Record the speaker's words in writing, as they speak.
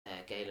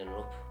Galen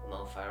Rupp,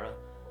 Mo Farah,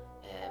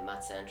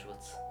 Matt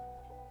Centrowitz,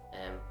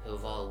 who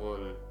have all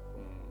won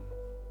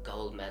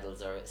gold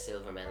medals or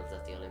silver medals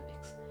at the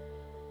Olympics.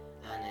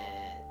 And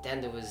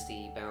then there was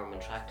the Bowerman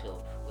Track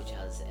Club, which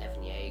has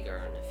Evan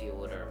Yeager and a few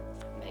other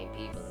main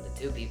people. And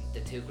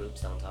the two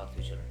groups don't talk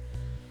to each other.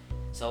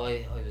 So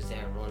I was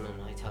there running,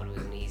 and I thought it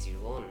was an easy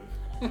run.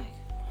 And I was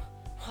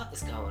like, what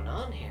is going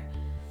on here?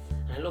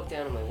 And I looked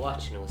down at my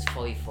watch, and it was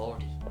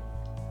 5:40.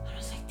 And I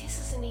was like, this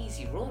is an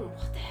easy run.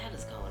 What the hell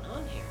is going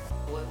on here?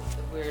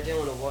 We were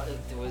doing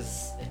there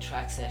was a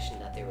track session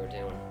that they were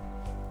doing.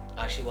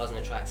 Actually, it wasn't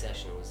a track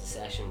session, it was a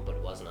session, but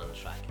it wasn't on the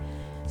track.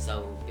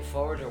 So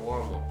before their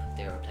warm-up,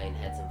 they were playing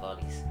heads and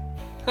volleys.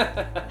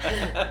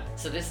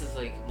 So this is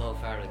like Mo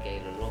Farah,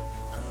 Galen Rupp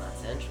and Matt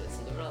Centrowitz,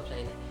 and they were all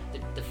playing,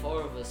 the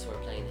four of us were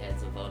playing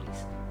heads and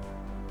volleys.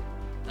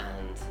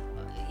 And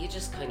you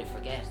just kind of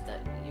forget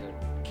that you're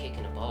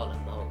kicking a ball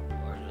at Mo,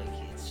 or like,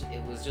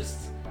 it was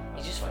just,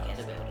 you just forget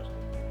about it.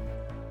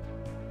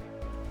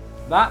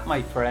 That,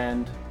 my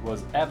friend,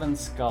 was Evan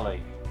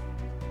Scully.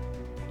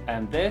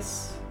 And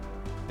this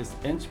is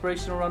the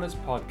Inspirational Runners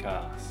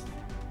Podcast.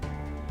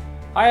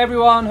 Hi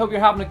everyone, hope you're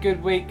having a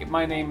good week.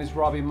 My name is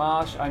Robbie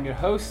Marsh, I'm your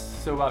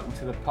host, so welcome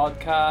to the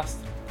podcast.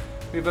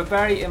 We have a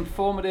very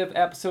informative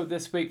episode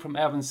this week from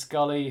Evan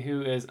Scully,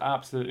 who is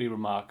absolutely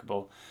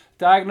remarkable.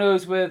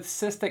 Diagnosed with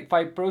cystic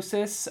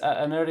fibrosis at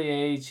an early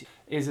age,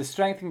 is a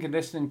strength and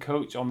conditioning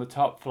coach on the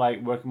top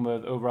flight, working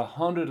with over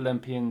 100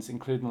 Olympians,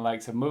 including the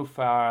likes of Mo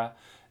Farah,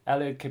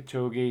 Eliud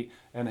Kipchoge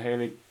and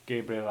Haile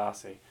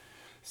Gebrselassie.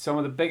 Some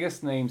of the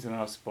biggest names in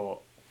our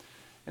sport.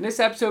 In this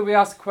episode, we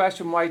ask the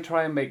question, why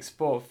try and make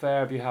sport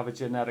fair if you have a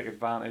genetic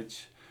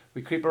advantage?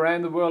 We creep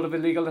around the world of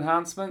illegal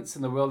enhancements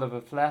and the world of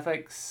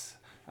athletics,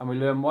 and we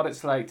learn what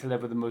it's like to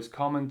live with the most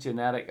common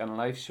genetic and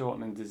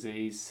life-shortening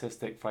disease,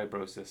 cystic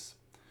fibrosis.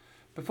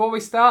 Before we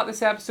start,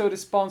 this episode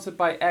is sponsored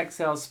by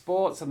XL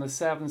Sports and the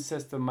Seven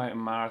Sisters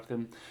Mountain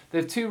Marathon. They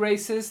have two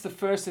races. The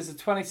first is a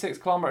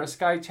 26-kilometre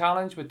Sky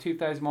Challenge with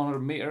 2,100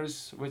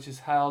 metres, which is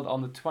held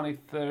on the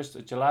 21st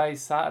of July,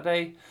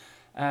 Saturday,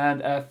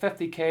 and a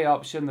 50k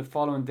option the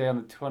following day on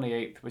the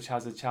 28th, which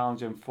has a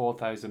challenge in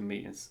 4,000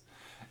 metres.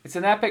 It's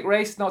an epic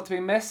race not to be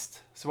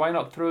missed, so why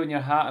not throw in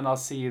your hat and I'll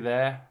see you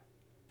there.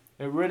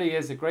 It really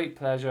is a great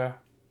pleasure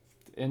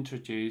to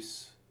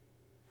introduce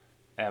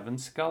Evan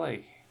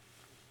Scully.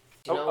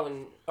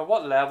 At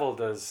what level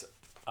does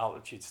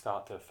altitude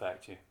start to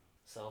affect you?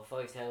 So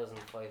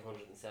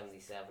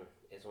 5,577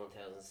 is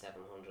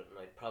 1,700, and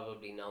I'd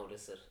probably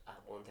notice it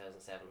at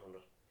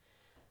 1,700.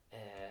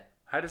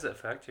 How does it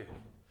affect you?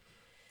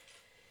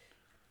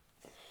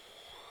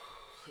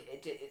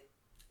 Do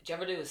you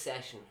ever do a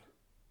session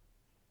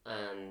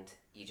and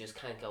you just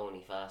can't go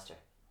any faster,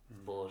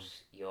 but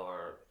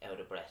you're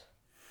out of breath?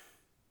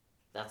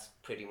 That's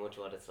pretty much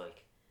what it's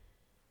like.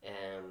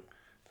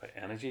 Like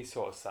energy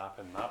sort of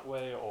sapping that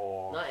way,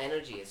 or not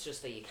energy, it's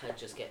just that you can't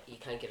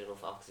get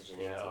enough oxygen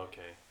into it.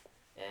 Okay.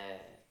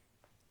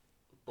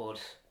 But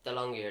the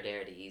longer you're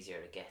there, the easier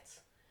it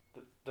gets.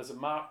 Does it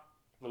matter?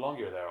 The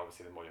longer you're there,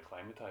 obviously, the more you're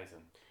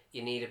acclimatizing.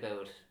 You need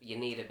about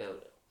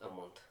a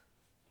month,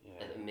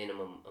 at a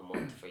minimum a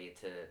month for you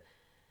to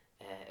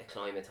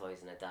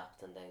acclimatise and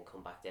adapt, and then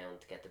come back down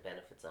to get the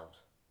benefits out.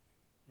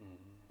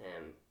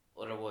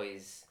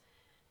 Otherwise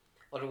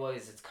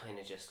it's kind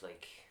of just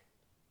like,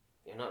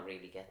 you're not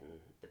really getting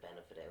the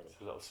benefit out of it.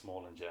 It's a little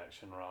small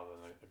injection rather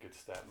than a good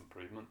step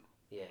improvement.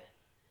 Yeah.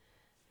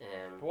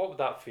 But what would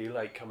that feel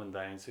like coming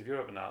down? So if you're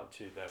up in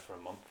altitude there for a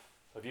month,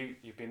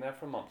 you've been there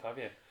for a month, have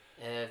you?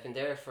 I've been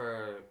there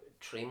for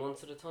 3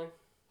 months at a time.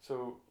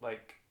 So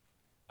like,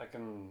 I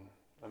can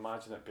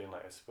imagine it being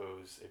like, I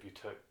suppose, if you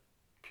took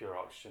pure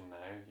oxygen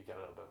now, you get a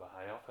little bit of a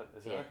high off it.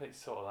 Is it like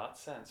sort of that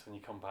sense when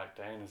you come back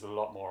down? There's a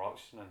lot more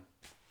oxygen in.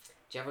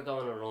 Do you ever go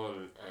on a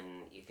run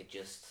and you could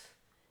just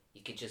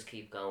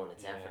keep going?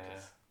 It's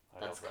effortless.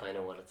 That's kind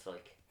of what it's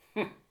like.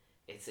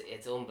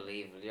 It's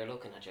unbelievable. You're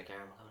looking at your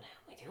camera going,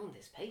 how am I doing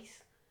this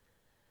pace?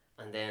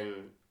 And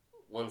then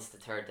once the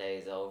third day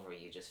is over,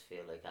 you just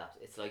feel like that.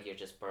 It's like you're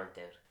just burnt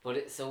out.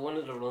 But so one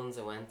of the runs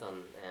I went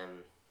on,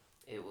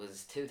 it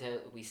was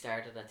we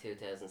started at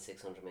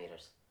 2,600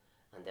 metres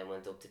and then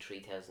went up to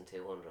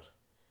 3,200.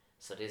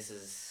 So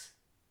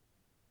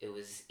it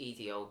was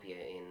Ethiopia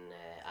in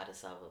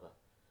Addis Ababa,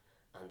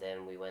 and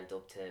then we went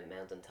up to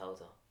Mountain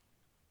Toto.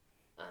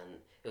 And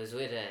it was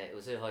with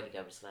Haile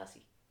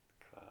Gebrselassie.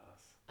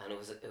 Class. And it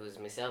was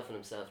myself and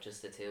himself,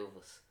 just the two of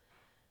us.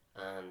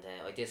 And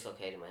I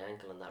dislocated my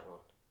ankle on that run.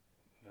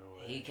 No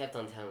way. He kept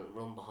on telling me,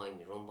 run behind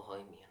me.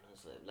 And I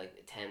was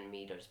like 10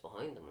 metres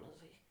behind him. And I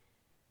was like,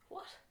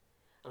 what?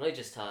 And I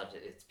just thought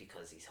it's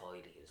because he's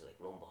Haile. He was like,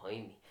 run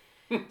behind me.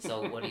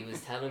 So what he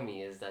was telling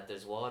me is that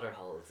there's water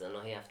holes, and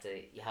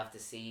you have to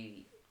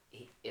see,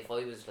 if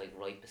I was like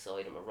right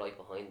beside him or right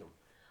behind him,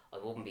 I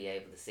wouldn't be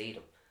able to see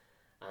them.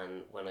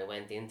 And when I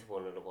went into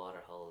one of the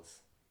water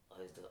holes,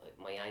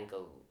 my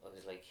ankle, I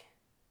was like,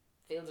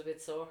 feels a bit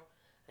sore,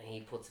 and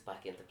he puts it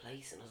back into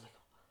place, and I was like,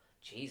 oh,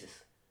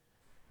 Jesus.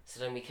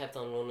 So then we kept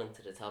on running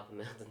to the top of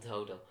Mountain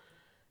Toto,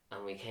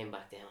 And we came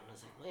back down and I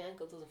was like, my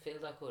ankle doesn't feel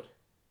that good.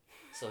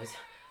 So I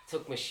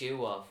took my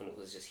shoe off and it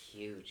was just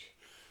huge.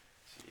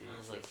 And I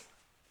was like,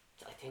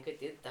 I think I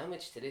did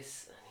damage to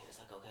this. And he was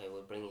like, okay,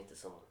 we'll bring you to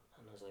someone.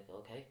 And I was like,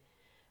 okay.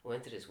 I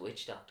went to this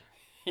witch doctor.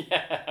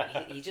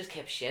 Yeah. He just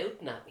kept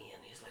shouting at me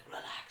and he was like,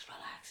 relax,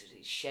 relax.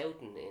 He's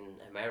shouting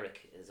in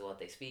American is what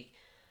they speak.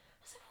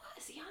 I said, what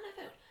is he on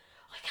about?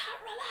 I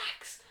can't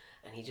relax.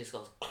 And he just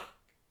goes, and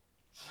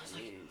I was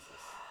like,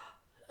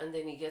 and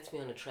then he gets me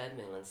on a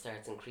treadmill and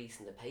starts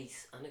increasing the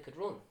pace, and I could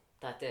run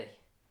that day.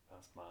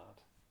 That's mad.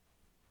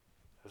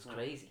 It's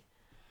crazy.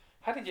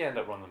 How did you end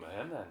up running with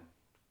him then?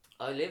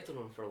 I lived with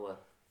him for a while.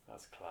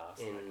 That's class.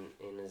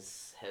 In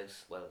his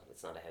house. Well,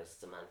 it's not a house,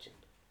 it's a mansion.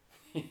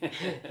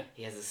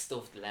 He has a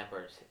stuffed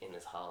leopard in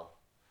his hall.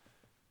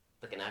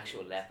 Like an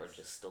actual leopard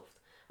just stuffed.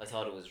 I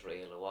thought it was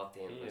real. I walked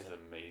in. He is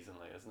amazing,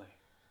 like, isn't he?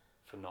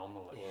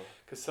 Phenomenal. Like. Yeah.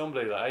 Because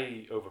somebody, like,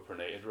 I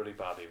overpronated really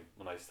badly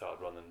when I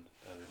started running,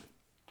 and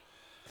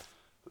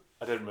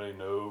I didn't really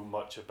know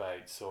much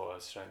about sort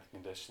of strength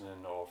and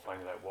conditioning or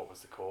finding out what was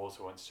the cause.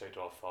 I went straight to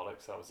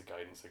orthotics. That was the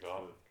guidance I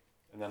got.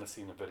 And then I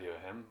seen a video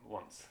of him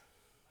once,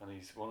 and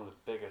he's one of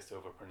the biggest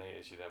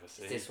overpronators you'd ever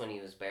see. Is this when he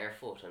was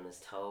barefoot and his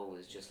toe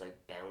was just like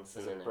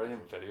bouncing? There's a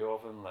brilliant video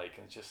of him, like,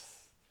 and just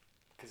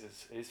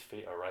because his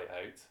feet are right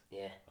out,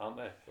 yeah, aren't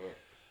they?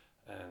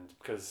 Yeah. And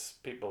because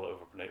people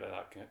overpronate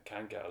like that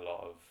can get a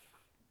lot of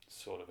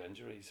sort of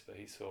injuries, but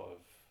he sort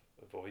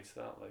of avoids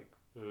that, like.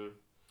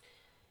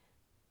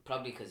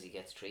 Probably because he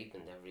gets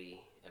treatment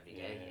every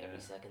day,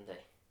 every second day.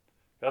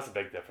 That's a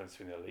big difference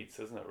between the elites,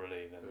 isn't it,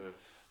 really? Than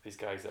these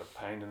guys that are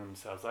pounding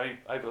themselves.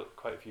 I've got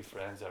quite a few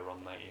friends that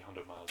run 90,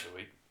 100 miles a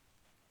week.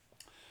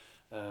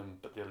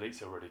 But the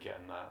elites are really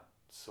getting that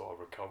sort of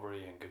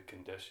recovery and good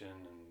condition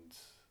and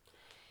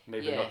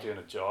maybe not doing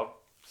a job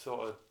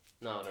sort of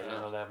 10,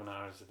 11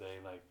 hours a day,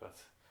 like, but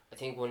I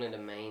think one of the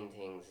main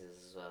things is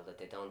as well that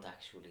they don't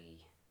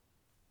actually,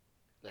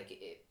 like,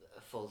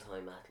 a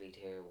full-time athlete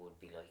here would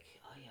be like,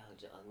 oh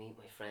yeah, I'll meet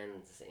my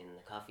friends in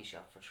the coffee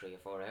shop for 3 or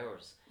 4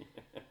 hours.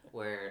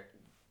 Where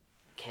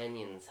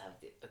Kenyans have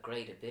a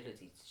great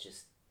ability to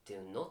just do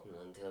nothing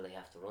until they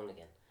have to run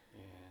again.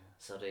 Yeah.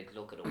 So they'd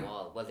look at a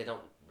wall. Well, they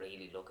don't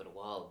really look at a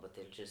wall, but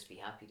they'll just be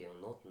happy doing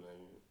nothing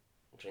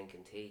and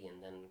drinking tea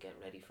and then get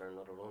ready for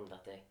another run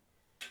that day.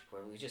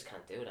 Where we just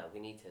can't do that. We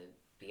need to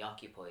be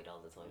occupied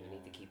all the time. We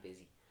need to keep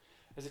busy.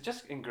 Is it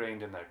just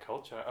ingrained in their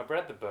culture? I've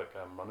read the book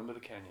Running with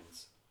the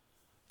Kenyans.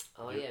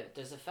 Oh yeah,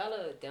 there's a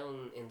fella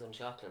down in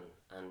Dunshaughlin,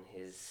 and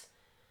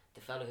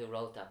the fella who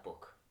wrote that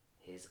book,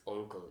 his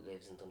uncle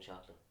lives in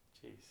Dunshaughlin.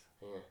 Jeez.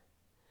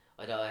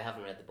 Yeah, I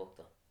haven't read the book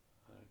though.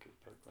 Good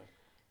book,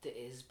 like.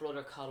 Is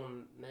brother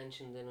Colin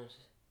mentioned in it?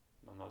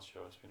 I'm not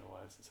sure. It's been a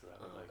while since I read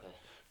it. Okay.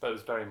 But it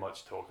was very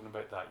much talking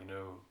about that. You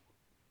know,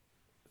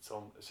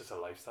 it's just a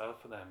lifestyle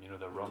for them. You know,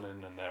 they're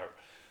running and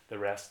they're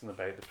resting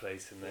about the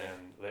place, and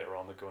then later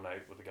on they're going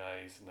out with the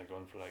guys and they're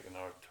going for like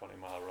another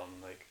 20-mile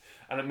run, like,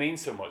 and it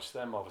means so much to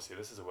them. Obviously,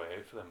 this is a way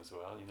out for them as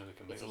well. You know, they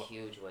can make it's a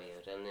huge way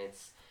out, and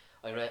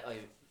I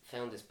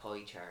found this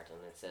pie chart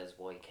and it says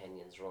why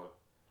Kenyans run,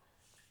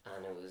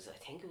 and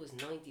I think it was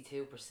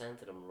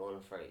 92% of them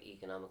run for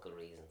economical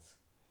reasons.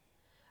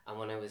 And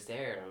when I was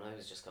there and I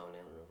was just going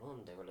out on a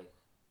run, they were like,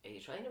 "Are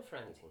you training for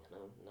anything?" And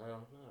I'm, no,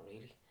 not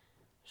really.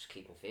 Just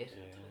keeping fit.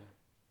 Yeah. Like,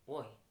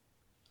 why?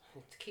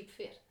 To keep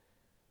fit.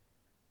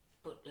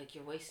 But like,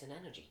 you're wasting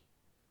energy.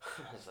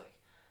 I was like,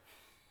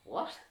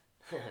 what?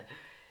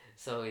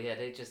 So yeah,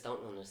 they just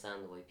don't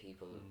understand the way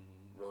people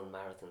run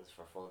marathons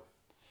for fun.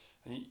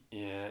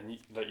 And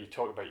like you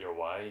talk about your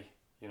why,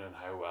 you know, and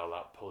how well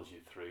that pulls you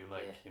through.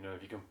 Like, you know,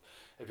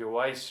 if your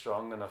why's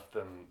strong enough,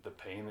 then the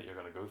pain that you're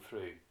going to go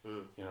through,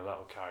 you know, that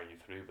will carry you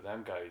through. But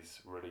them guys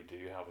really do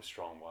have a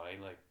strong why,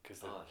 like,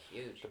 because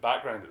huge. The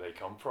background that they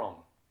come from,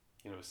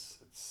 you know,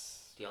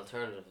 it's the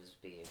alternative is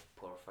being a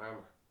poor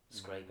farmer,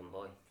 scraping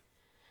by.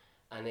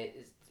 And it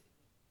is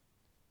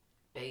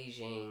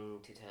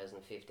Beijing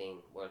 2015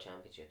 World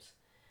Championships.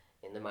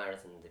 In the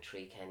marathon, the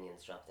 3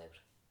 Kenyans dropped out.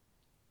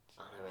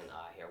 And I went,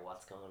 here,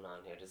 what's going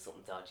on here? There's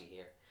something dodgy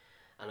here.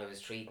 And I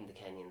was treating the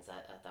Kenyans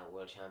at that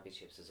World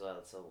Championships as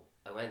well. So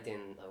I went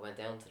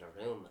down to the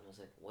room and I was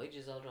like, why did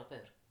you all drop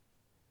out?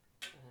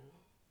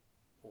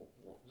 And,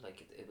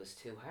 like, it was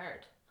too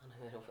hard.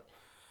 And I went,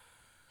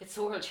 it's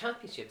the World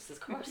Championships, of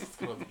course it's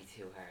going to be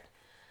too hard.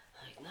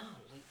 Like, no,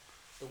 like,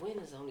 the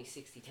win is only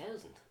 60,000.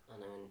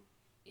 And I went,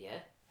 yeah,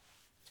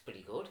 it's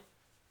pretty good.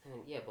 I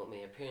went, yeah, but my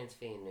appearance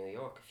fee in New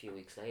York a few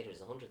weeks later is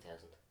 100,000.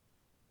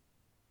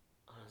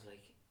 And I was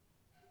like,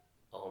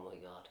 oh my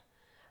god.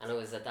 And it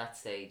was at that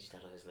stage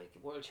that I was like,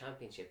 World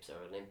Championships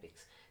or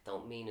Olympics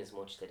don't mean as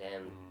much to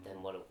them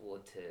than what it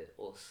would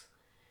to us,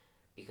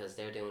 because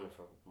they're doing it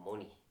for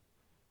money.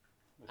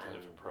 They're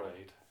doing it for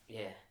pride.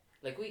 Yeah,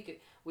 like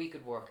we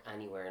could work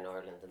anywhere in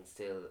Ireland and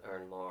still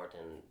earn more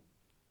than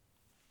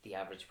the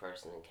average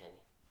person in Kenya.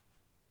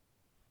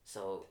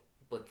 So,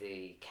 but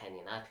the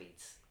Kenyan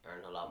athletes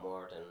earn a lot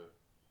more than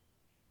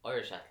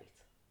Irish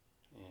athletes.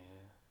 Yeah,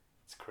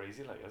 it's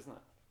crazy, like, isn't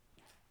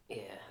it?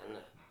 Yeah, and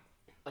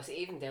I say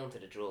even down to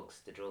the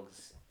drugs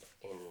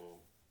in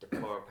the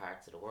poorer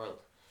parts of the world.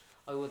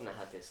 I wouldn't have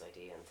had this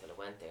idea until I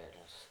went there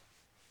that,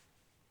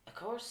 of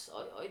course,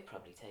 I'd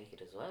probably take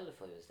it as well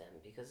if I was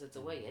them, because it's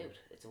a way out.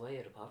 It's a way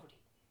out of poverty,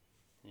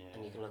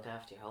 and you can look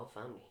after your whole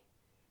family.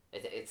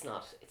 It's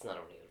not a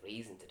real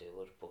reason to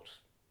do it, but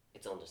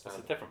it's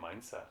understandable. It's a different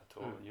mindset.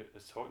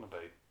 It's talking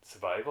about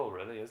survival,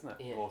 really, isn't it?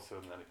 Yeah. More so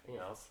than anything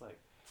else. Like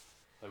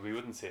we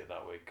wouldn't see it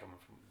that way coming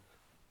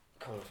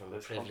from a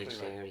this privileged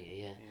country,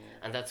 area, yeah.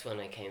 And that's when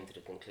I came to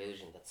the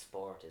conclusion that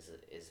sport is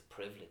a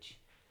privilege,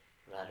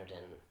 rather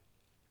than,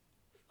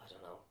 I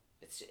don't know.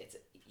 It's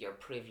you're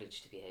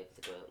privileged to be able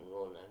to go out and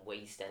run and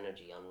waste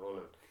energy on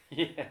running.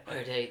 Yeah.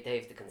 Where they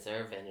have to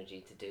conserve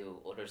energy to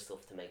do other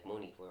stuff to make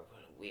money. Where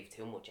we have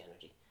too much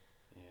energy.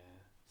 Yeah.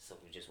 So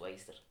we just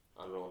waste it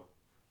on run.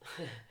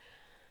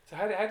 So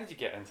how did you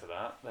get into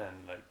that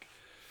then? Like,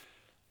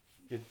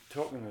 you're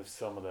talking with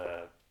some of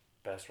the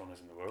best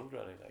runners in the world,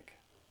 really, like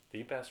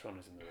the best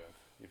runners in the world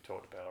you've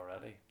talked about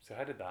already. So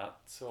how did that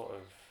sort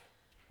of,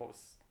 what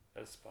was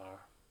Aspire?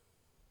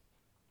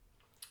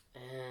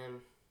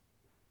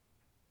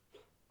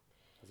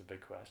 That's a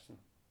big question.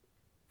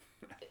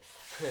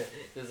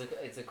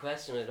 It's a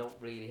question I don't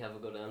really have a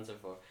good answer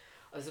for.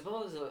 I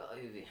suppose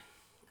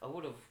I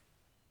would have,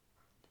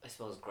 I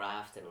suppose,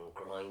 grafted and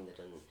grinded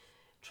and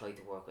tried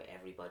to work with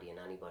everybody and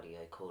anybody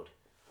I could.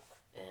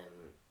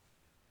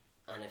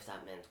 And if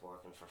that meant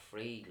working for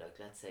free, like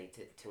let's say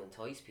to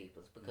entice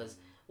people, because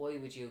why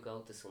would you go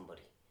to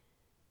somebody?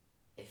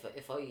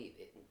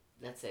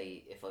 Let's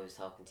say if I was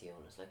talking to you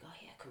and I was like, oh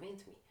yeah, come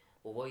into me.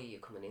 Well, why are you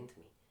coming into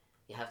me?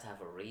 You have to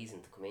have a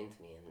reason to come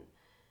into me, and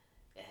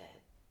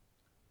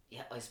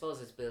yeah, I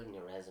suppose it's building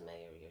your resume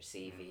or your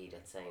CV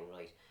that's saying,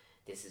 right,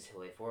 this is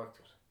who I've worked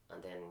with,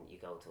 and then you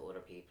go to other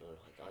people and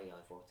like, oh yeah,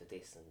 I've worked with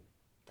this and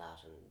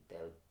that, and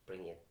they'll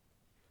bring you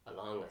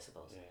along, I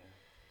suppose. Yeah.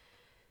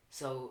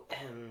 So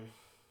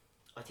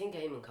I think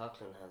Eamon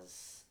Coughlin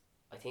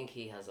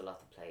he has a lot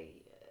to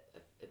play,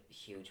 a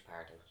huge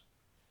part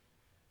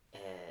in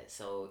it.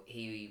 So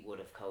he would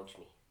have coached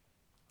me,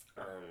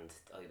 and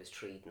I was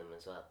treating him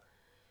as well,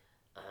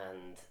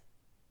 and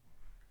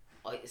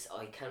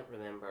I can't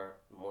remember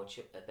much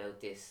about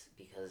this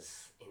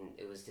because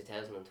it was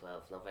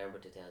 2012, November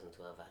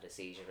 2012, I had a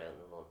seizure out in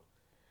the run,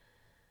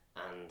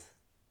 and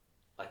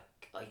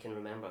I can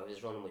remember I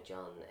was running with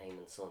John,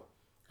 Eamon's son,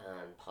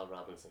 and Paul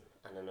Robinson,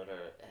 and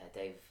another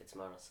Dave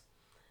Fitzmaurice.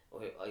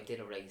 I did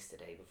a race the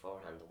day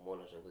beforehand and won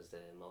it. It was the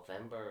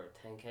Movember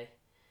 10k.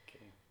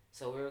 Okay.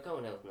 So we were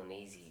going out on an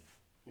easy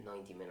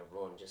 90-minute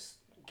run, just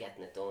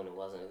getting it done. It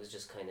was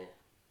just kind of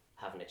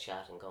having a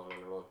chat and going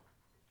on a run.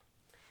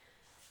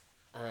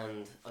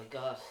 And I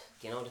got,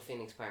 do you know the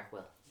Phoenix Park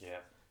well? Yeah.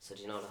 So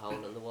do you know the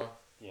hole in the wall?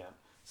 Yeah.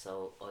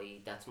 So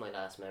that's my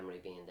last memory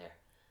being there.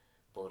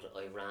 But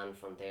I ran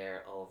from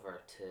there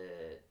over to,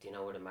 do you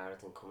know where the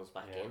marathon comes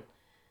back in?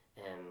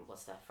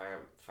 What's that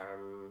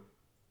Farmley?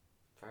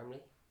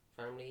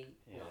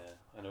 Yeah,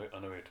 no. I know what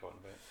you're talking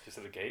about. Just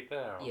at the gate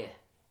there? Or? Yeah.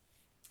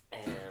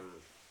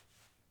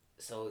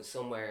 So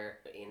somewhere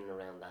in and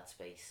around that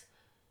space,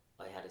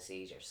 I had a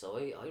seizure. So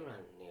I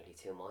ran nearly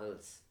 2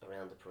 miles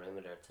around the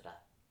perimeter to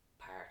that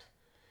part,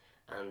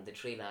 and the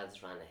 3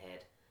 lads ran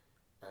ahead,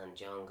 and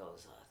John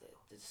goes, oh,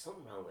 there's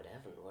something wrong with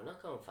Evan. We're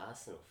not going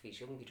fast enough. He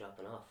shouldn't be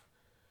dropping off.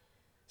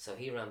 So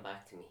he ran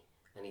back to me,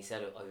 and he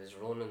said I was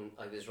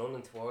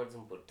running towards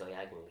him, but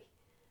diagonally.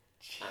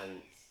 Jeez.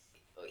 And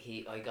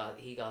he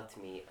got to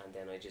me, and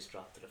then I just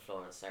dropped to the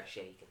floor and started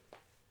shaking.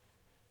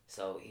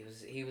 So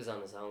he was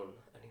on his own,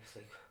 and he was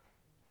like,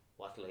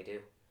 what'll I do?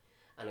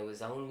 And it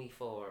was only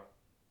for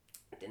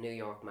the New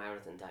York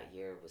Marathon that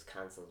year was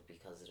cancelled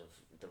because of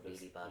the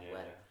really bad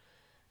weather.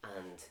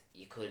 And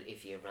you could,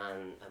 if you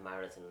ran a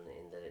marathon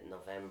in the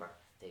November,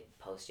 they'd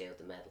post you out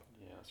the medal.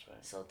 Yeah, that's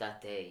right. So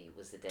that day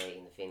was the day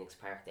in the Phoenix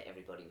Park that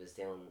everybody was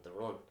doing the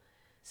run.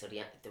 So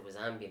there was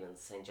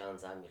ambulance, St.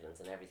 John's ambulance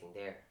and everything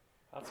there.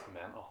 That's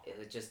mental.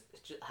 It just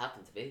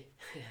happened to be.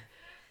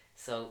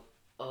 So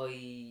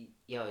I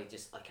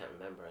can't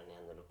remember, and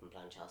I ended up in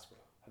Blanche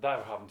Hospital. Had that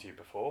ever happened to you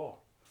before?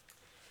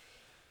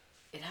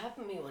 It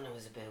happened to me when I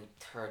was about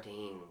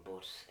 13,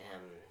 but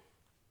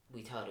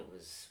we thought it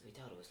was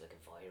like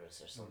a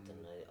virus or something.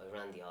 I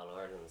ran the All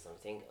Irelands, and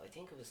I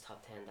think it was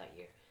top 10 that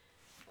year,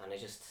 and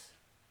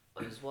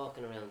I was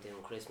walking around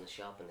doing Christmas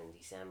shopping in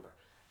December,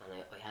 and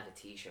I had a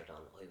t-shirt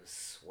on. I was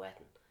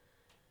sweating.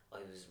 I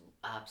was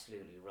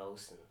absolutely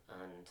roasting,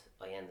 and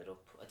I ended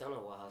up, I don't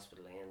know what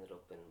hospital I ended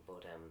up in,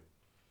 but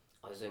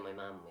I was with my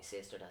mum and my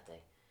sister that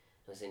day.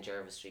 I was in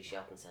Jervis Street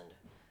Shopping Centre,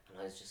 and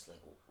I was just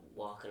like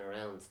walking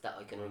around. That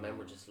I can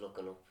remember just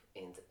looking up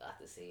at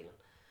the ceiling,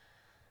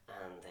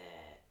 and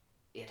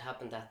it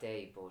happened that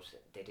day, but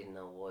they didn't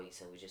know why,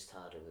 so we just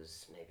thought it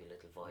was maybe a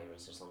little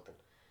virus or something.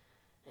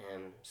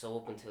 So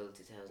up until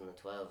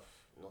 2012,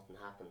 nothing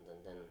happened,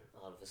 and then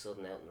all of a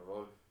sudden out in the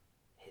run,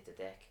 hit the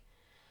deck.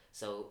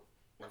 So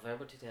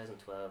November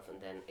 2012,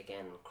 and then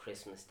again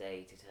Christmas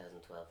Day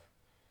 2012,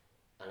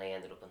 and I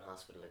ended up in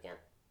hospital again.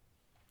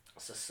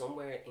 So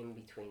somewhere in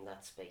between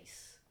that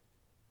space,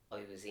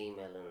 I was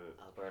emailing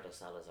Alberto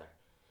Salazar.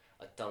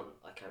 I can't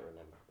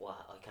remember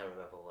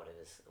what I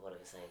was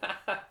saying.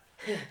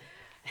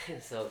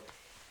 So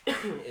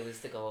it was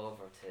to go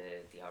over to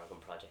the Oregon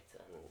Project,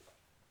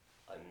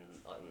 and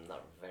I'm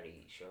not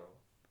very sure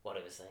what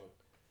I was saying.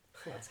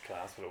 That's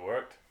class, but it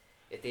worked.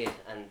 It did,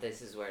 and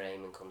this is where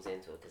Eamon comes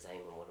into it, because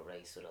Eamon would have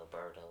raced with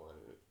Alberto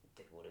and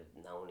they would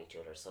have known each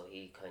other, so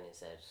he kind of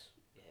said,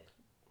 yeah,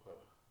 well,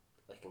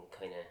 I can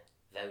kind of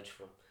vouch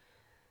for him.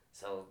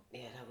 So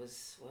yeah, that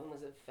was, when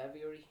was it,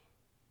 February?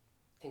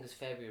 I think it was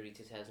February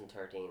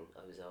 2013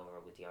 I was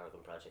over with the Oregon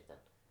Project then.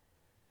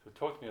 So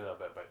talk to me a little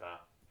bit about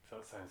that. So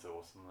that sounds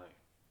awesome. Like,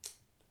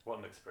 what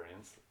an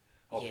experience,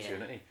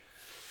 opportunity.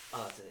 Yeah.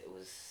 Oh, it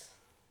was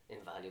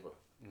invaluable.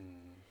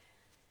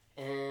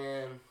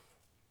 Mm.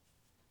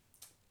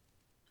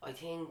 I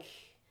think,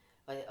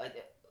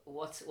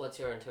 what's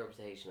your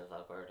interpretation of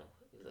Alberto?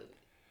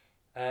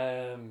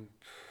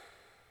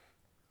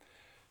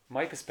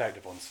 My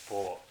perspective on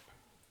sport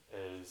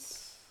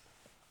is,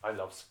 I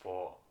love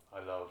sport.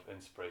 I love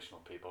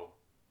inspirational people.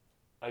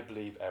 I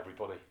believe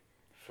everybody,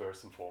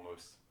 first and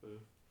foremost. Do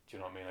you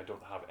know what I mean? I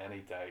don't have any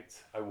doubt.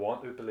 I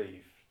want to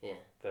believe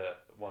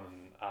that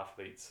when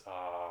athletes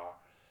are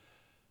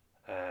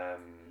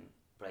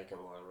breaking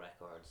world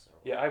records.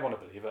 I want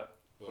to believe it.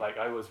 Yeah. Like,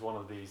 I was one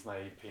of these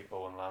naive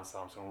people when Lance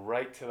Armstrong,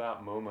 right to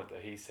that moment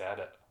that he said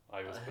it,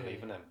 I was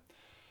believing him.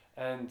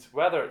 And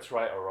whether it's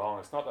right or wrong,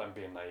 it's not that I'm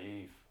being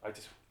naive. I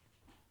just,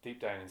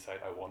 deep down inside,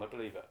 I want to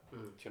believe it. Do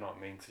you know what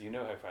I mean? Because you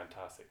know how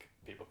fantastic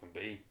people can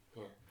be.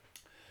 Yeah.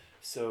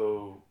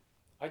 So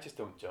I just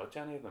don't judge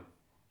any of them,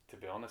 to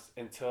be honest,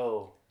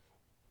 until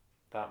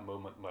that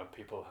moment when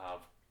people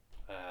have,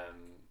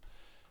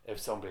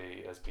 if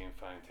somebody has been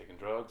found taking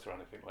drugs or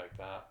anything like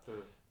that,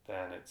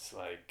 then it's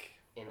like,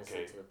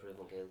 innocent till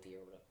proven guilty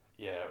or whatever.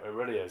 Yeah, it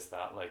really is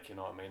that, like, you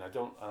know what I mean?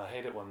 I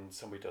hate it when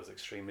somebody does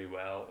extremely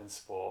well in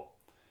sport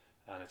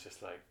and it's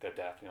just like, they're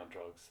definitely on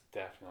drugs.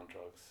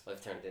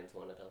 I've turned into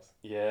one of those.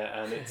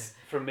 Yeah, and it's,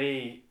 for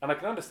me, and I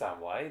can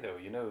understand why though,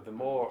 you know, the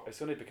more, it's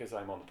only because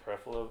I'm on the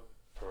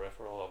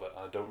peripheral of it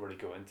and I don't really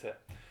go into it.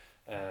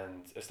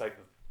 And it's like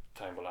the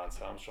time with Lance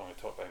Armstrong, I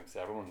talk about him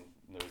because everyone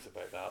knows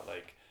about that,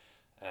 like,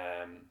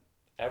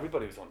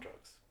 everybody was on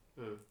drugs.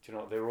 Do you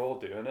know, they were all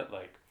doing it,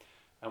 like,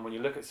 and when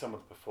you look at some of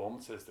the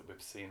performances that we've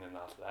seen in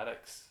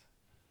athletics,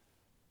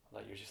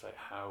 like, you're just like,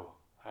 how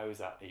is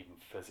that even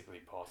physically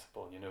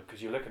possible? You know,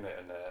 because you're looking at it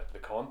in the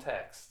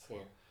context.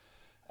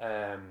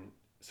 Yeah.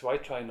 So I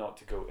try not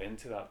to go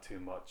into that too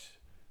much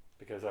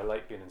because I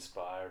like being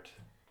inspired.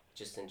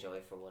 Just enjoy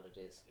it for what it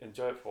is.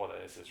 Enjoy it for what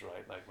it is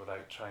right, like,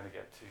 without trying to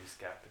get too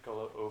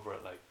skeptical over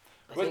it, like,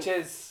 which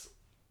is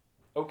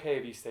okay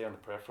if you stay on the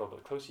peripheral, but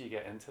the closer you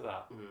get into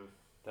that,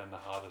 then the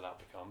harder that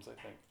becomes, I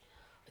think.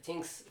 I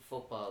think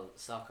football,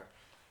 soccer,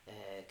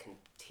 can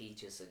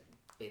teach us a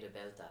bit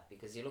about that,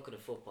 because you look at a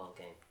football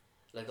game,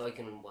 like, I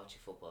can watch a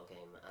football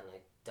game and I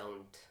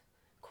don't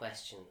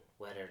question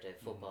whether the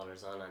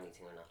footballer's on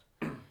anything or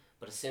not.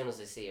 But as soon as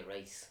I see a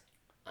race,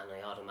 and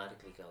I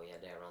automatically go, yeah,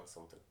 they're on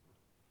something.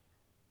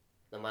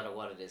 No matter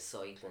what it is,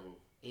 cycling,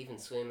 even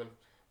swimming.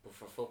 But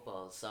for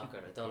football, soccer,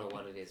 I don't know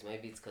what it is.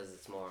 Maybe it's because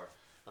it's more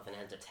of an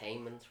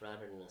entertainment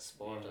rather than a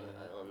sport.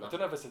 I don't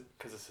know if it's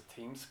because it's a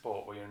team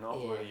sport where you're not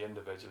really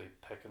individually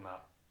picking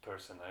that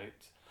person out.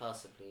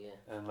 Possibly,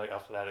 yeah. And like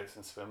athletics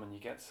and swimming, you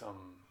get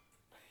some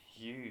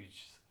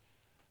huge,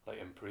 like,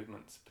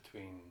 improvements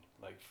between,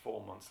 like,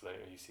 4 months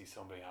later you see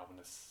somebody having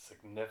a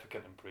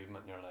significant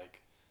improvement and you're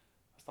like,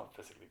 that's not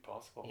physically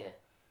possible. Yeah.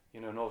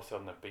 You know, and all of a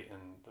sudden they're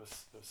beating, there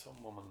was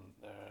some woman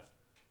there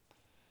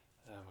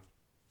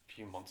a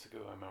few months ago,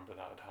 I remember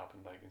that had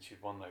happened, like, and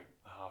she'd won like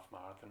a half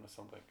marathon or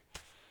something.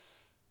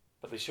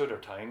 But they showed her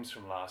times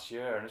from last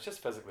year and it's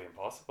just physically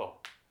impossible.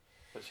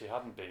 But she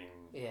hadn't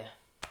been... Yeah.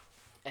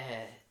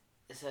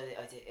 So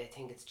I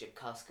think it's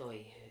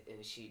Koskoi.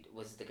 She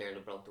was the girl who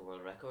broke the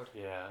world record.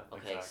 Yeah.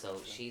 Okay, exactly.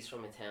 so she's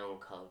from a town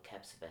called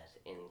Kapsabet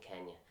in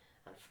Kenya,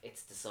 and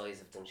it's the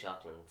size of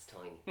Dunshaughlin. It's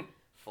tiny.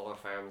 4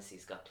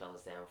 pharmacies got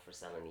closed down for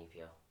selling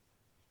EPO.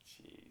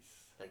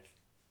 Jeez. Like,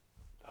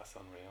 that's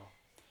unreal.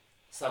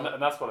 So,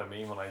 and that's what I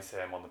mean when I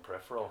say I'm on the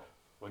peripheral.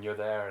 When you're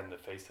there in the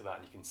face of that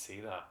and you can see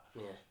that,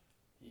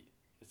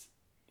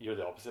 you're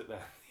the opposite then.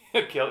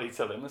 You're guilty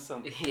till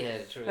innocent. Yeah,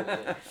 true.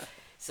 Yeah.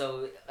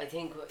 So I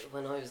think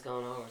when I was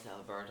going over to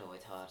Alberto, I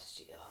thought,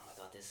 oh my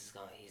God, this is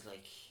going. He's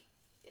like,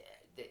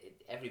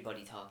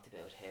 everybody talked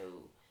about how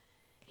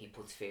he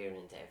puts fear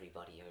into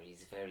everybody, or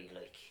he's very,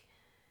 like,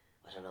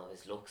 I don't know,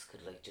 his looks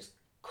could, like, just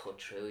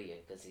cut through you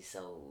because he's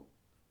so,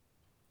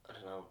 I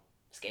don't know,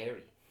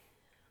 scary.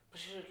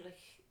 But sure, like,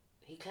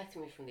 he collected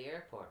me from the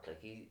airport.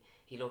 Like,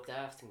 he looked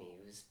after me.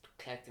 He was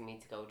collecting me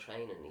to go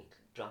training. He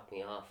dropped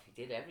me off.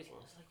 He did everything.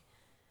 I was like,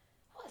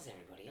 what is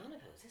everybody on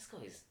about? This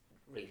guy's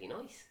really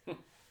nice.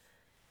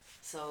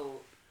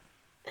 So,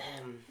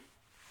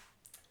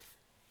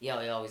 yeah,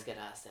 I always get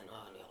asked then,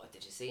 oh, no,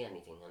 did you see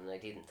anything? And I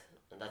didn't.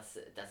 And that's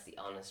the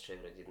honest truth.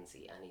 I didn't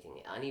see anything.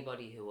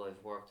 Anybody who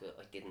I've worked with,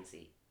 I didn't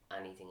see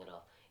anything at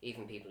all.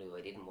 Even people who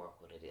I didn't work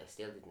with, I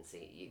still didn't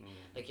see.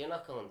 Like, you're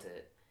not going to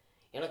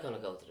You're not going to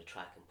go to the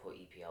track and put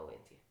EPO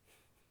into you.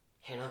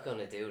 You're not going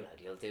to do that.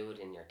 You'll do it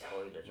in your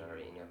toilet or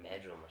in your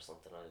bedroom or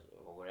something,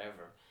 or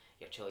wherever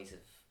your choice of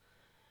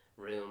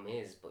room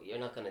is, but you're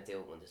not going to do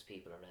it when there's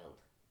people around.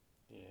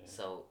 Yeah.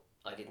 So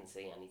I didn't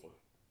see anything.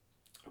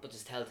 But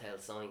there's telltale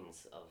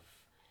signs of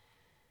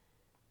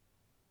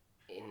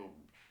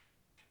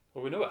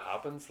Well, we know it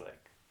happens,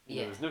 like,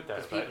 you know, there's no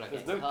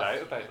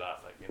doubt about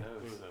that, like, you know,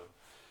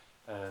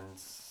 so,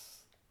 and,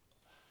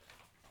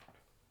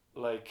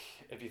 like,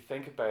 if you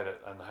think about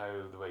it and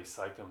how the way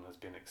cycling has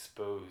been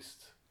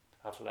exposed,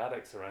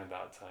 athletics around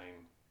that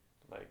time,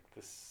 like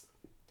this...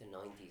 The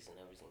 90s and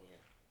everything, yeah.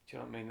 Do you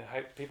know what I mean?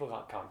 How people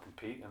can't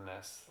compete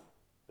unless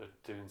they're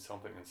doing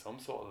something in some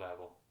sort of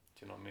level.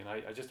 Do you know what I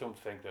mean? I just don't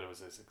think that it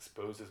was as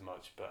exposed as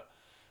much, but,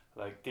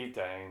 like, deep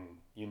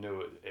down, you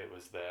know it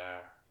was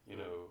there, you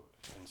know,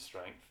 in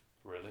strength,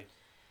 really.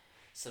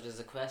 So there's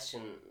a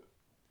question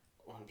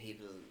when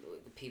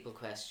people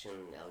question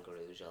El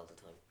Garouge all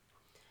the time.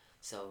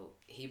 So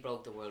he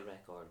broke the world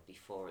record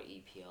before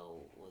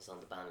EPO was on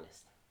the ban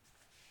list,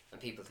 and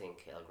people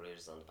think El Garouge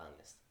is on the ban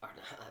list or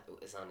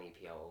is on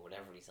EPO or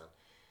whatever he's on.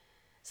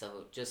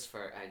 So just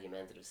for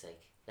argumentative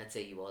sake, let's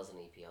say he was on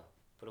EPO,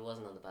 but it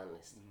wasn't on the ban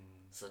list.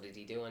 So did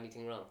he do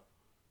anything wrong?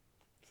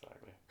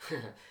 Exactly.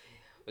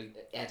 Well,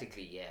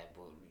 ethically, yeah,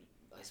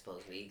 but I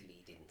suppose legally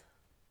he didn't.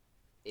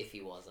 If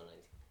he was on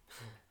anything.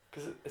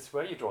 Because it's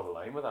where you draw the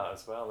line with that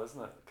as well,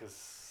 isn't it?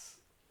 Because,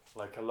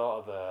 like, a lot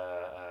of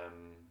the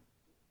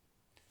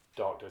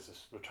doctors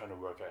were trying to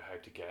work out how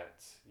to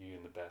get you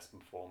in the best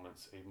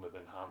performance, even with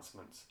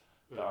enhancements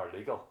that are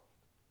legal.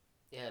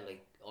 Yeah,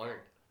 like iron.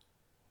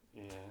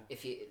 Yeah.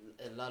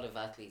 A lot of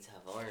athletes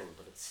have iron,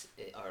 but it's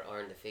or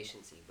iron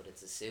deficiency, but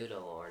it's a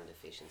pseudo iron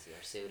deficiency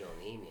or pseudo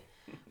anemia.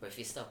 Where if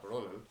you stop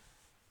running,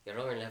 your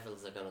iron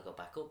levels are gonna go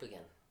back up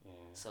again.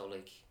 Yeah. So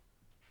like,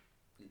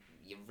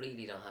 you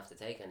really don't have to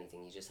take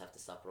anything. You just have to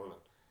stop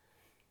running.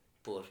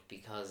 But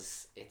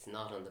because it's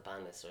not on the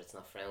ban list or it's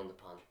not frowned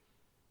upon,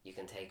 you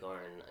can take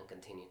iron and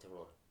continue to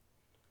run.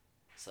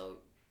 So,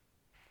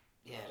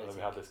 yeah. Well,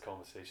 we had this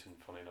conversation,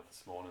 funny enough,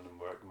 this morning in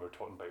work, and we were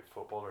talking about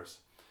footballers.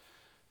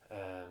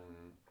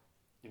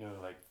 You know,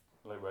 like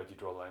where do you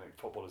draw the line? Like,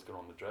 footballers going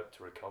on the drip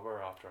to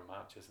recover after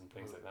matches and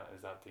things like that.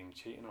 Is that deemed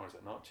cheating or is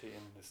it not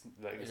cheating?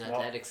 In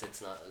athletics,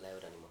 it's not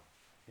allowed anymore.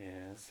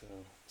 Yeah,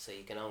 so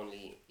you can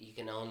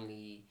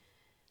only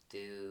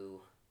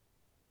do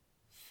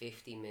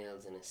 50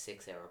 mils in a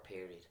 6-hour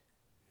period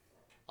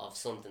of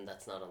something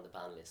that's not on the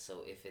ban list.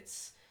 So if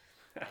it's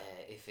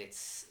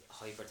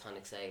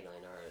hypertonic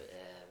saline or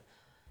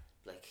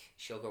like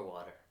sugar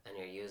water and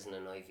you're using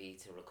an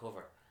IV to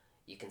recover,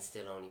 you can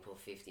still only put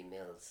 50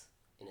 mils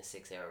in a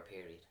 6-hour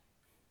period,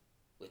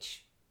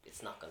 which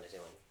it's not going to do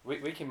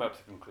anything. We came up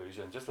to the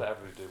conclusion, just let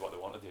everybody do what they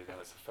want to do, then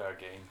it's a fair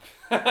game.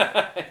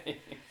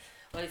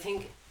 Well, I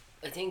think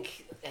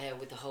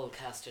with the whole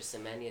Caster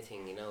Semenya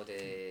thing, you know,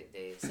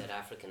 the South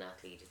African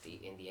athlete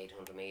in the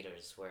 800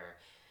 metres, where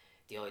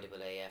the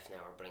IAAF now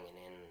are bringing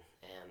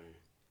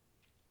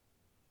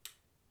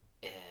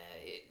in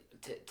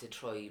to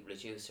try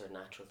reduce her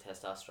natural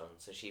testosterone.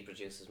 So she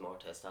produces more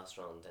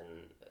testosterone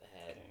than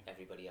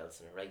everybody else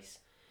in a race.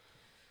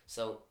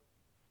 So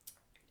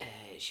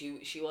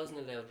she wasn't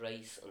allowed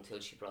race until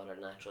she brought her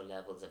natural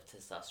levels of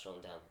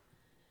testosterone down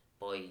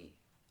by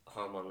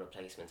hormone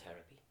replacement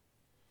therapy.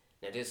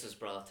 Now this was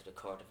brought to the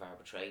Court of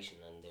Arbitration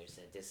and they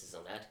said this is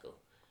unethical.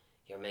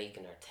 You're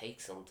making her take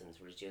something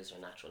to reduce her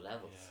natural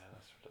levels. Yeah,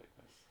 that's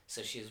ridiculous.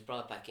 So she was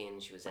brought back in,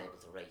 she was able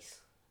to race.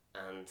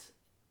 And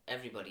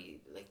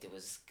everybody, like, there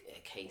was a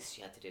case,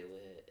 she had to do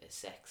a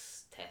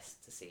sex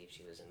test to see if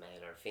she was a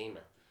male or a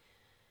female.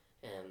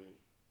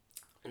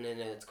 And then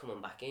it's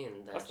coming back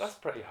in. That's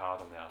pretty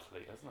hard on the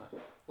athlete, isn't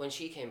it? When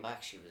she came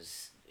back, she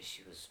was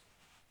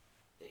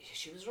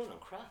running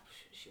crap.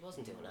 She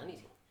wasn't doing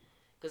anything.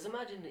 Because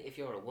imagine if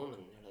you're a woman,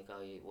 you're like,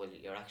 well,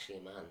 you're actually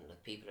a man.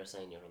 Like, people are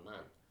saying you're a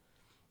man.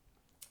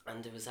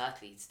 And there was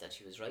athletes that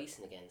she was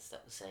racing against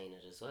that was saying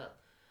it as well.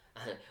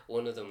 And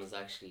one of them was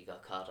actually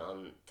got caught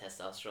on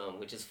testosterone,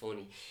 which is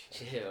funny.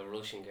 A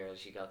Russian girl,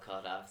 she got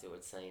caught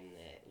afterwards saying,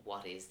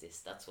 "What is this?"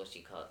 That's what she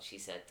called. She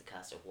said to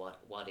Caster,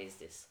 "What is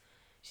this?"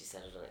 She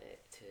said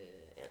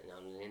it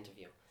on an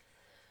interview.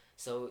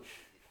 So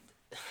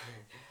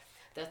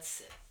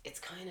it's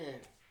kind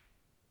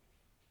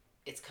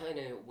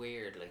of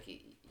weird. Like,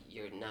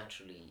 you're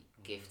naturally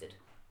gifted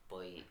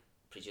by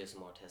producing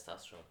more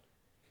testosterone,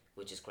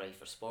 which is great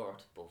for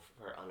sport, but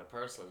on a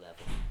personal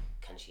level,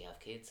 can she have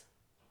kids?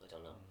 I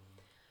don't know.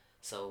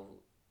 So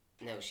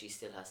now she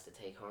still has to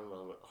take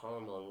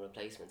hormone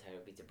replacement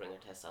therapy to bring her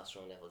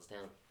testosterone levels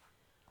down.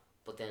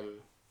 But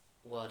then,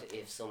 what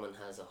if someone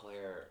has a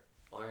higher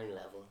iron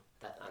level?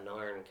 That an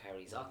iron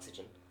carries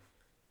oxygen.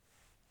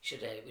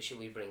 Should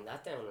we bring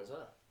that down as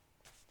well?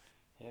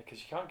 Yeah, because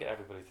you can't get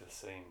everybody to the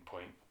same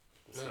point,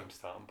 same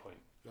starting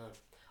point. No.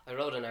 I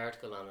wrote an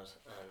article on it,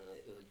 and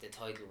the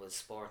title was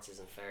 "Sports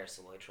Isn't Fair,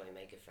 so why try and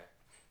make it fair?"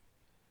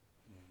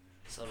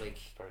 So, like,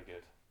 very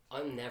good.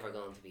 I'm never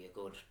going to be a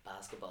good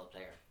basketball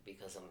player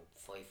because I'm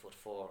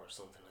 5'4" or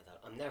something like that.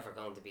 I'm never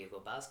going to be a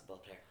good basketball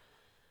player.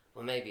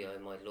 Well, maybe I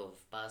might love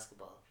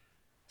basketball.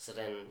 So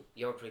then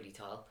you're pretty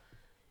tall.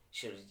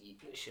 Should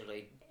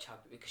I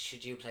chop? Because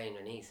should you play on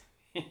your knees?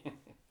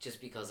 Just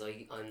because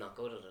I'm not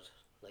good at it.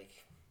 Like,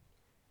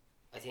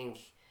 I think,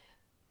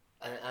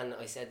 and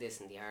I said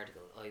this in the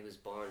article. I was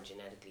born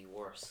genetically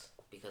worse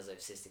because I have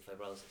cystic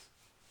fibrosis.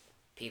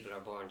 People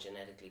are born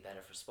genetically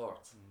better for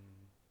sports.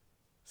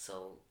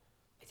 So,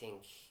 I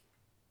think.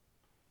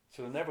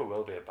 So there never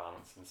will be a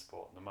balance in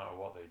sport, no matter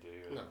what they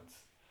do. No.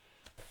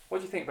 What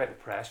do you think about the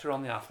pressure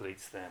on the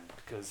athletes then?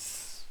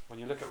 Because when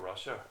you look at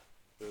Russia,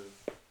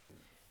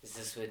 Is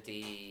this with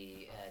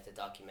the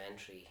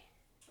documentary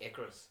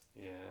Icarus?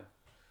 yeah,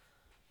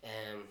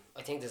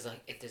 I think there's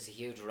a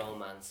huge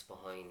romance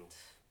behind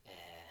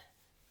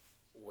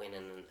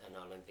winning an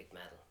Olympic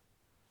medal.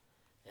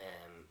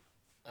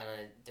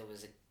 And there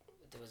was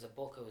a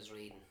book I was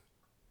reading.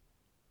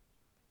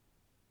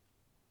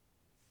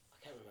 I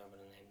can't remember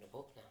the name of the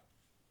book now.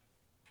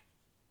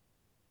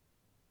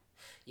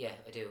 Yeah,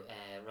 I do.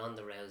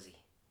 Ronda Rousey.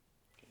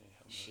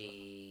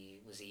 She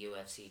was a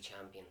UFC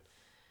champion.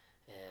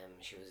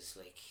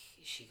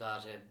 She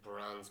got a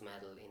bronze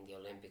medal in the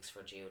Olympics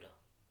for judo.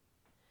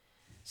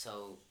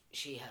 So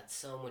she had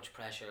so much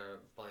pressure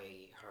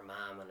by her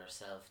mom and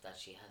herself that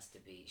she has to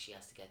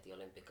get the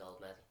Olympic gold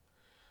medal.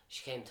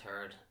 She came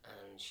third,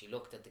 and she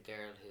looked at the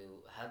girl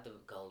who had the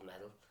gold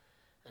medal,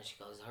 and she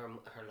goes,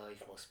 her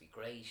life must be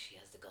great. She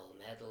has the gold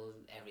medal.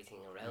 Everything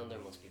around her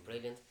must be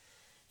brilliant.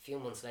 A few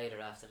months later,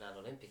 after that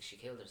Olympics, she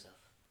killed herself.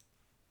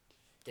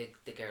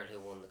 The girl who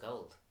won the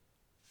gold.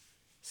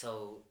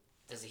 So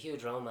there's a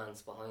huge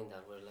romance behind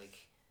that.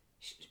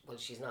 Where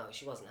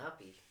she wasn't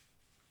happy.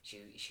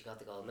 She got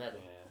the gold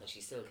medal, and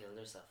she still killed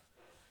herself.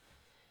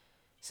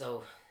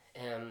 So,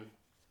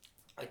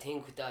 I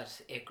think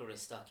that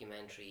Icarus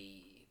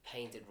documentary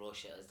painted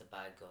Russia as the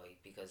bad guy,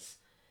 because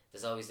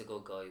there's always the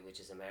good guy, which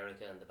is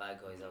America, and the bad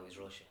guy is always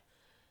Russia.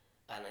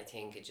 And I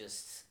think it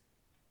just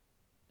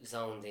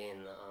zoned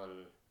in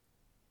on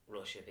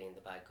Russia being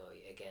the bad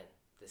guy again,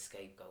 the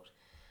scapegoat.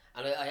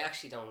 And I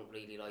actually don't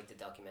really like the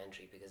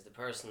documentary, because the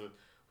person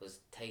was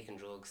taking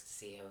drugs to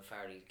see how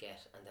far he'd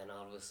get, and then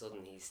all of a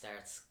sudden he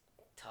starts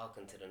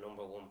talking to the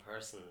number one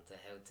person to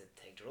how to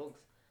take drugs,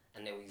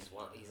 and now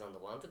he's on the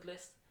wanted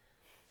list.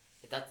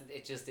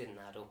 It just didn't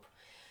add up.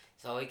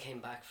 So I came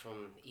back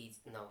from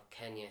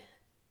Kenya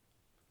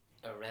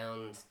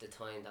around the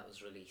time that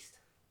was released,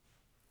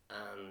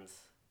 and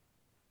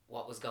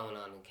what was going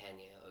on in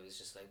Kenya, I was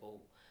just like,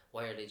 well,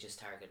 why are they just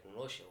targeting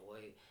Russia?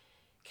 Why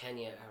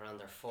Kenya are on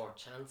their fourth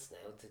chance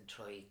now to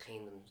try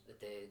clean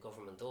the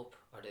government up,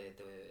 or the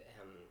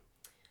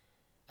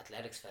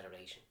Athletics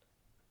Federation,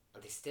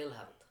 and they still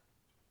haven't,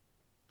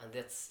 and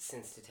that's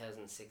since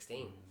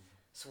 2016.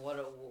 So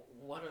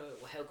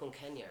how come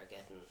Kenya are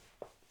getting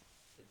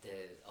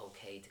the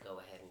okay to go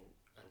ahead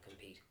and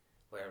compete,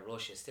 where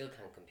Russia still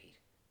can't compete?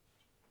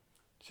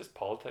 It's just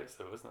politics,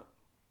 though, isn't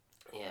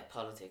it? Yeah,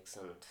 politics.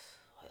 And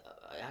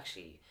I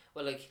actually,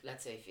 well, like,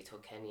 let's say if you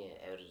took Kenya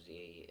out of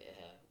the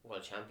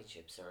World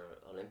Championships or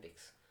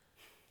Olympics,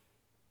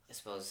 I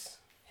suppose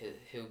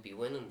who'd be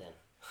winning then?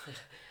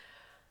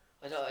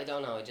 I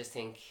don't know. I just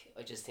think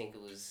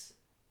it was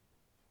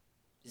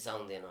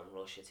zoned in on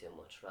Russia too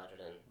much, rather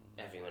than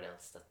everyone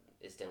else that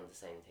is doing the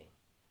same thing.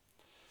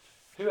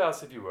 Who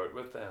else have you worked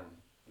with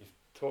then? You've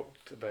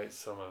talked about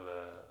some of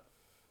the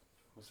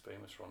most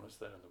famous runners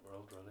there in the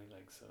world, really,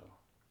 like so.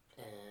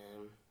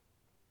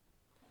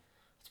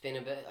 It's been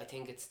I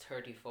think it's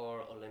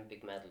 34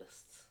 Olympic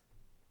medalists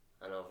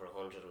and over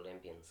 100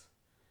 Olympians.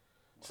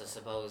 Wow. So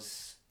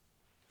suppose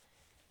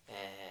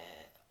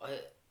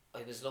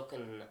I was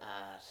looking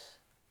at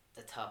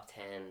the top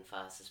 10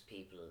 fastest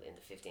people in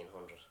the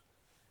 1500,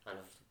 and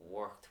I've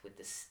worked with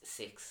the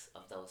 6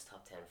 of those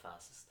top 10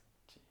 fastest.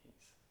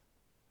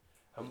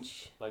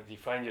 Jeez. Like, do you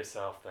find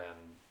yourself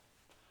then,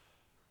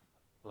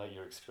 like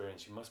your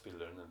experience, you must be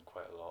learning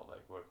quite a lot,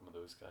 like working with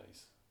those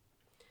guys?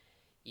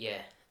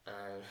 Yeah,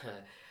 and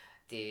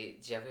do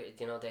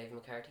you know Dave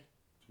McCarthy?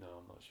 No,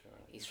 I'm not sure.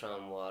 He's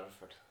from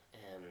Waterford.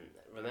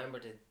 Remember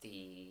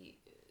the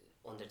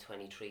under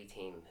 23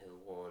 team who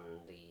won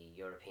the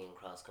European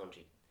cross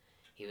country?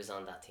 He was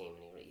on that team,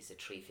 and he's a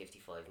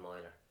 355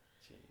 miler.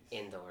 Jeez.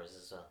 Indoors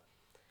as well.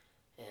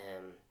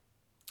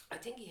 I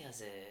think he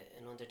has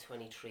an under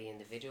 23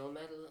 individual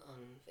medal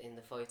in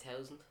the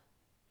 5,000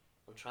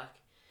 on track.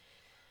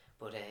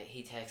 But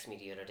he texted me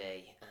the other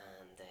day,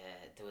 and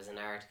there was an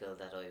article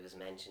that I was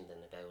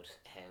mentioning about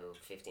how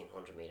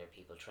 1,500 meter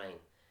people train,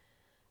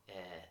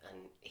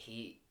 and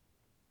he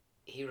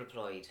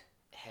replied,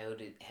 how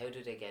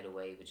do they get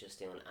away with just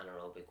doing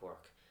anaerobic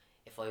work?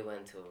 If I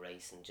went to a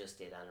race and just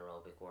did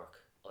anaerobic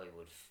work, I'd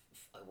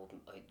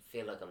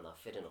feel like I'm not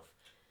fit enough.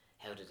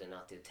 How did they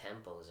not do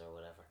tempos or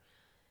whatever?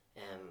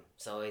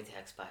 So I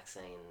text back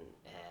saying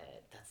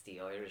that's the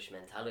Irish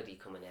mentality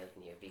coming out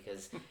in you,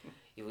 because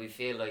we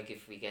feel like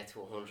if we get to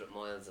 100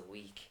 miles a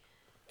week,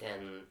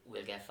 then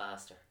we'll get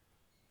faster.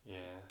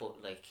 Yeah.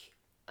 But like,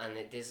 and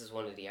this is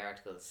one of the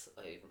articles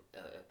I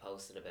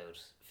posted about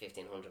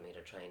 1500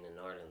 metre training in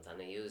Ireland,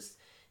 and I used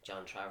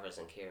John Travers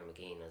and Ciara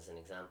McGean as an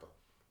example.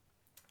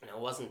 And I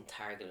wasn't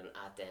targeting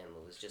at them,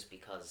 it was just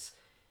because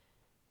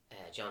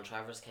John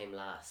Travers came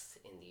last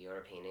in the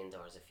European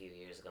indoors a few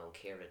years ago, and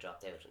Ciara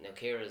dropped out. Now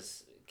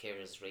Ciara's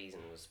reason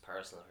was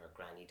personal, her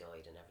granny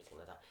died and everything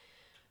like that,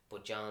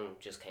 but John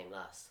just came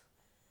last.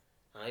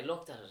 And I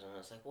looked at it and I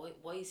was like,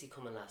 why is he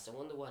coming last? I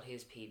wonder what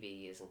his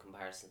PB is in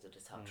comparison to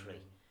the top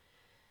three.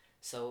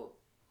 So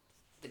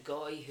the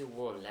guy who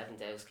won,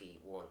 Lewandowski,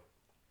 won,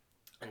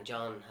 and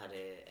John had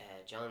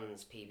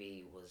John's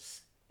PB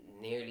was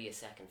nearly a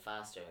second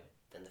faster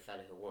than the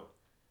fellow who won,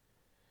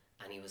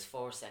 and he was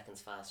 4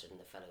 seconds faster than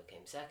the fellow who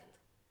came second.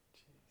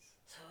 Jeez.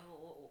 So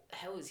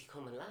how is he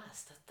coming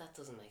last? That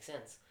doesn't make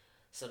sense.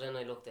 So then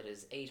I looked at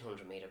his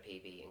 800 metre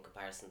PB in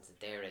comparison to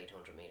their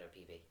 800 metre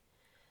PB.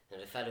 Now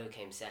the fellow who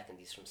came second,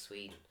 he's from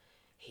Sweden.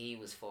 He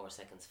was 4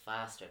 seconds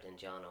faster than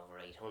John over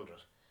 800,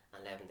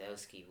 and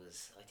Lewandowski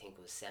was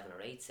 7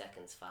 or 8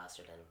 seconds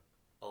faster than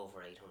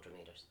over 800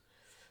 metres.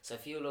 So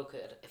if you look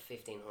at a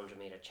 1500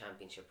 metre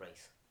championship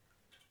race,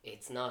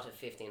 it's not a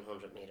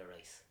 1500 metre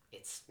race,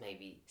 it's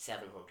maybe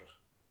 700,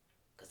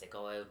 because they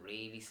go out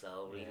really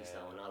slow,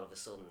 and all of a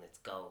sudden it's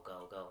go,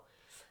 go, go.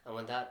 And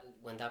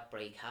when that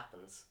break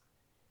happens,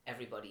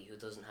 everybody who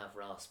doesn't have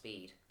raw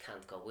speed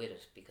can't go with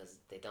it, because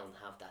they don't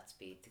have that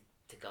speed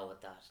to go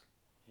at that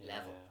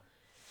level.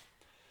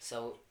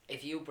 So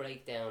if you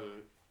break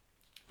down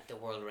the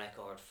world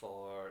record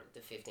for the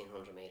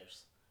 1500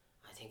 metres,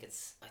 I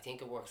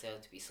think it works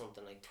out to be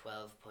something like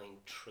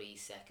 12.3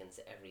 seconds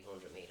every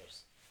 100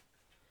 metres.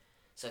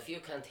 So if you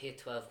can't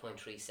hit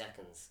 12.3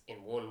 seconds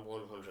in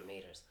 100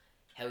 metres,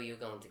 how are you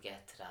going to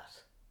get to that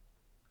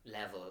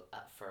level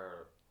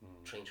for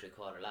 3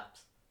 3/4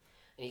 laps?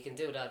 And you can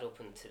do that up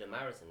into the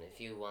marathon. If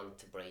you want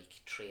to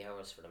break 3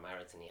 hours for the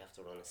marathon, you have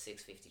to run a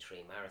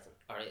 6:53 marathon,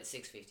 or a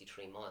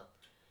 6:53 mile.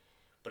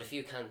 But if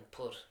you can't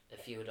put a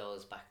few of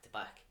those back to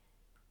back,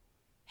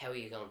 how are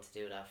you going to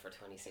do that for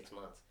 26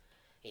 months?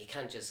 You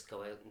can't just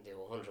go out and do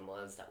 100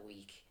 miles that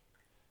week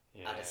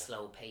at a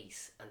slow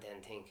pace and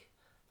then think,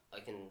 I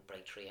can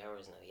break 3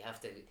 hours now. You have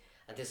to,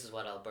 and this is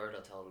what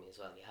Alberto told me as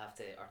well, you have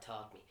to, or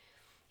taught me,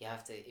 you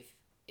have to,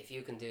 if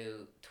you can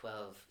do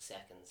 12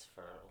 seconds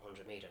for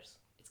 100 metres,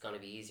 it's going to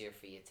be easier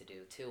for you to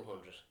do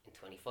 200 in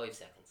 25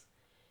 seconds.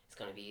 It's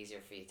going to be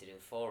easier for you to do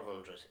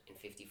 400 in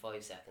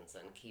 55 seconds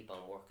and keep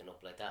on working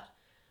up like that,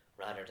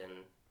 rather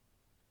than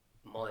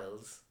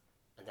miles,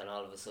 and then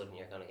all of a sudden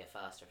you're going to get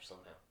faster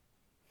somehow.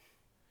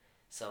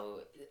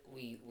 So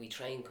we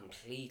train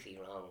completely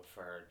wrong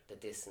for the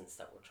distance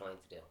that we're trying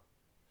to do.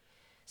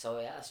 So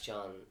I asked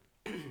John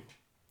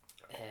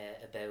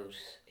about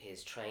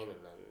his training,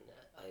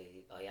 and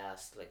I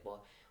asked, like,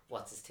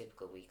 what's his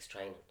typical week's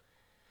training,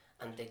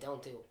 and they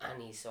don't do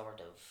any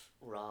sort of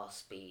raw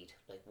speed,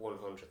 like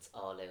 100s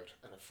all out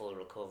and a full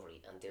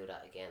recovery and do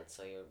that again.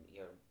 So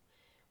you're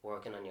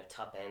working on your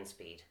top end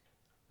speed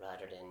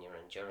rather than your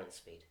endurance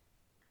speed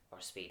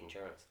or speed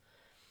endurance.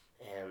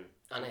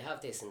 And I have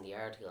this in the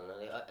article,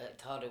 and I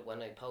thought it,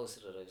 when I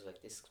posted it, I was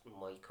like, this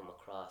might come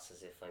across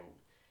as if I'm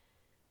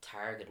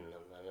targeting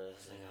him, and I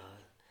was like,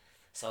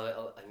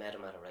 So I met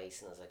him at a race,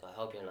 and I was like, I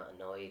hope you're not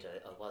annoyed.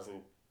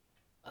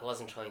 I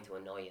wasn't trying to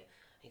annoy you.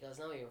 He goes,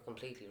 no, you're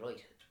completely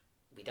right.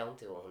 We don't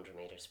do 100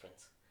 metre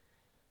sprints.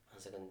 I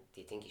was like,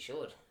 do you think you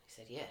should? He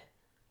said, yeah.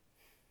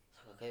 I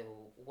was like, okay,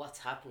 well, what's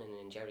happening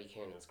in Jerry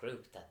Kiernan's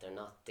group that they're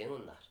not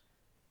doing that?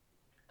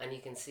 And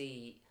you can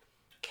see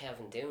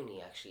Kevin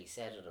Dooney actually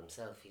said it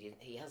himself.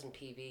 He hasn't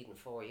PB'd in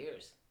 4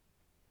 years.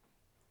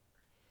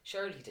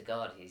 Surely to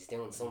God he's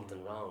doing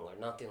something wrong or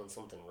not doing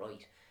something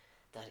right.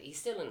 That he's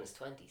still in his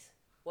 20s.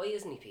 Why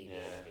isn't he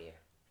PB'ing every year?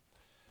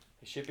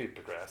 He should be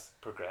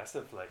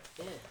progressive, like.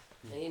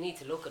 Yeah, and you need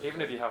to look at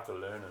even it. if you have to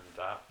learn and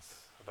adapt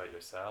about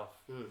yourself.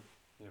 You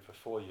know, for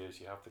 4 years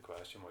you have to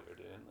question what you're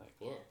doing, like.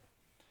 Yeah.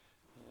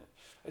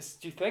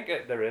 Do you think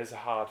there is a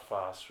hard,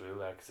 fast rule?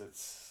 Like, 'cause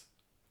it's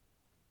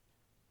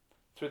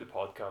through the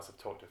podcast I've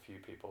talked to a few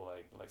people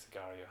like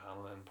Gary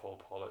O'Hanlon, Paul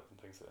Pollitt, and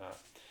things like that.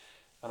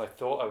 And I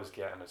thought I was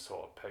getting a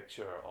sort of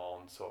picture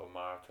on sort of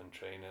marathon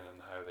training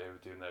and how they were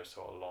doing their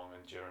sort of long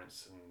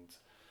endurance and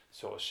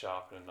sort of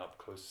sharpening up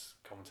close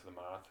coming to the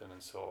marathon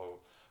and sort of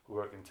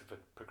working to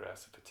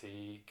progressive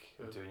fatigue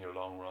and doing your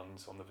long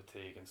runs on the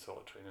fatigue and sort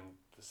of training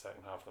the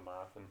second half of the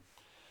marathon.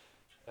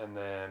 And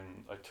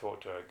then I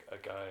talked to a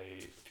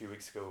guy a few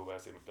weeks ago,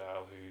 Wesley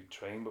McDowell, who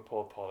trained with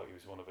Paul Pollock. He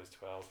was one of his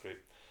 12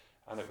 group,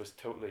 and it was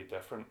totally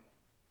different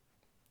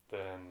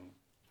than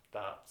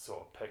that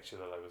sort of picture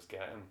that I was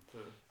getting.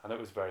 And it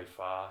was very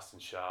fast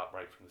and sharp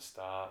right from the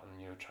start,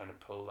 and, you know, trying to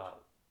pull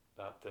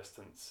that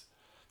distance.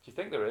 Do you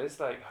think there is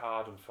like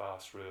hard and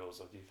fast rules,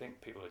 or do you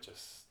think people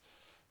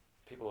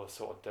are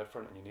sort of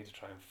different and you need to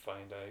try and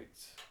find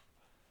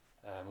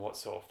out what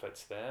sort of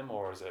fits them,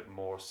 or is it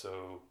more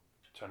so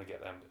trying to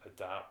get them to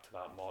adapt to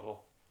that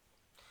model?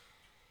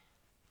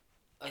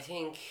 I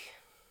think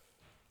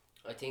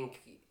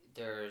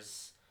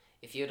there's,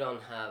 if you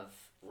don't have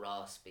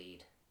raw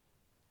speed,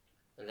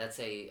 and let's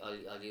say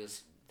I'll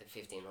use the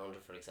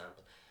 1500, for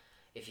example,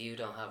 if you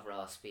don't have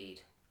raw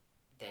speed,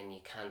 then you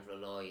can't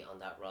rely on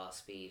that raw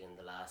speed in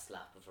the last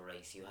lap of a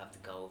race. You have to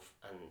go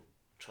and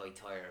try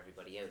tire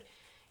everybody out.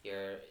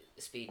 Your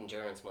speed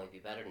endurance might be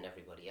better than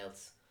everybody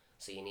else,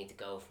 so you need to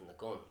go from the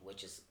gun,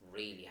 which is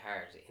really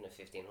hard in a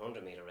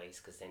 1500 meter race,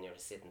 because then you're a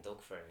sitting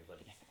duck for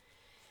everybody.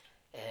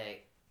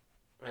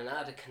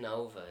 Renata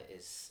Canova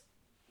is...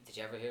 Did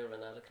you ever hear of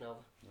Renata Canova?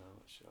 No,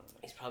 sure.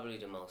 He's probably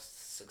the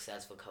most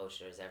successful coach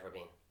there's ever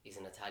been. He's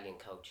an Italian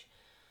coach.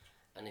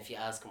 And if you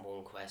ask him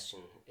one question,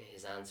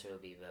 his answer will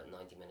be about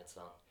 90 minutes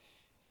long.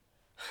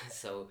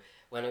 So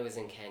when I was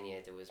in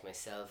Kenya, there was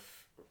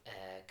myself,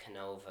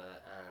 Canova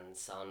and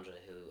Sandra,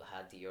 who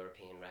had the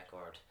European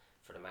record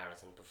for the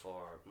marathon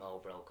before Mo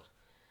broke it.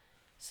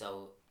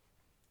 So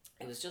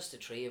it was just the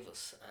three of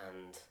us,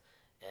 and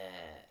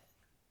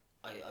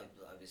I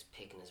was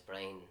picking his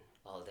brain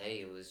all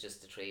day. It was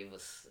just the three of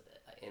us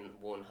in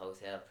one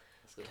hotel.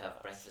 We'd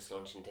have breakfast,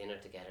 lunch and dinner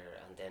together,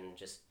 and then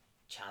just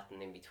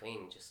chatting in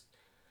between, just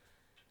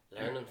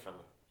learning from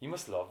him. You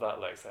must love that,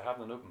 like, so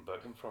having an open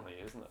book in front of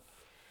you, isn't it?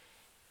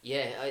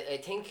 Yeah, I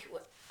think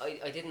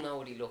I didn't know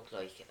what he looked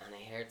like, and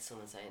I heard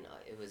someone saying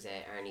it was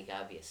Arnie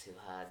Gabius who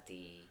had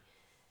the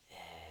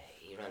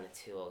he ran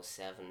a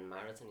 2:07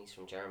 marathon. He's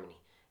from Germany.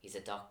 He's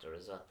a doctor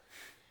as well.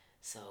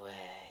 So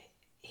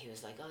he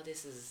was like, "Oh,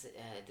 this is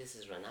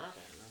Renata,"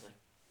 and I was like,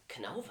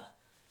 "Canova,"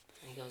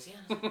 and he goes,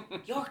 "Yeah." I was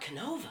like, "You're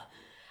Canova,"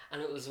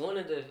 and it was one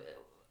of the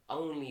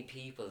only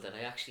people that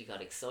I actually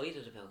got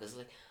excited about, because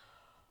like,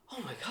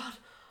 oh my god,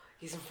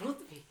 he's in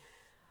front of me,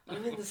 and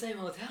I'm in the same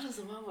hotel as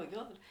him. Oh my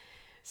god.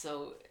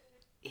 So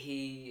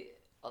he,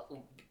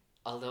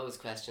 although his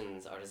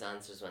questions or his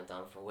answers went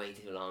on for way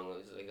too long, I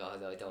was like,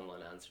 oh, I don't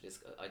want to answer this.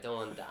 I don't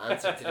want the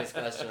answer to this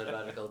question. I'd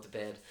rather go to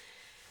bed.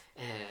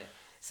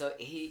 So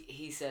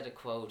he said a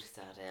quote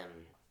that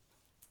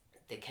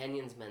the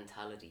Kenyan's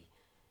mentality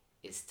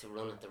is to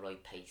run at the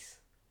right pace,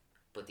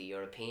 but the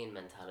European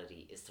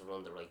mentality is to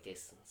run the right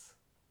distance.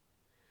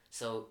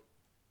 So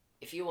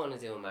if you want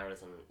to do a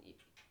marathon,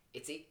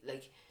 it's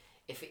like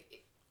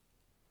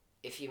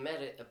if you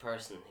met a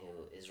person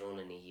who is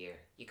running a year,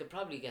 you could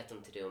probably get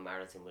them to do a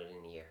marathon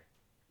within a year,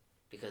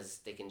 because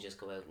they can just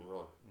go out and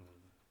run.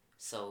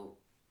 So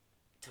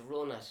to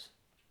run at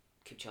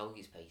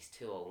Kipchoge's pace,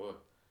 2:01,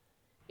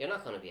 you're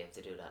not going to be able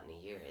to do that in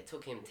a year. It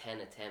took him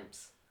 10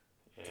 attempts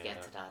to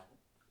get to that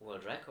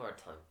world record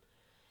time.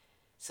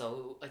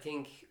 So I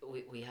think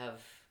we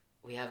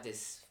have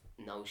this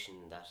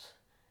notion that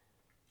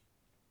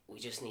we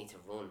just need to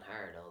run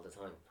hard all the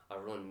time,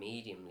 or run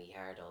mediumly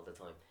hard all the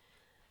time.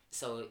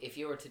 So if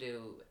you were to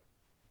do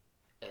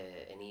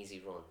an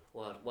easy run,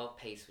 what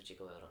pace would you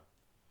go out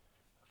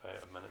on?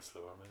 About a minute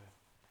slower, maybe.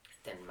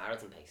 Then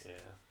marathon pace. Yeah.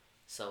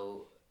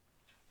 So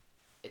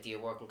do you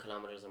work in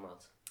kilometres or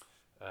miles?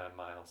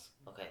 Miles.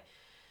 Okay.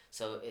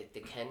 So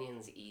the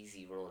Kenyan's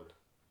easy run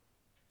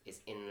is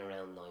in and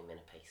around 9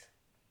 minute pace.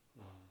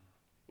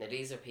 Now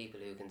these are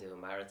people who can do a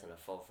marathon at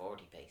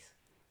 4:40 pace.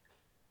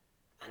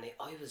 And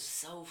I was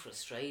so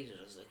frustrated.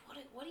 I was like,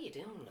 what are you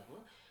doing? Like,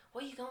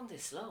 why are you going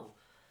this slow?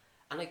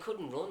 And I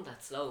couldn't run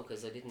that slow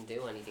because I didn't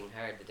do anything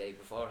hard the day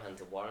beforehand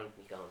to warrant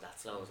me going that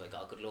slow. I was like,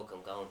 oh, good luck,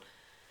 I'm going.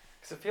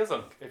 Because it feels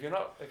like if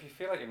you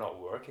feel like you're not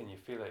working, you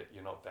feel like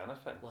you're not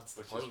benefiting. What's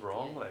the which point? is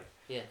wrong. Yeah. Like,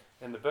 yeah.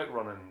 In the book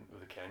Running with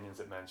the Kenyans,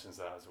 it mentions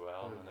that as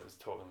well, and it was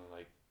talking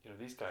like,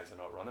 these guys are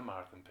not running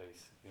marathon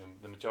pace.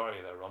 The majority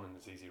of their running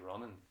is easy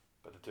running,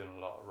 but they're doing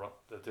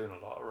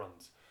a lot of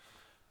runs.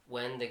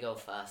 When they go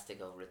fast, they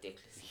go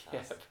ridiculously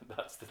fast. Yeah, but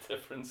that's the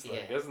difference,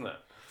 isn't it?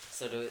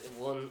 So the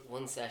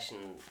one session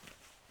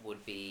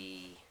would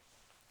be,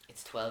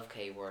 it's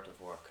 12k worth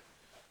of work.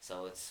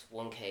 So it's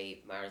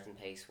 1k marathon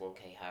pace,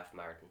 1k half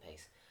marathon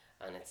pace,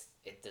 and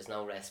there's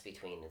no rest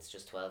between. It's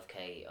just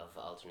 12k of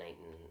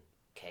alternating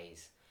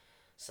k's.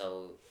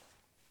 So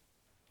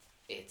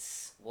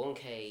it's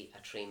 1k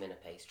at 3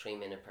 minute pace, 3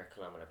 minute per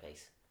kilometre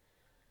pace,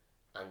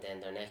 and then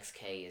their next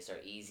k is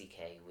their easy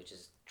k, which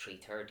is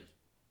 3:30.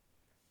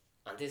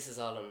 And this is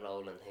all on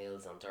rolling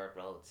hills, on dirt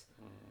roads.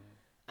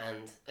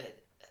 And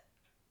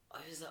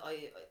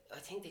I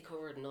think they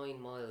covered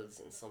 9 miles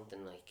in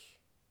something like,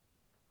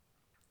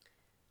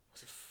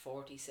 was it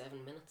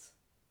 47 minutes?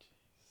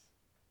 Jeez.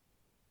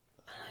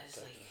 And I was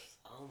like,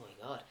 oh my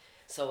god.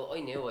 So I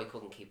knew I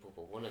couldn't keep up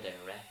with one of their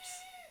reps.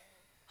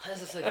 I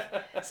was just like,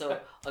 so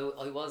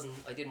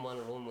I didn't want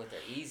to run with their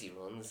easy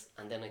runs,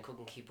 and then I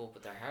couldn't keep up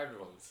with their hard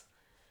runs.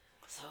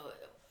 So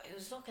I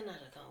was looking at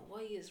it going,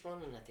 why is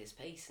running at this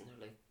pace? And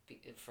they're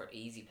like, for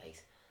easy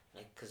pace.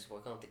 Like, because we're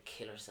going to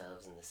kill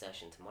ourselves in the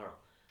session tomorrow.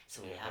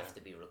 So we have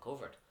to be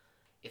recovered.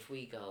 If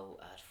we go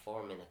at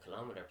 4 minute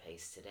kilometre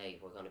pace today,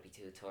 we're going to be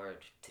too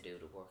tired to do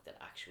the work that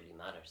actually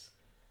matters.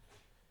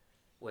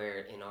 Where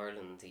in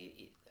Ireland,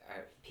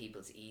 our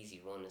people's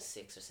easy run is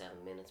 6 or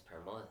 7 minutes per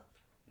mile.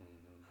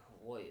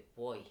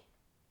 Why?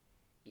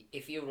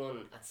 If you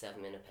run at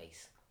 7 minute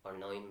pace or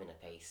 9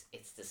 minute pace,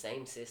 it's the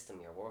same system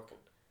you're working.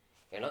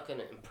 You're not going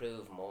to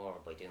improve more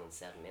by doing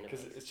 7 minute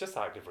pace. Because it's just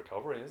active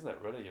recovery, isn't it?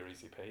 Really, your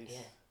easy pace.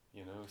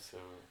 Yeah. So.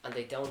 And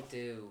they don't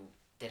do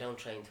They don't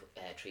train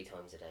 3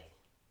 times a day.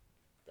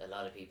 A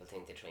lot of people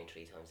think they train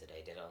 3 times a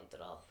day. They don't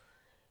at all.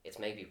 It's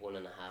maybe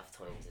 1.5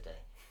 times a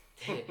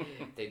day.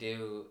 They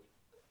do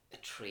a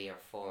 3 or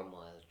 4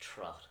 mile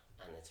trot,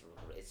 and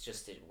it's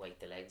just to wake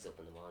the legs up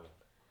in the morning,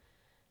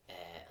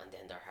 and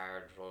then their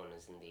hard run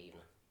is in the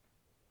evening.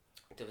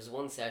 There was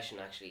one session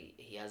actually.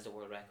 He has the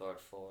world record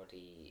for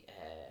the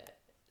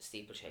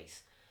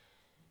steeplechase.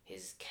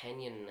 His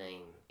Kenyan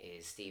name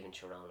is Stephen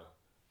Chirono,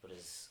 but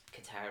his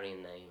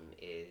Qatarian name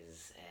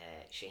is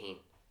Shaheen.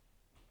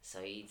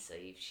 Saeed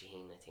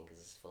Shaheen, I think, is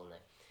his full name.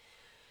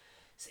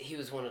 So he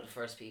was one of the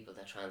first people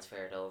that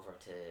transferred over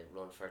to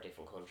run for a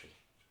different country.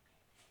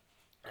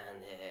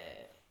 And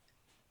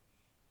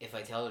if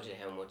I told you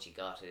how much he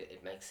got,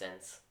 it makes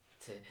sense.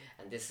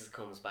 And this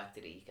comes back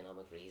to the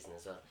economic reason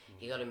as well.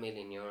 He got €1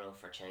 million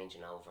for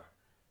changing over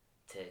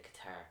to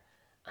Qatar,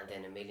 and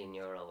then €1 million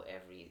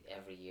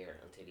every year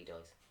until he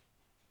dies.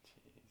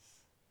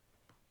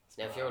 Jeez.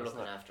 Now, if you're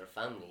looking after a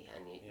family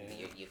and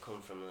you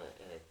come from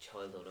a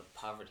childhood of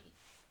poverty,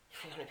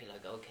 you're going to be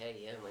like, okay,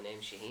 yeah, my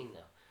name's Shaheen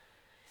now.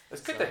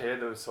 It's good to hear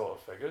those sort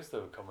of figures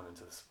though coming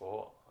into the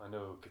sport. I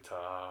know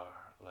Qatar,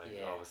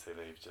 obviously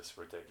they've just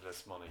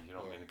ridiculous money. You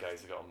know what I mean? The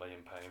guys have got £1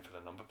 million for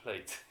the number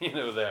plate.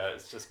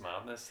 It's just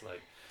madness.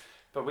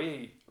 But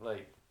we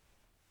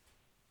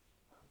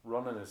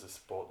running is a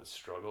sport that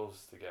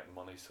struggles to get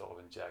money sort of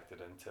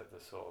injected into it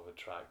to sort of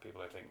attract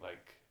people. I think I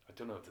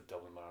don't know if the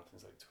Dublin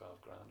Marathon's like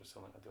 12 grand or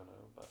something. I don't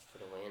know, but for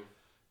the win.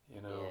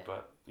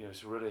 But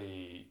it's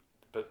really.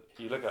 But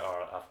you look at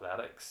our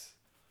athletics,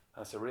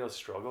 and it's a real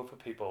struggle for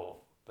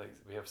people.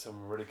 We have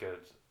some really good.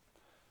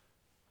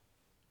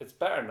 It's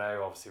better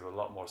now, obviously, with a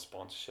lot more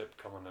sponsorship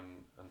coming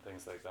in and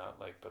things like that.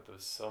 But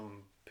there's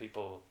some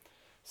people,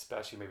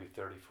 especially maybe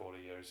 30,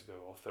 40 years ago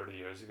or 30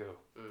 years ago,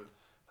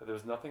 that there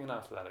was nothing in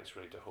athletics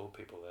really to hold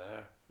people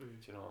there. Do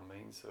you know what I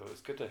mean? So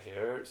it's good to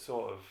hear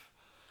sort of.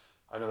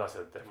 I know that's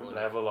a different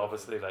level,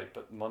 obviously,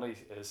 but money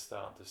is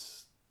starting to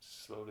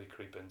slowly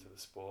creep into the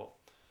sport.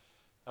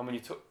 And when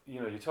you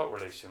talk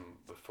relation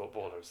with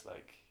footballers,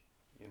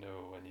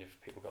 when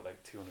you've people got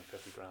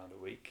 250 grand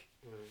a week.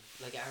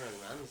 Like Aaron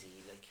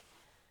Ramsey,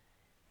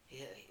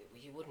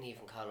 you wouldn't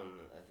even call him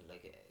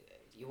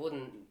you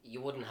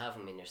wouldn't have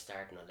him in your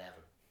starting 11,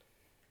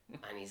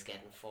 and he's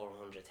getting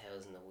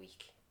 400,000 a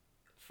week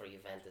for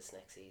Juventus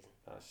next season.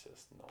 That's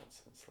just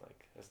nonsense,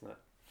 isn't it?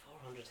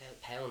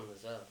 £400,000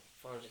 as well.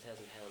 £400,000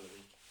 a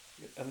week.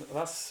 And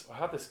I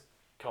had this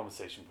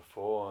conversation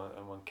before,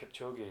 and when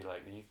Kipchoge,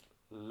 you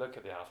look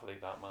at the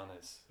athlete that man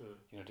is,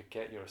 to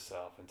get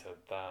yourself into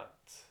that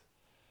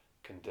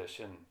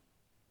condition,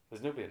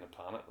 there's nobody on the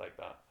planet like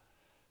that.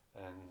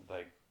 And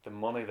the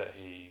money that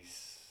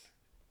he's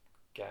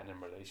getting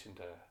in relation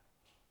to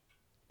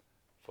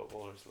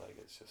footballers,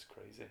 it's just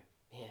crazy.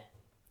 Yeah.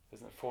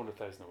 Isn't it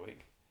 400,000 a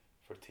week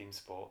for team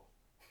sport?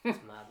 It's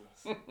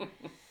madness.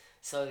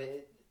 So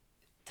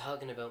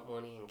talking about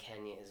money in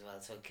Kenya as well.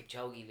 So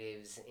Kipchoge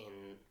lives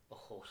in a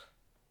hut.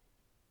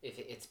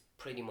 It's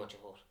pretty much a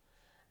hut.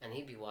 And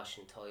he'd be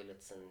washing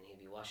toilets and he'd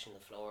be washing the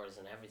floors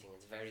and everything.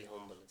 It's very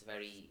humble. It's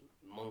very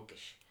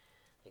monkish.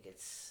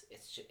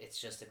 It's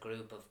just a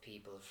group of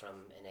people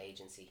from an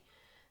agency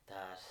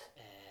that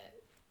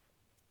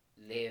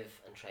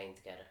live and train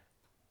together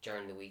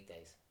during the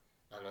weekdays,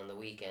 and on the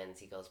weekends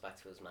he goes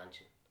back to his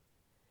mansion.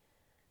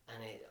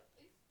 And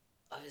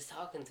I was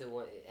talking to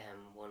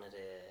one of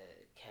the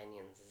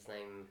Kenyans. His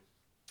name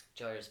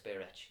Jairus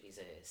Birech. He's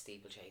a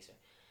steeplechaser,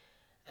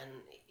 and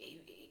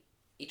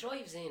he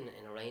drives in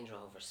a Range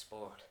Rover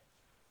Sport,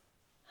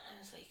 and I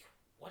was like,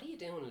 "What are you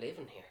doing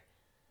living here?"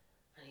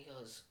 And he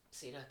goes,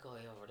 "See that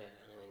guy over there?"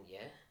 And I went,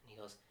 "Yeah." And he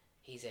goes,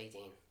 "He's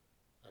 18.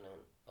 And I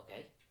went,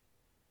 "Okay."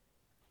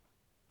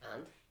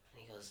 And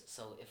he goes,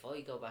 "So if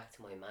I go back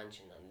to my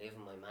mansion and live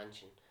in my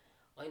mansion,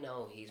 I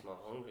know he's more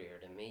hungrier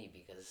than me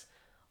because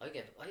I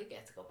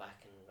get to go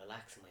back and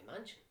relax in my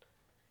mansion.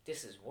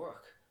 This is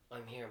work.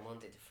 I'm here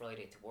Monday to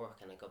Friday to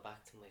work, and I go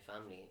back to my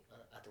family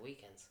at the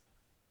weekends."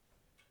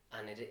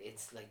 And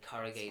it's like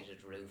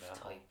corrugated roof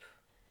type.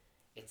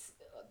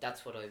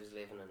 That's what I was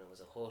living in. It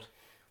was a hut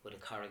with a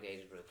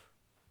corrugated roof.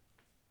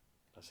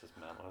 That's just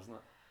mental, isn't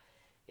it?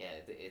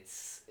 Yeah,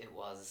 it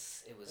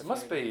was. It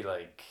must be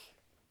like.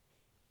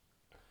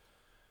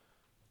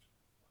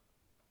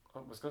 I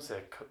was going to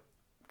say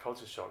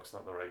culture shock's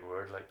not the right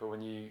word, but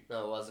when you.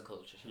 No, it was a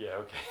culture shock. Yeah,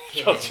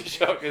 okay. Culture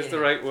shock is the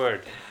right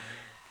word.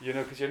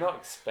 Because you're not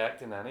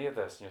expecting any of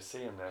this, and you're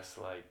seeing this,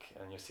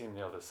 and you're seeing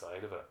the other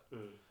side of it.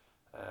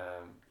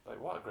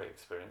 What a great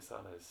experience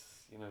that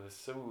is.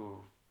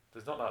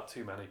 There's not that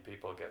too many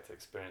people get to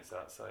experience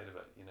that side of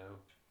it,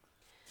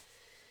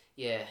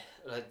 Yeah,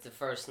 the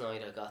first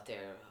night I got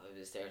there, I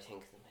was there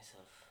thinking to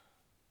myself,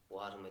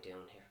 what am I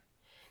doing here?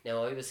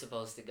 Now, I was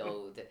supposed to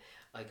go,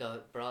 I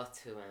got brought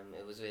to,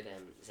 it was with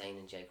Zane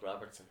and Jake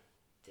Robertson,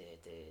 the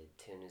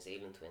two New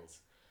Zealand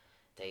twins.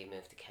 They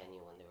moved to Kenya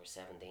when they were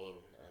 17,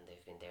 and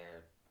they've been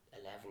there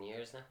 11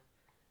 years now.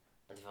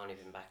 And they've only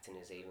been back to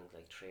New Zealand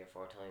 3 or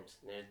 4 times.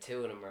 Now,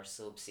 2 of them are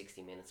sub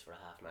 60 minutes for a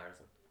half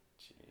marathon.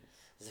 Jeez.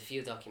 There's a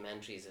few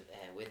documentaries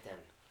with them.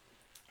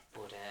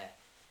 But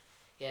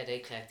yeah, they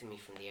collected me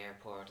from the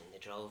airport and they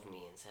drove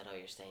me and said, "Oh,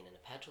 you're staying in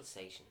a petrol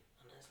station."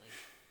 And I was like,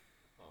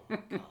 "Oh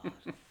my god,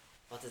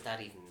 what does that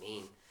even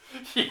mean?"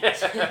 Yeah.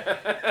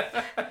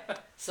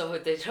 So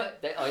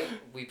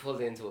we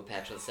pulled into a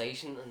petrol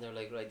station and they're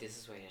like, "Right, this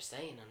is where you're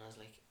staying." And I was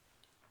like,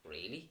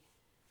 "Really?"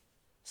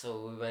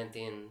 So we went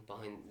in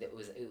behind.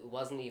 It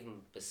wasn't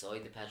even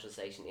beside the petrol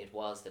station. It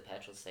was the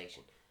petrol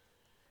station,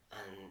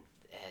 and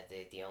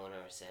the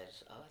owner said,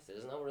 "Oh,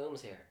 there's no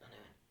rooms here." And I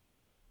went,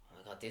 "Oh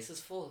my god, this is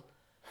full."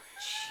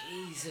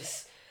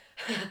 Jesus.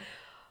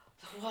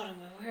 Where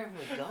am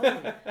I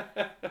going?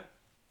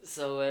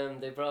 So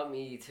they brought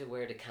me to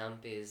where the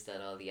camp is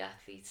that all the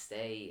athletes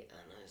stay,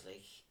 and I was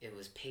like, it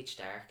was pitch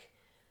dark.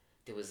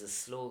 There was a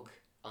slug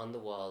on the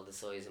wall the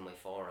size of my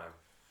forearm,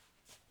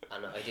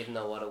 and I didn't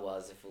know what it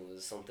was, if it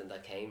was something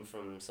that came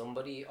from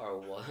somebody or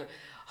what.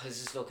 I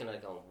was just looking at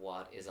it going,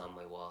 what is on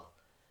my wall?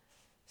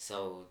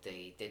 So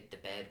the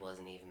bed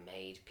wasn't even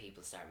made.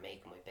 People started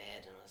making my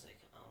bed, and I was like,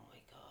 oh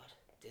my god,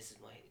 this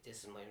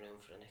is my room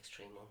for the next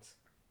 3 months.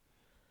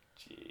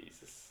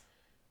 Jesus.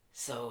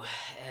 So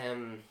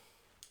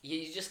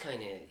you just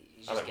kind of.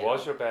 And it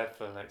was your bed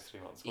for the next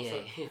 3 months, was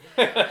yeah.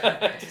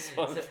 it?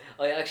 So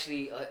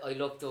I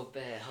looked up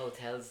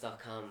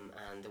hotels.com,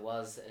 and there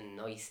was a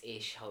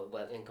nice-ish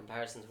well, in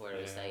comparison to where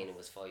I was staying, it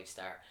was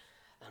 5-star,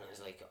 and I was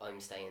like, I'm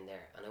staying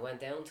there. And I went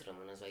down to them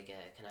and I was like,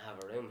 can I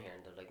have a room here?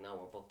 And they're like, no,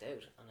 we're booked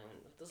out. And I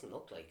went, it doesn't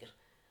look like it.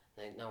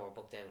 And like, no, we're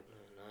booked out.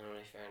 No,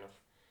 right, fair enough.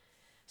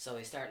 So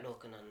I start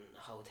looking on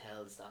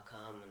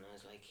hotels.com, and I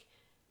was like,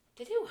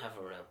 they do have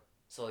a room.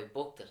 So I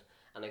booked it,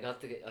 and I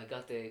got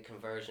the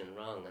conversion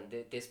wrong,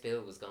 and this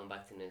bill was going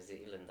back to New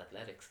Zealand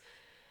Athletics,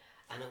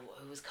 and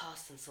it was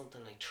costing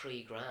something like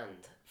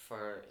 $3,000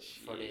 for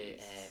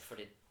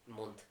the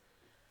month,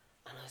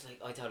 and I was like,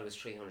 I thought it was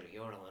 €300,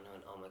 and I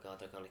went, oh my god,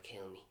 they're gonna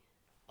kill me.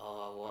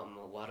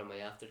 Oh, what am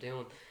I after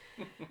doing?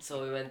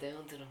 So we went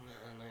down to them,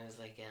 and I was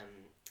like,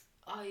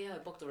 oh yeah, I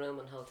booked a room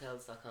on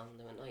hotels.com. And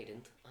they went, no, you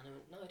didn't. And I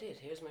went, no, I did.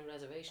 Here's my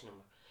reservation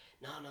number.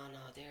 No,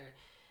 they're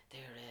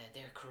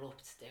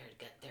corrupt.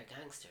 They're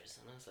gangsters.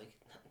 And I was like,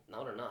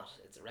 no, they're not.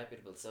 It's a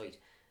reputable site.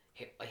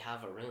 Here, I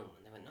have a room.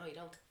 And they went, no, you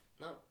don't.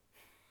 No,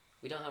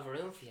 we don't have a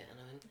room for you. And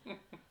I went,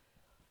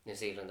 New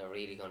Zealand are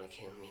really gonna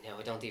kill me now.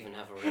 I don't even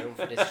have a room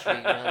for this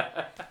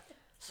 $3,000.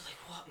 So like,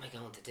 what am I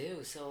going to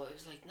do? So I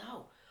was like,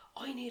 no,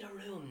 I need a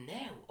room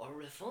now or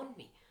refund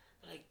me.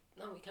 They're like,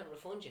 no, we can't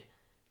refund you.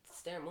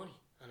 It's their money.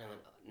 And I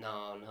went,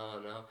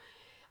 no.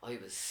 I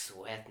was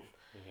sweating.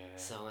 Yeah.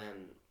 So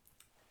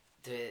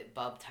the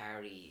Bob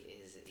Tarry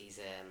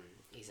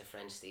he's a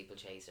French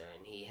steeplechaser,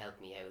 and he helped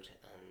me out,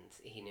 and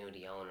he knew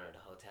the owner of the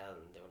hotel,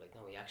 and they were like,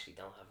 no, we actually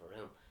don't have a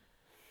room.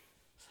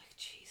 It's like,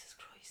 Jesus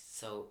Christ.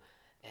 So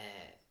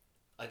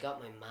I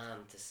got my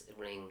mum to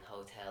ring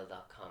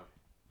hotel.com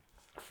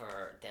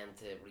for them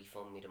to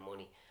refund me the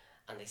money,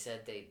 and they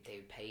said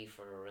they pay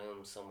for a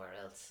room somewhere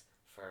else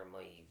for my,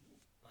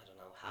 I don't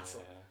know,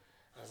 hassle. Yeah.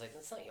 I was like,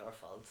 it's not your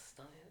fault.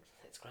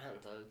 It's grand.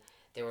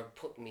 They were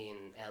putting me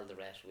in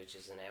Eldoret, which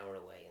is an hour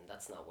away, and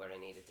that's not where I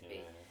needed to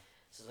be.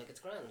 So I was like,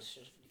 it's grand.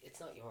 It's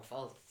not your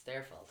fault. It's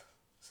their fault.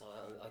 So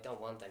I don't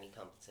want any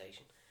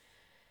compensation.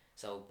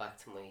 So back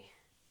to my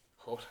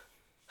hut.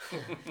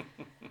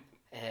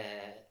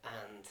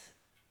 And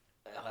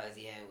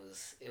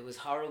it was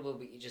horrible,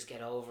 but you just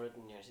get over it,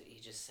 and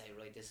you just say,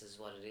 right, this is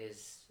what it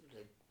is.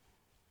 Like,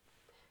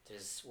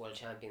 there's world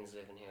champions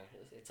living here.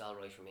 It's all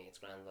right for me. It's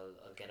grand.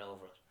 I'll get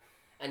over it.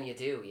 And you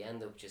do. You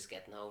end up just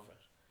getting over it.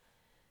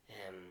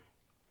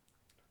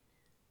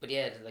 But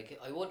yeah, like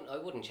I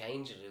wouldn't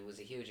change it. It was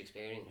a huge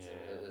experience.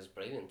 Yeah. It was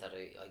brilliant that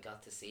I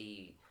got to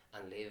see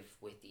and live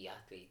with the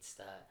athletes.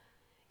 That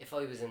if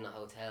I was in the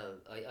hotel,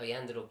 I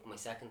ended up my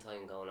second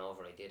time going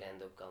over. I did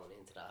end up going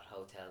into that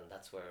hotel, and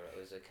that's where I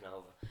was at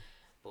Canova.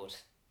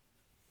 But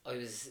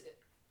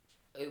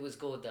it was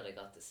good that I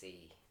got to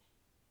see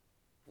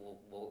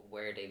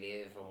where they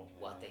live and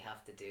what they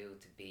have to do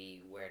to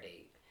be where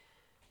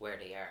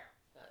they are.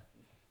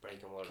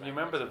 Breaking world records. Can you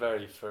remember the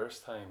very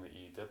first time that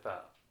you did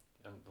that?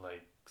 And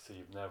like, so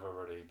you've never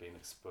really been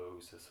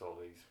exposed to all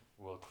these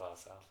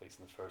world-class athletes,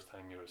 and the first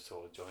time you were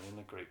sort of joining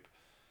the group.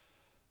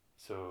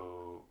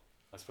 So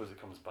I suppose it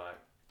comes back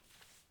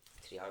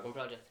to the Organ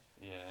Project.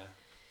 Yeah.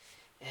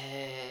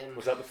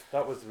 Was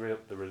that was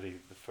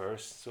the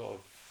first sort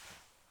of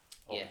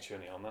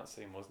opportunity on that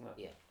scene, wasn't it?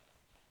 Yeah.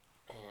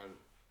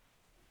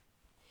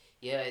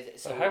 Yeah.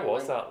 So how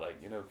was that like?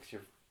 You know, because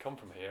you've come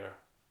from here.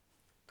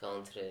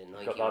 Going to the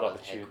Nike World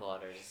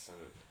headquarters, and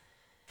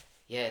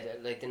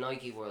the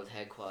Nike World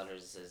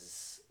headquarters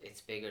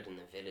it's bigger than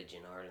the village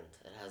in Ireland.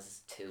 It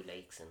has 2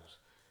 lakes in it.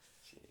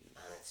 Jeez.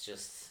 And it's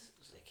just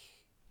like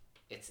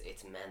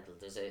it's mental.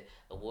 There's a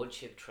wood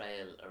chip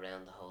trail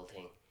around the whole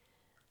thing,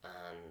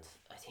 and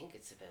I think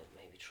it's about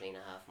maybe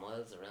 3.5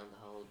 miles around the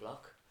whole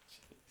block.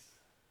 Jeez.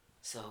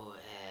 So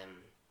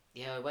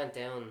I went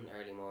down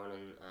early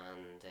morning,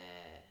 and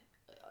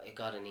I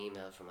got an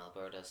email from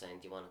Alberto saying,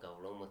 do you want to go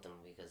run with them,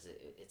 because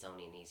it's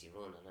only an easy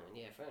run. And I went,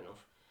 yeah, fair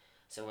enough.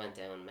 So I went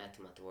down and met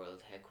them at the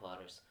world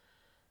headquarters,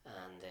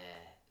 and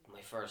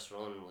my first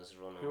run was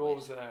running. Who all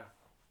was there?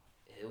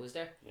 Who was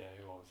there? Yeah,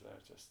 who all was there?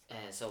 Just.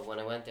 So when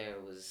I went there,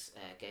 it was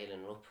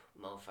Galen Rupp,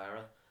 Mo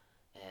Farah,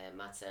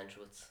 Matt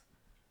Centrowitz,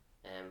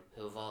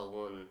 who have all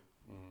won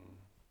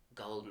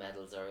gold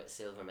medals or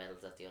silver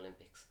medals at the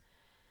Olympics.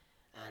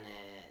 And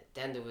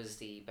then there was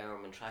the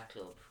Bowerman Track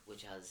Club,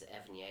 which has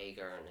Evan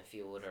Yeager and a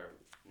few other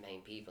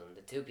main people. And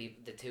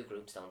the two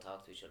groups don't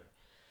talk to each other.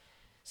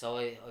 So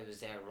I was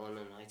there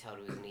running. I thought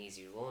it was an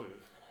easy run.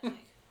 And I was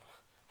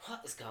like,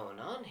 what is going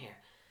on here?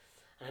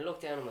 And I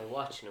looked down at my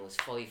watch and it was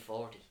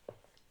 5:40.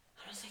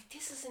 And I was like,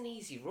 this is an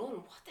easy run.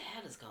 What the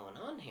hell is going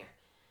on here?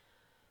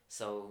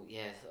 So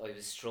yeah, I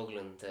was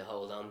struggling to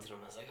hold on to them.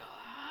 I was like,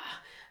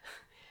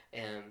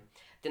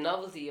 the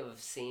novelty of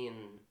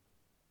seeing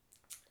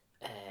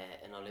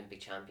an Olympic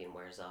champion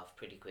wears off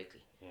pretty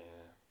quickly. Yeah.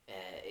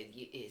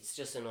 It's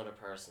just another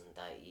person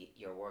that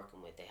you're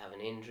working with. They have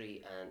an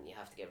injury and you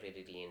have to get rid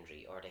of the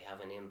injury, or they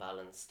have an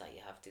imbalance that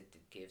you have to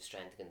give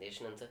strength and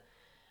conditioning to,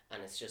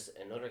 and it's just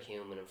another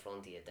human in front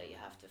of you that you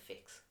have to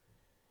fix.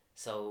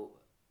 So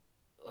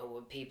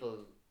people,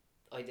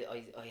 I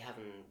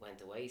haven't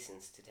went away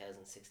since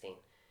 2016,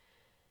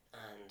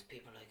 and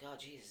people are like, oh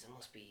Jesus, it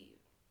must be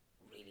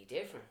really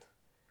different.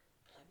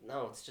 Like,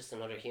 no, it's just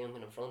another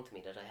human in front of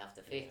me that I have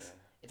to fix. Yeah.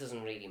 It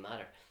doesn't really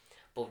matter.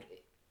 But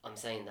I'm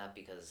saying that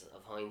because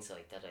of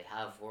hindsight, that I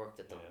have worked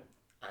with them,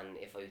 and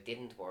if I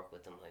didn't work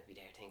with them, I'd be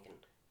there thinking,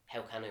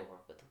 how can I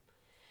work with them?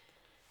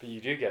 But you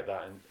do get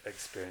that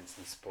experience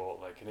in sport,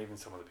 like, and even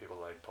some of the people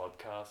like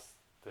podcasts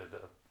that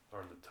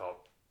are in the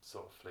top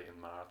sort of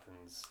fleeting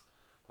marathons,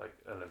 like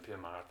Olympia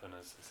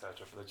marathoners,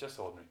 etc. But they're just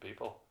ordinary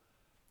people.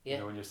 Yeah. You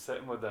know, when you're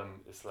sitting with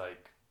them, it's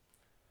like,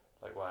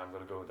 well, I'm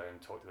going to go down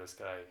and talk to this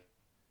guy.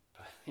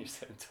 But you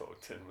sit and talk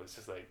to him, it's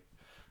just like,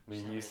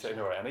 you sitting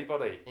or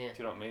anybody. Yeah. Do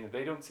you know what I mean?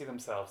 They don't see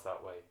themselves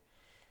that way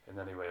in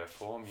any way or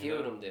form. Few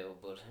of them do,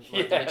 but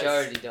yes. the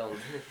majority don't.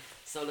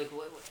 So like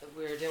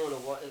we were doing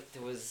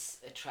there was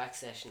a track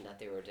session that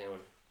they were doing.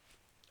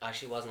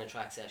 Actually, it wasn't a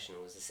track session.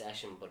 It was a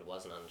session, but it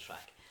wasn't on the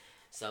track.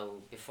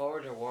 So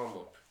before their warm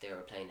up, they were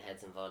playing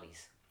heads and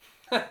volleys.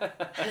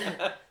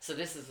 So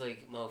this is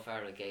like Mo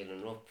Farah,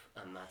 Galen Rupp,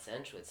 and Matt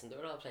Centrowitz, and they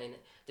were all playing.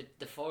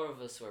 The four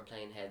of us were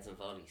playing heads and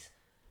volleys,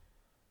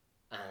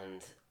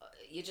 and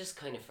you just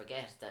kind of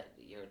forget that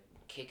you're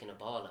kicking a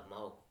ball at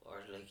Mo, or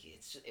like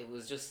it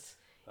was just.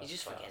 You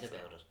just forget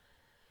about it.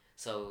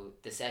 So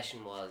the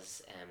session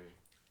was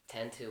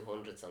 10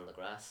 200s on the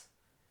grass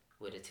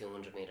with a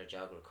 200 metre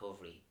jog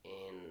recovery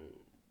in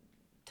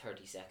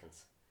 30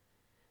 seconds,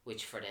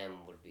 which for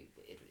them would be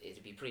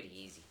it'd be pretty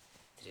easy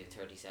to do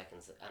 30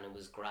 seconds, and it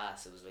was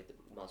grass. It was like the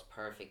most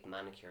perfect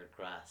manicured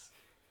grass.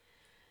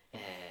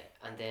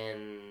 And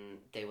then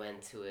they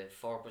went to a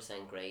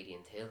 4%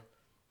 gradient hill,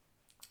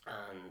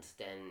 and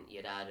then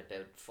you'd add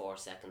about 4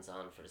 seconds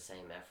on for the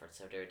same effort.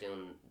 So they're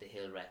doing the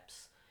hill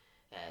reps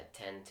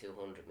 10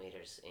 200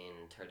 meters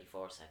in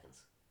 34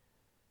 seconds.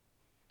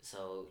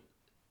 So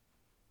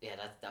yeah,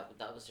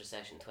 that was their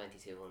session,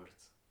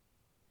 2200s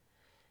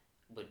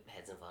with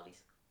heads and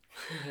volleys.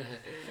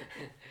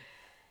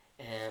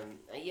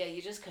 Yeah,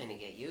 you just kind of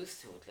get used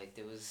to it. Like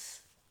there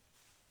was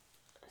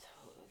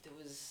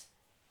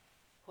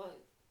what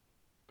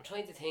I'm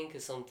trying to think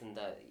of something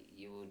that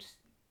you would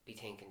be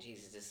thinking,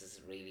 Jesus, this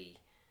is really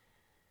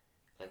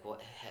like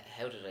what?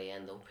 How did I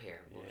end up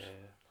here? But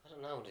yeah. I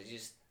don't know. Did you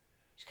just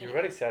you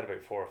already said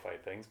about 4 or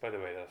 5 things, by the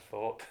way, that I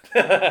thought.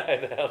 How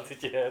the hell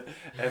did you end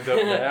up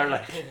there?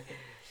 Like,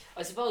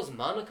 I suppose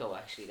Monaco,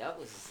 actually, that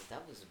was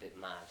a bit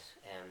mad.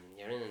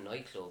 You're in a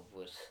nightclub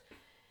with.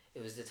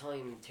 It was the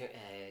time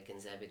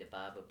Gonzabi de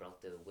Baba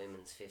broke the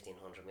women's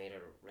 1500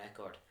 meter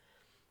record,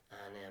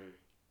 and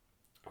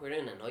we're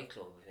in a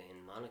nightclub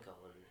in Monaco,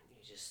 and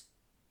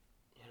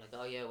you're like,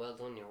 oh yeah, well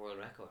done, your world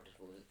record.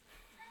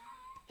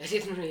 I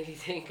didn't really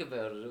think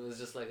about it. It was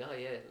just like, oh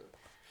yeah,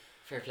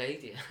 fair play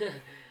to you.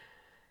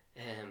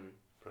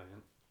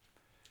 Brilliant.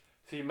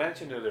 So you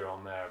mentioned earlier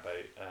on there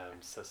about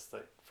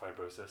cystic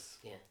fibrosis.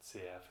 Yeah.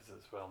 CF as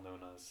it's well known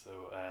as. So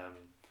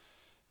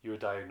you were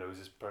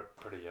diagnosed as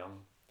pretty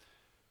young.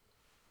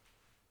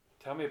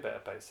 Tell me a bit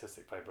about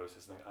cystic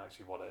fibrosis and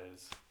actually what it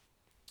is.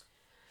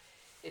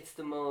 It's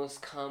the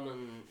most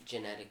common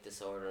genetic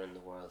disorder in the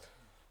world.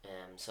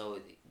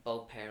 So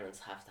both parents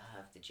have to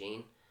have the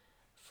gene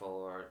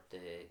for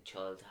the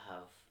child to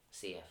have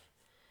CF.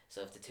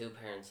 So if the two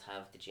parents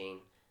have the gene,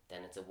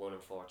 then it's a 1 in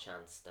 4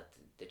 chance that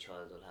the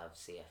child will have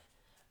CF.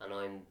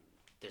 And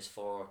there's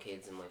 4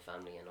 kids in my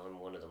family, and I'm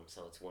one of them,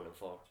 so it's 1 in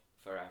 4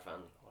 for our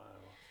family.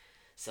 Wow.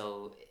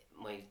 So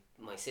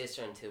my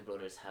sister and 2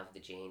 brothers have the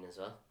gene as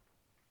well,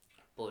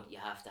 but you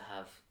have to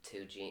have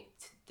two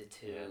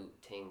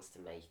things to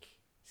make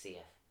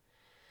CF.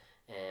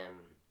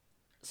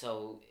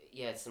 So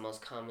yeah, it's the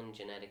most common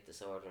genetic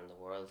disorder in the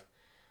world.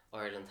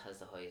 Ireland has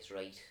the highest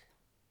rate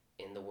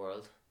in the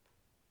world,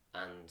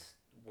 and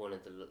one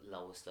of the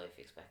lowest life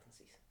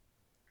expectancies,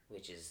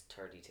 which is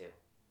 32.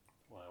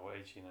 Wow, what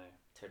age are you now?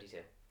 32.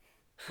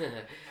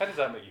 How does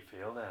that make you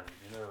feel then?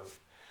 You know,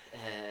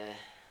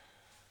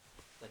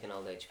 like an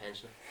old age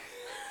pensioner.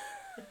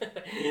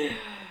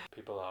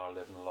 people are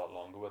living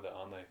longer with it,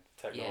 aren't they?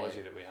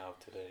 Technology that we have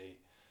today.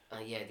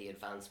 Yeah, the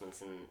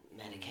advancements in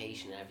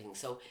medication and everything.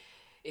 So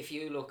if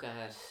you look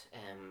at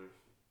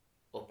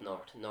up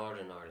north,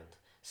 Northern Ireland,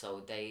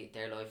 so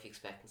their life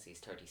expectancy is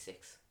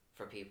 36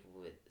 for people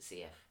with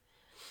CF.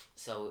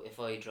 So if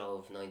I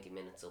drove 90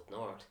 minutes up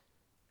north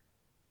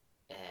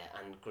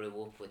and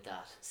grew up with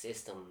that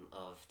system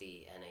of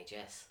the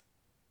NHS,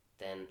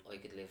 then I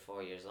could live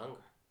 4 years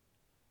longer,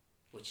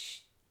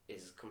 which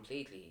is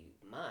completely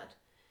mad.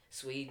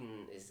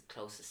 Sweden is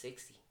close to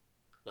 60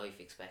 life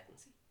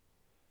expectancy.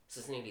 So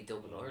it's nearly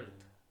double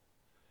Ireland.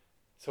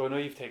 So I know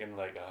you've taken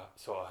like a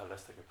sort of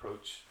holistic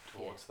approach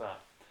towards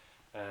that.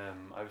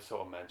 I was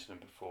sort of mentioning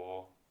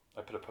before,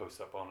 I put a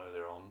post up on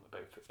earlier on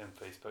about in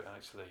Facebook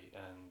actually,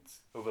 and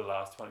over the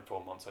last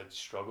 24 months I'd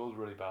struggled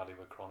really badly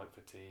with chronic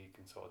fatigue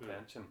and sort of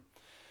tension.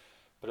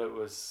 But it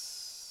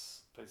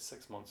was about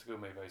 6 months ago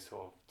maybe I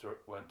sort of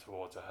went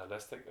towards a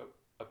holistic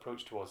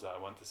approach towards that.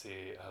 I went to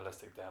see a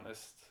holistic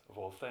dentist of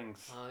all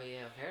things. Oh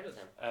yeah, I've heard of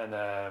them.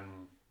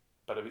 And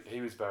but he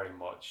was very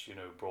much,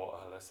 brought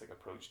a holistic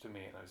approach to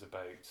me, and it was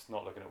about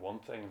not looking at one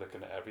thing,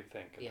 looking at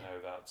everything, and how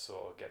that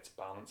sort of gets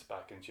balanced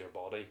back into your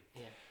body.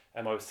 Yeah.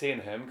 And I was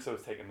seeing him because I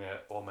was taking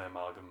all my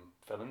amalgam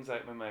fillings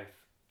out of my mouth,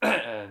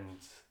 and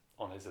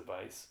on his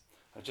advice,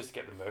 and just to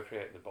get the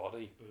mercury out of the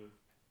body.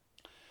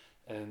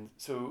 And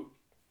so,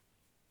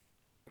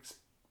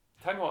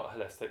 tell me what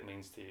holistic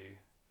means to you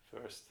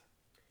first,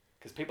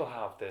 because people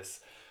have this.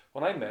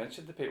 When I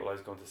mentioned to people I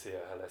was going to see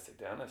a holistic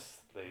dentist,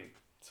 they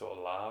sort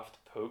of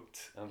laughed,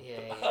 poked, and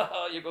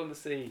you're going to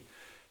see.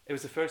 It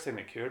was the first thing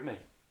that cured me.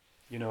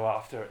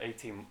 After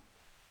 18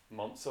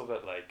 months of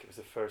it, like, it was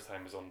the first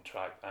time I was on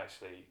track.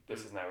 Actually,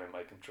 this is now in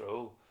my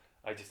control.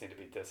 I just need to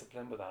be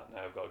disciplined with that.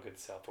 Now I've got a good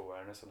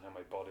self-awareness on how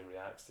my body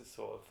reacts to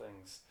sort of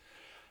things,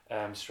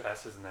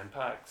 stresses and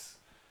impacts.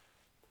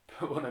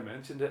 But when I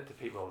mentioned it to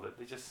people, that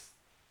they just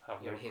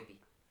have You're a hippie.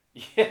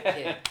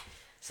 Yeah.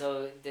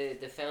 So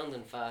the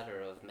founding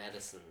father of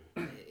medicine,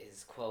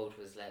 his quote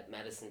was, "Let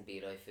medicine be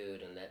thy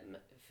food, and let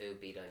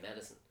food be thy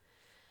medicine."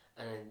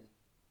 And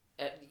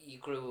you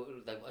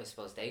grew, like, I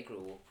suppose they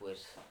grew up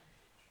with,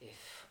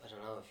 if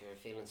you're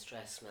feeling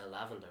stressed, smell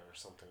lavender or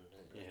something.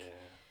 Like,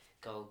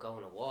 go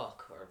on a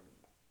walk or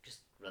just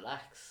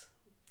relax.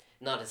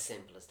 Not as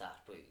simple as that,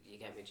 but you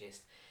get my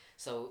gist.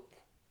 So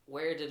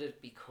where did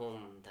it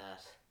become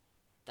that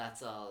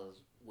that's all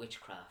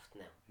witchcraft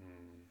now,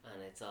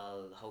 and it's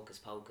all hocus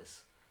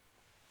pocus,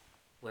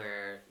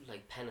 where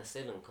like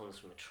penicillin comes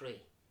from a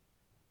tree?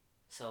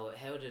 So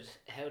how did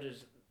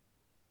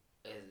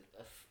a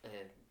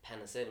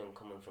penicillin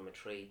coming from a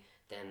tree,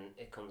 then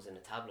it comes in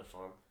a tablet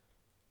form?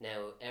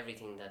 Now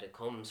everything that it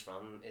comes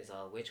from is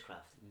all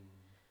witchcraft.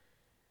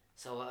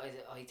 So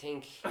I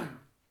think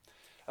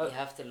you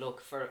have to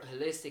look for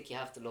holistic. You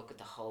have to look at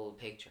the whole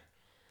picture.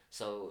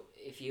 So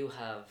if you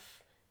have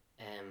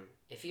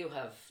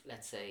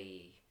let's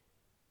say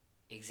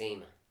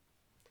eczema,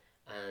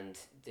 and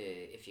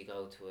if you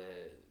go to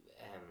a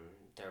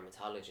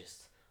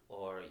dermatologist,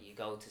 or you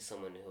go to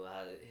someone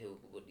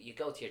you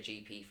go to your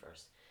GP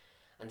first,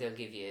 and they'll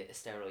give you a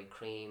steroid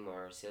cream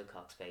or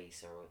Silcox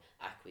base or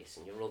aqueous,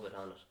 and you rub it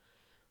on it.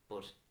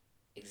 But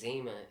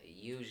eczema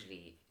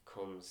usually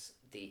comes,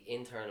 the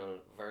internal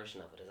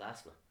version of it is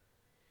asthma.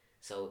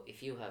 So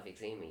if you have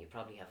eczema, you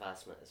probably have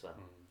asthma as well.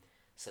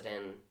 So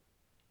then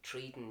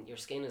treating your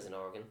skin as an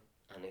organ,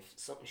 and if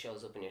something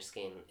shows up in your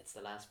skin, it's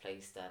the last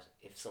place that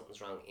if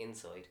something's wrong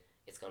inside,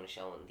 it's going to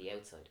show on the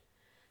outside.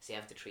 So you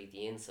have to treat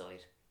the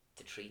inside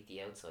to treat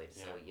the outside.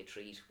 So you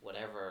treat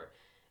whatever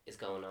is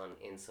going on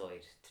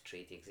inside to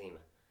treat the eczema.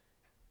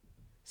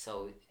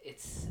 So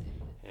it's...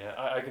 Yeah,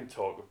 I can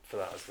talk for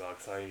that as well,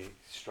 because I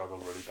struggle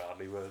really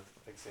badly with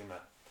eczema.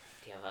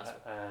 Do you have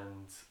asthma?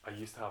 And I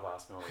used to have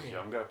asthma when I was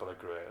younger, but I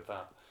grew out of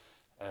that.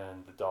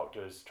 And the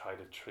doctors tried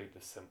to treat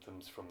the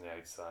symptoms from the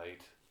outside,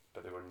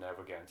 but they were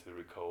never getting to the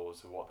root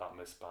cause of what that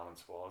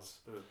misbalance was.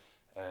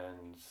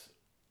 And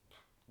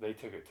they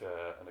took it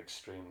to an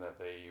extreme that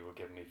they were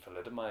giving me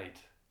thalidomide,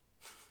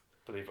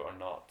 believe it or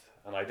not.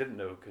 And I didn't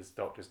know, because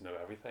doctors know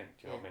everything.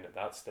 Do you know what I mean? At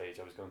that stage,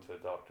 I was going to the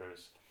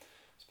doctors,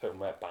 was putting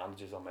wet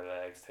bandages on my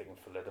legs, taking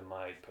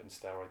thalidomide, putting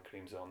steroid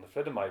creams on. The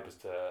thalidomide was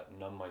to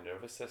numb my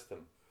nervous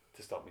system,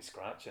 to stop me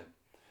scratching.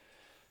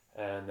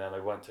 And then I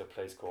went to a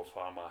place called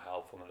Pharma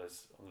Health on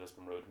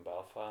Lisbon Road in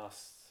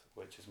Belfast,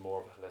 which is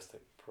more of a holistic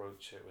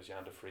approach. It was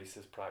Jan de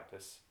Vries's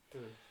practice.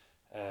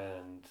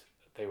 And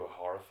they were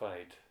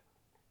horrified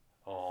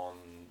on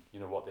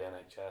what the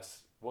NHS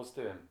was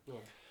doing.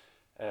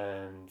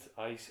 And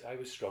I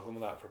was struggling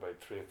with that for about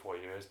 3 or 4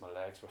 years. My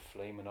legs were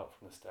flaming up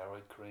from the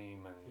steroid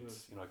cream,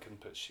 and I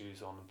couldn't put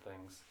shoes on and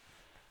things.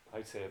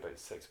 I'd say about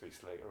 6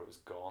 weeks later it was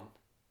gone.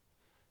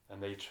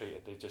 And they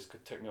just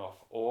took me off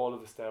all of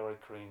the steroid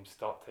cream,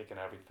 stopped taking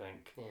everything.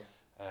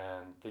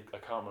 And I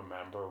can't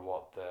remember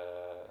what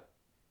the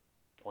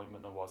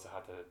ointment was. I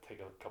had to take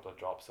a couple of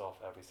drops off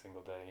every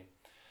single day.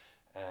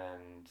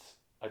 And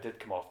I did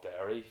come off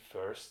dairy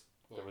first.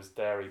 There was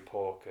dairy,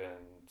 pork,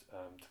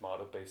 and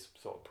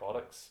tomato-based sort of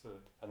products.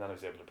 And then I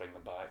was able to bring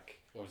them back.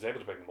 I was able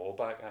to bring them all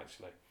back,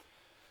 actually.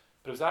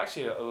 But it was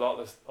actually a lot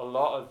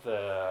of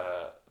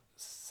the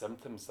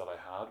symptoms that I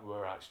had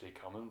were actually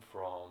coming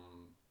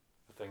from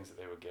the things that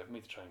they were giving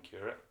me to try and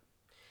cure it.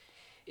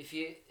 If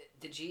you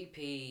the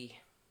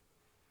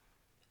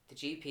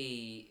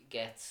GP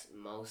gets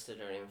most of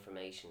their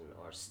information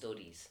or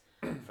studies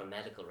from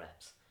medical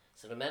reps.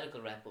 So the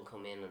medical rep will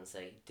come in and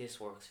say, this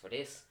works for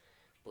this,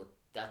 but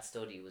that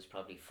study was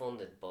probably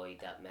funded by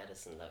that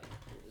medicine that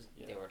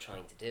they were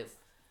trying to do,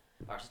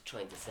 or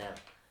trying to sell.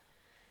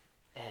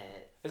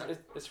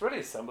 It's really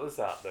as simple as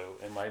that, though,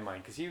 in my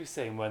mind, because you were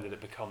saying, when did it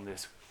become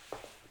this,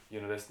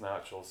 this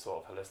natural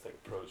sort of holistic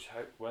approach?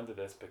 When did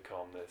this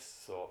become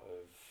this sort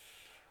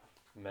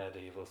of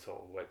medieval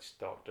sort of witch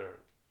doctor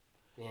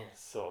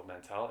sort of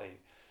mentality?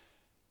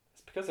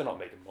 It's because they're not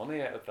making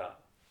money out of that,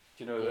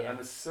 and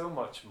there's so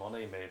much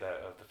money made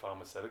out of the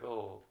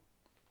pharmaceutical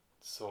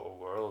sort of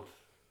world.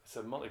 It's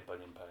a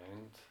multi-billion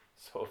pound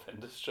sort of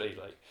industry,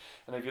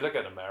 and if you look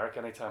at America,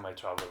 anytime I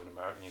travel over in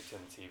America and you turn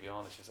the TV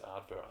on, it's just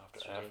advert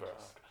after advert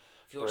after.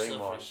 If you're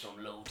suffering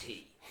from low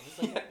T,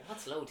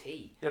 what's low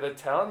T? Yeah, they're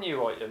telling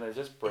you what, and they're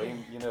just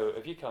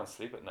if you can't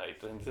sleep at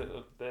night, then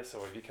this,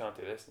 or if you can't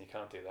do this and you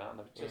can't do that, and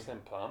they're just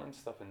implanting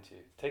stuff into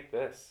you. Take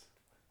this.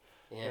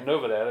 Yeah. And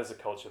over there's a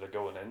culture that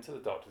going into the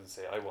doctors and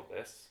say, I want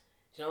this.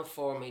 Do you know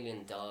 4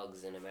 million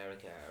dogs in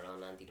America are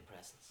on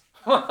antidepressants?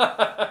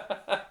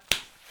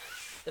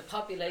 The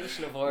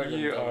population of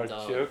Ireland. You are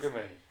dogs. Joking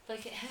me.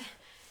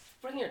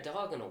 Bring your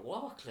dog on a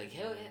walk.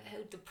 How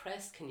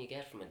depressed can you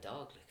get from a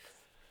dog?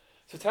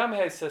 So tell me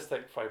how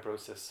cystic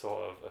fibrosis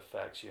sort of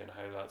affects you, and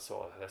how that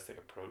sort of holistic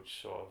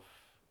approach sort of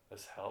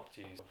has helped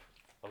you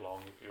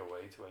along your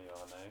way to where you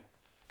are now.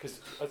 Because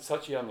at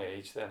such a young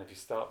age, then, if you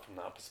start from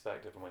that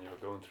perspective, and when you were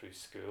going through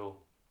school,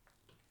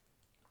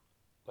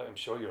 I'm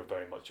sure you were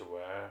very much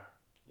aware,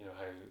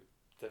 how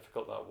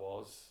difficult that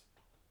was.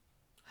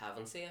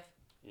 Having CF?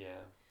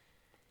 Yeah.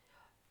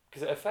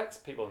 Because it affects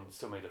people in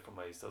so many different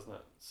ways, doesn't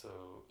it? So.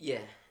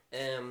 Yeah.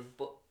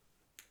 But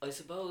I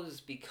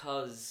suppose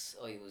because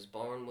I was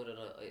born with it,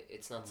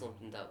 it's not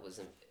something that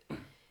was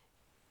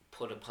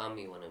put upon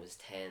me when I was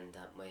 10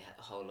 that my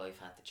whole life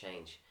had to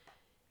change.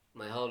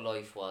 My whole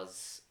life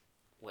was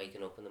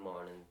waking up in the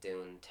morning,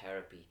 doing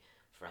therapy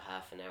for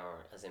half an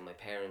hour, as in my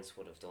parents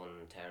would have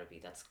done therapy,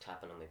 that's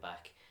clapping on my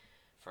back,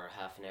 for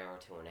half an hour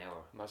to an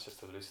hour. And that's just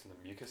to loosen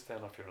the mucus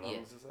down off your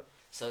lungs, is it?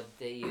 So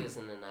they use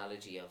an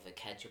analogy of a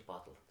ketchup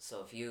bottle.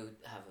 So if you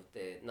have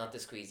not the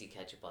squeezy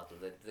ketchup bottle,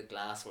 the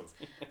glass ones,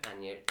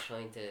 and you're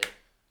trying to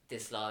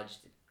dislodge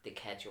the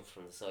ketchup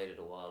from the side of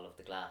the wall of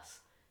the glass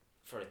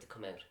for it to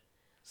come out.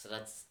 So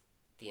that's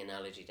the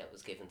analogy that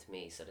was given to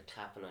me. So the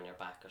clapping on your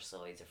back or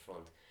sides or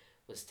front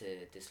was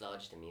to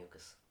dislodge the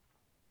mucus.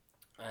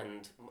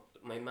 And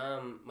my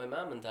mum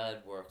and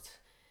dad worked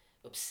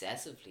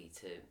obsessively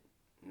to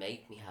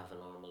make me have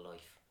a normal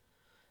life.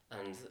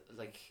 And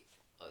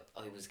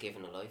I was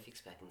given a life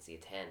expectancy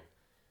of 10,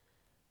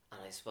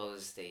 and I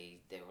suppose they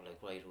were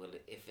like, right, well,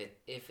 if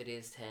it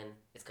is 10,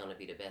 it's going to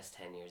be the best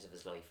 10 years of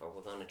his life, or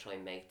we're going to try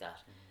and make that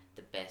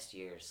the best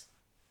years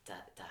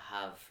to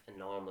have a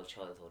normal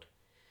childhood.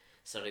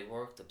 So they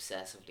worked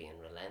obsessively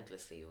and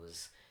relentlessly. It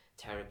was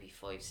therapy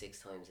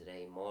 5-6 times a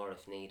day, more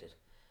if needed.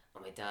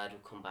 And my dad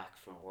would come back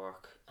from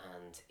work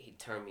and he'd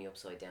turn me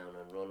upside down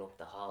and run up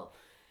the hall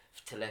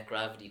to let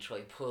gravity try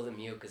pull the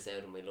mucus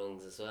out of my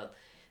lungs as well.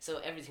 So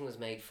everything was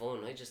made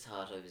fun. I just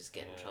thought I was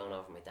getting thrown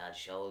over my dad's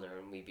shoulder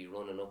and we'd be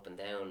running up and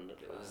down.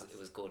 It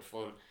was good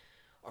fun.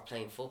 Or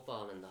playing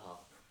football in the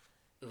hall.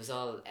 It was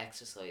all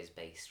exercise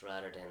based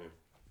rather than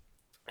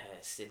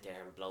sit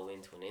there and blow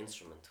into an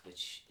instrument,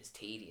 which is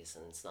tedious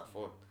and it's not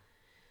fun.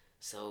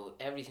 So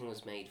everything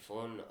was made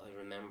fun. I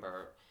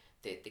remember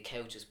the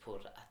couch was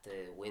put at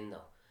the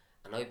window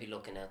and I'd be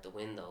looking out the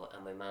window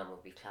and my mum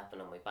would be clapping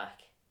on my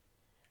back.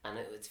 And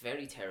it's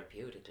very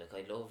therapeutic.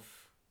 I love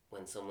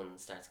when someone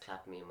starts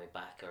clapping me on my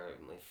back or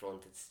my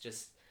front. It's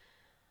just,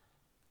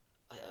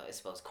 I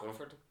suppose,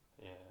 comforting.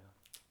 Yeah.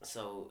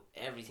 So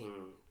everything,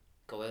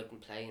 go out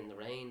and play in the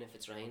rain. If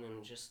it's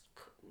raining, just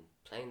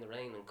play in the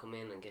rain and come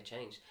in and get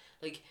changed.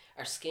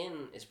 Our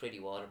skin is pretty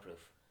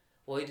waterproof.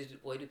 Why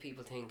do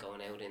people think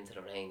going out into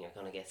the rain you're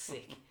gonna get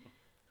sick?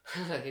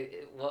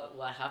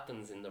 What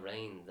happens in the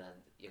rain that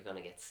you're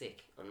gonna get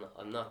sick?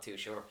 I'm not too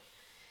sure.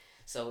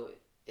 So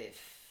if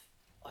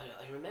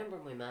I remember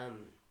my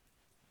mum,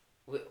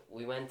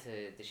 we went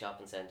to the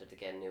shopping centre to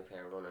get a new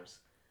pair of runners,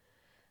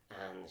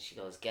 and she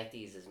goes, get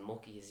these as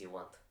mucky as you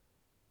want,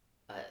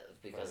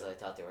 because I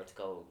thought they were to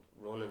go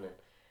running in.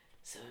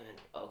 So I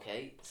went,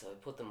 okay, so I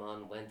put them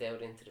on, went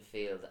out into the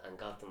field and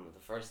got them.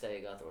 The first day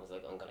I got them, I was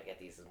like, I'm going to get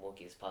these as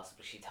mucky as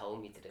possible. She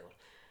told me to do it.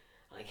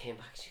 And I came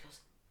back and she goes,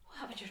 what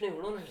happened to your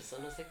new runners?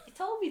 And I was like, you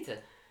told me to.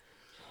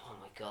 Oh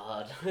my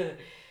God.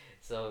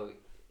 So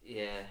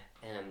yeah,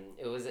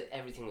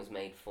 everything was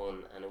made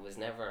fun, and it was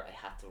never I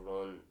had to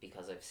run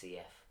because I've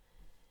CF.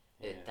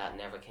 That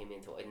never came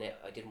into it.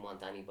 I didn't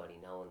want anybody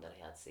knowing that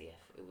I had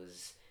CF.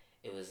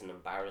 It was an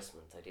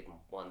embarrassment. I didn't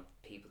want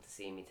people to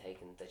see me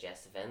taking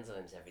digestive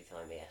enzymes every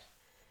time I ate.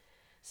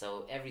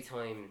 So every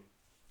time,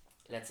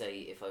 let's say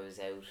if I was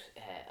out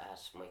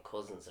at my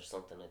cousin's or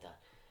something like that,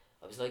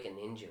 I was like a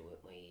ninja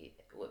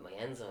with my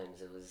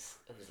enzymes. It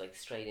was like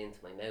straight into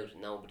my mouth.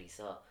 Nobody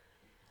saw,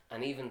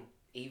 and even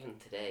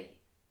today,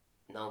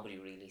 nobody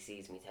really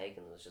sees me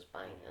taking. It was just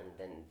bang and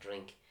then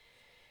drink.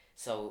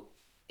 So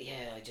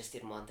yeah, I just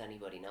didn't want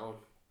anybody knowing.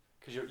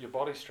 Because your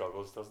body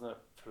struggles, doesn't it,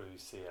 through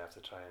CF to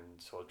try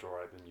and sort of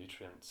draw out the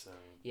nutrients and.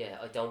 Yeah,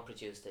 I don't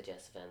produce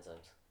digestive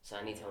enzymes. So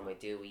anytime I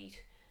do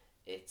eat,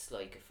 it's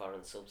like a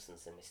foreign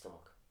substance in my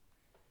stomach.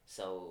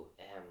 So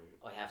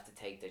I have to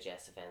take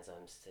digestive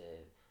enzymes to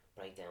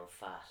break down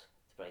fat,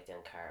 to break down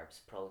carbs,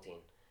 protein,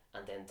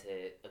 and then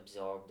to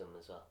absorb them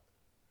as well.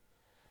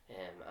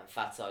 And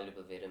fat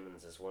soluble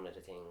vitamins is one of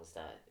the things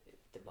that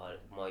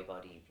my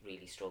body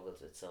really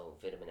struggles with. So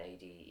vitamin A,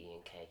 D, E,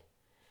 and K.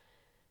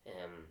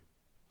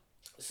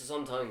 So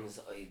sometimes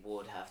I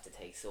would have to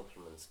take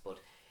supplements, but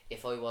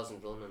if I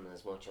wasn't running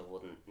as much, I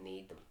wouldn't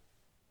need them.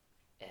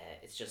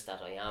 It's just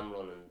that I am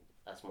running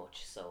as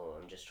much, so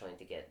I'm just trying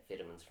to get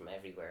vitamins from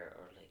everywhere,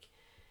 or like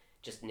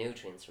just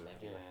nutrients from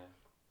everywhere. Yeah.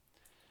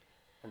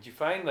 And do you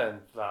find then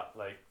that,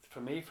 like, for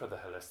me, for the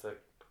holistic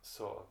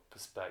sort of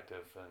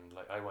perspective, and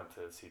like I went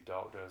to see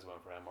doctors,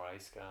 went for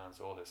MRI scans,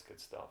 all this good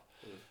stuff.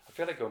 I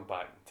feel like going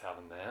back and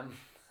telling them,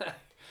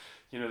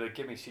 you know, they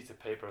give me sheets of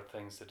paper,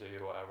 things to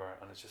do, whatever,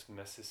 and it just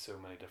misses so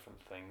many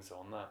different things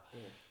on that.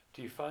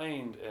 Do you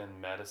find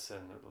in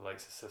medicine, like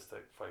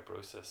cystic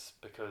fibrosis,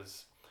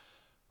 because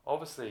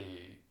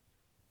obviously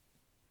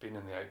being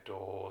in the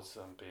outdoors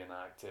and being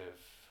active,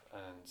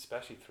 and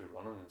especially through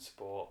running and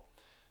sport,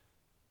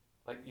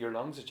 like your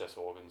lungs are just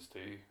organs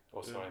too,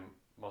 or sorry,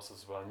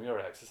 muscles as well, and when you're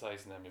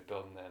exercising them, you're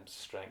building them to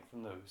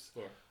strengthen those.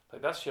 Yeah.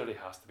 Like that surely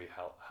has to be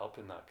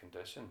helping that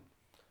condition.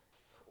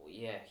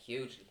 Yeah,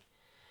 hugely.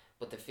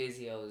 But the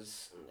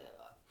physios,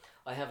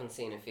 I haven't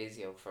seen a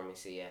physio for my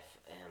CF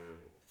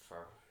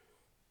for,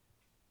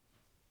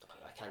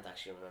 I can't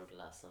actually remember the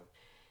last time,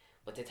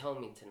 but they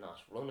told me to not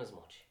run as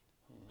much.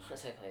 I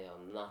was like,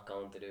 I'm not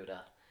going to do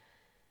that.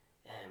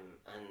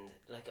 And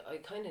like I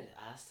kind of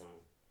asked them,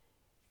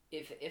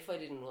 if I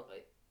didn't,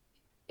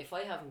 if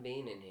I haven't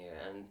been in here,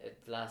 and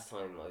the last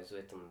time I was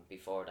with them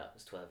before that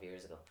was 12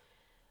 years ago,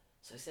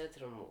 so I said to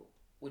them,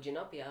 would you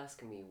not be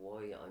asking me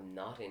why I'm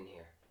not in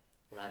here,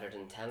 rather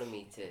than telling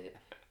me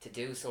to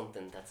do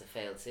something that's a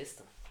failed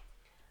system?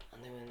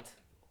 And they went,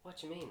 what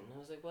do you mean? And I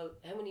was like, well,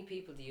 how many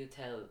people do you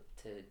tell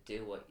to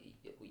do what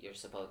you're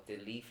supposed, the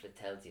leaflet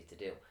tells you to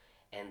do,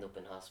 end up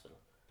in hospital?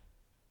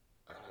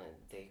 And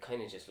they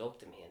kind of just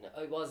looked at me, and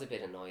I was a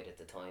bit annoyed at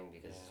the time,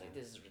 because it's like,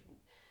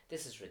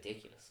 this is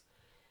ridiculous.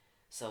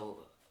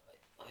 So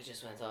I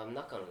just went, I'm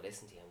not going to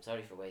listen to you. I'm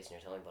sorry for wasting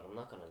your time, but I'm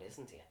not going to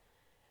listen to you.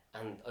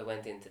 And I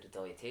went into the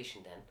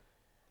dietitian then,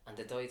 and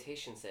the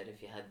dietitian said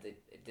if you had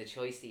the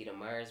choice to eat a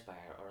Mars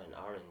bar or an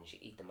orange,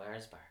 eat the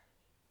Mars bar.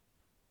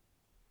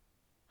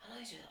 And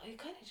I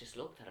kind of just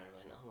looked at her and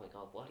went, oh my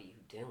God, what are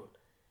you doing?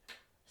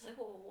 I was like,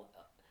 well,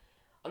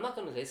 I'm not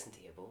going to listen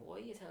to you, but why are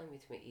you telling me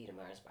to eat a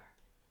Mars bar?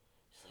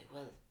 She's like,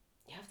 well,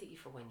 you have to eat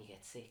for when you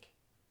get sick.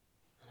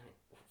 And I went,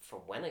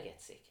 for when I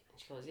get sick?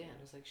 And she goes, yeah. And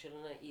I was like,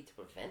 shouldn't I eat to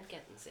prevent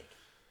getting sick?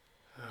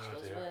 She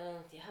goes,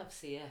 well, you have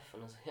CF.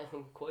 And I was like,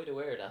 I'm quite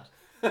aware of that.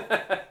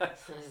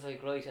 So I was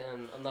like, right,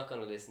 I'm not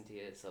going to listen to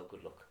you, so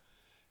good luck.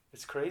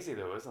 It's crazy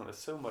though, isn't it? There's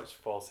so much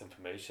false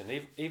information.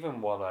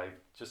 Even what I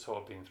just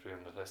sort of been through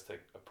in the holistic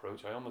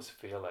approach, I almost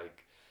feel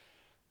like,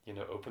 you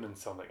know, opening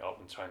something up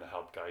and trying to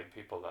help guide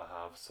people that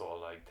have sort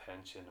of like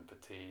tension and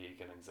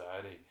fatigue and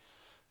anxiety,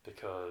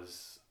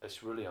 because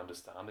it's really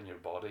understanding your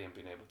body and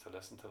being able to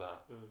listen to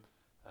that.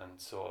 And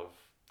sort of,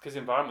 because the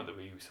environment that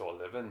we sort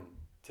of live in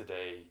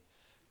today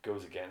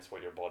goes against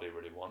what your body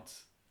really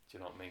wants. Do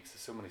you know what I mean? 'Cause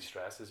there's so many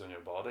stresses on your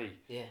body.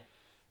 Yeah.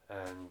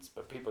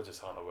 But people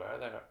just aren't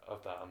aware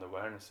of that, and the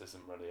awareness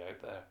isn't really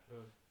out there.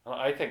 And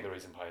I think the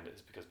reason behind it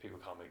is because people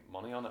can't make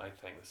money on it. I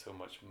think there's so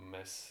much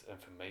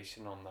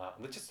misinformation on that,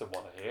 and they just don't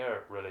want to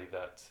hear really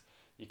that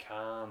you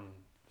can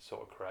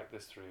sort of correct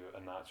this through a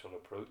natural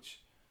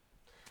approach.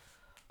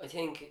 I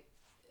think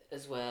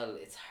as well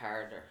it's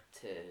harder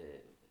to,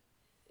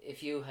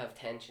 if you have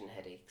tension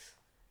headaches,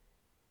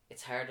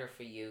 it's harder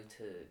for you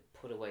to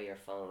put away your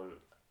phone,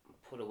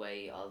 put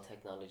away all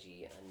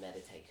technology and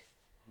meditate.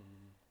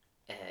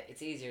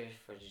 It's easier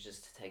for you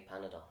just to take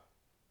Panadol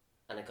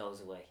and it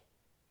goes away,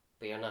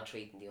 but you're not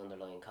treating the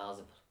underlying cause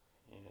of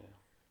it. Yeah.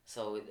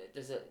 So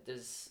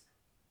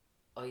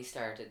I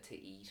started to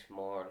eat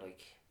more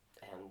like,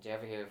 do you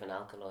ever hear of an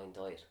alkaline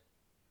diet?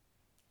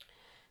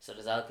 So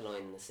there's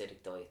alkaline and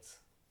acidic diets,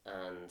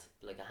 and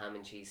like a ham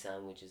and cheese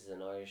sandwich is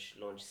an Irish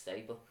lunch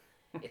staple.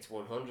 It's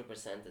 100%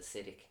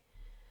 acidic,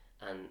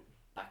 and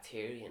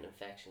bacteria and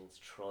infections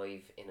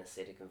thrive in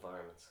acidic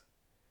environments.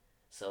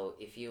 So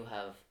if you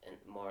have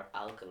a more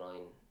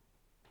alkaline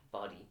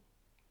body,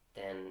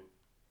 then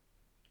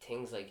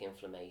things like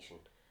inflammation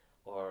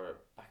or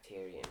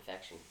bacteria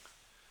infection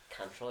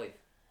can't thrive.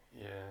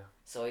 Yeah.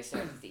 So I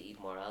started to eat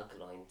more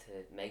alkaline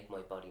to make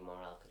my body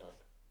more alkaline.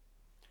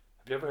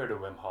 Have you ever heard of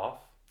Wim Hof?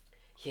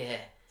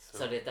 Yeah.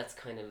 So that's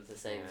kind of the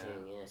same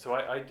thing, yeah. So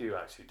I do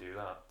actually do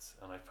that,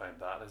 and I find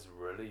that has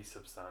really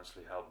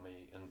substantially helped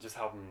me, and just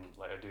having,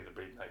 like, I do the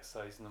breathing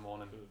exercise in the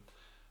morning.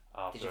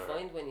 After. Did you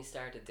find when you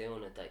started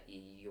doing it that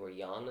you were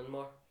yawning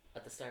more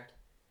at the start?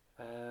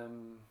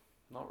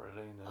 Not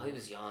really, no. I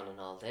was yawning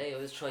all day. I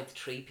was trying to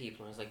treat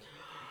people, and I was like...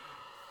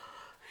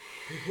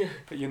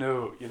 But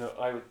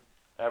I would,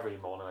 every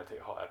morning I take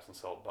a hot Epsom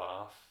salt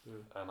bath,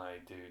 and I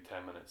do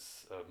 10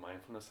 minutes of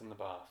mindfulness in the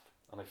bath,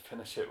 and I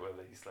finish it with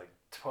these like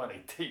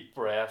 20 deep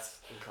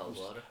breaths in cold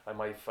water. And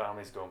my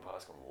family's going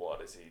past going,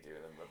 what is he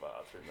doing in the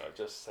bathroom? That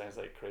just sounds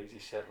like crazy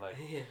shit. Like,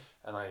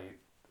 and I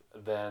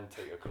then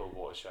take a cold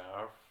water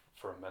shower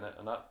for a minute,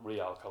 and that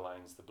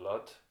realkalines the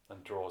blood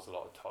and draws a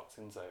lot of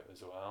toxins out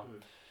as well.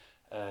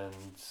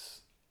 And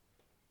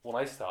when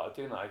I started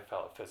doing that, I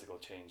felt a physical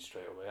change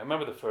straight away. I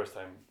remember the first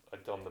time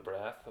I'd done the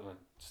breath, and I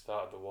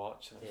started the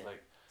watch, and it was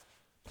like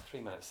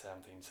 3 minutes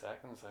 17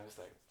 seconds. I was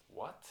like,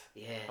 what?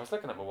 Yeah. I was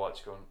looking at my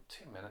watch going,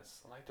 2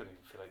 minutes, and I don't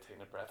even feel like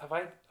taking a breath. Have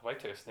I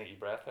took a sneaky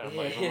breath there?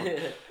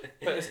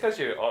 But it's because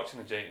you're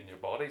oxygenating your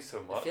body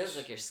so much. It feels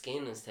like your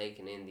skin is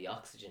taking in the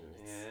oxygen.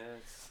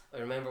 I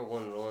remember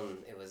one run.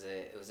 It was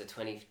a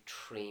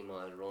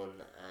 23-mile run,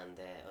 and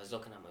I was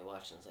looking at my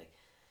watch, and I was like,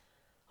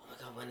 oh my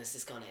god, when is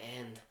this gonna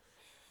end?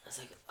 I was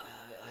like,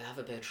 I have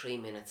about 3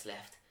 minutes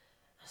left.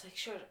 I was like,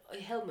 sure, I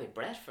held my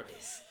breath for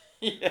this.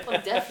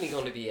 I'm definitely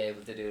going to be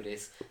able to do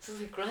this. So I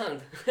was like,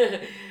 grand.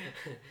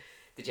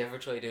 Did you ever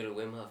try to do the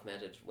Wim Hof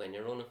method when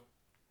you're running?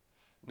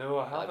 No,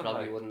 I haven't. I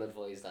probably wouldn't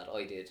advise that.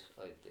 I did.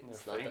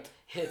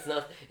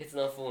 It's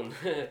not fun.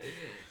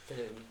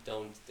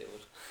 Don't do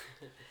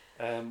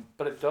it.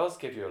 But it does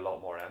give you a lot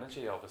more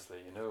energy, obviously,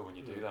 when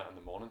you do that in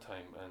the morning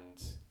time,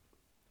 and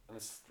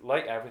it's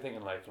like everything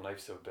in life, and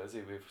life's so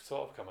busy, we've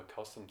sort of become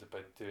accustomed to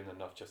doing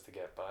enough just to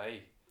get by.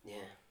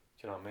 Yeah.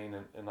 Do you know what I mean?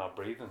 And our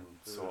breathing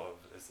sort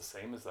of is the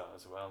same as that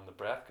as well, and the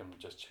breath can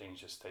just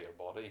change your state of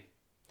body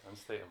and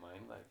state of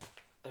mind. Like,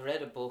 I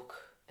read a book.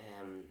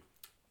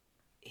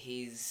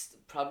 He's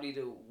probably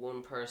the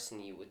one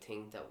person you would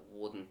think that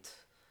wouldn't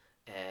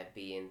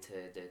be into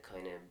the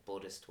kind of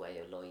Buddhist way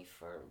of life,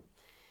 or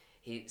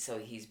he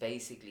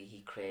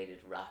created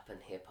rap and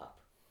hip hop.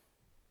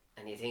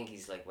 And you think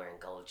he's like wearing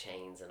gold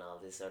chains and all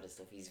this sort of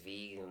stuff. He's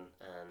vegan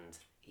and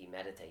he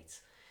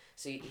meditates.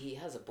 So he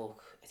has a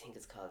book. I think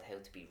it's called How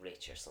to Be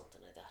Rich or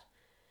something like that.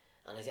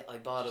 And I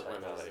bought it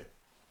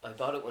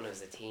when I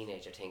was a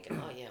teenager,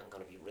 thinking, oh yeah, I'm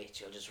gonna be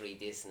rich. I'll just read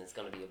this, and it's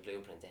gonna be a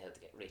blueprint to how to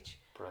get rich.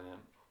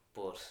 Brilliant.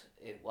 But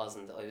it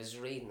wasn't. I was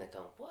reading it,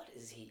 going, what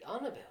is he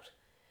on about?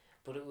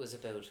 But it was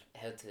about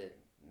how to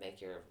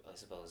make your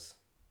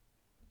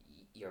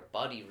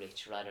body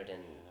rich rather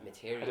than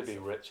material. How to be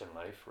rich in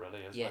life,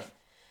 really, isn't it?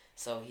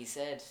 So he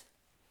said,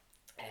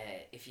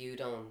 if you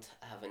don't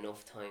have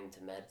enough time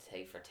to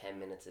meditate for 10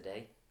 minutes a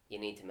day, you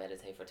need to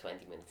meditate for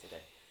 20 minutes a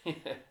day.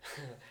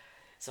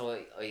 So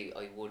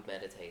I would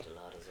meditate a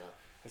lot as well.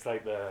 It's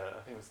like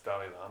I think it was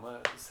Dalai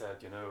Lama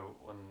said,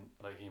 when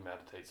like he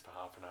meditates for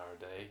half an hour a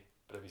day,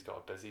 but if he's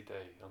got a busy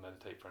day, he'll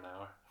meditate for an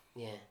hour.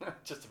 Yeah.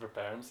 Just to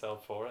prepare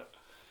himself for it.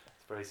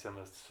 It's very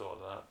similar to sort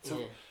of that.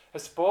 So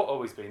has sport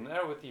always been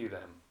there with you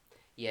then?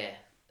 Yeah,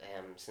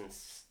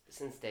 since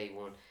day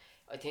one.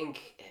 I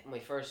think my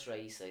first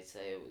race, I'd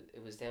say,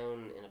 it was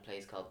down in a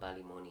place called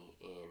Ballymoney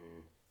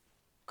in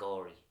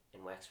Gorey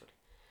in Wexford,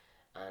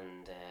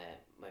 and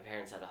my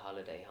parents had a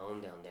holiday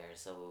home down there,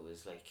 so it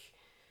was like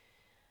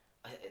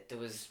there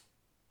was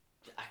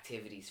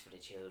activities for the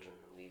children.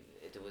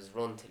 There was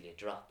run till you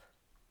drop,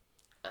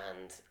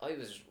 and I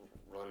was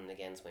running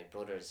against my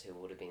brothers who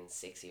would have been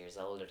 6 years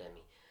older than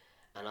me,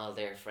 and all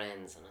their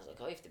friends, and I was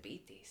like, I have to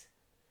beat these.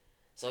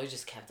 So I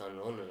just kept on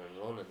running and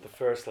running. The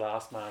first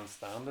last man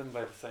standing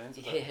by the sounds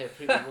of it. Yeah,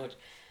 pretty much.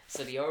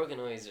 So the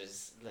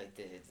organisers, like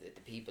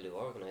the people who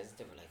organised it,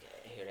 they were like,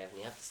 here Evan,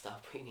 you have to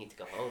stop, we need to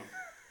go home.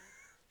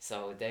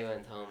 So they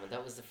went home, and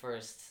that was the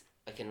first,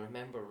 I can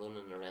remember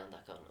running around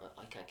that going,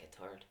 I can't get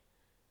tired.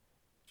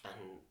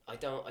 And I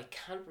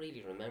can't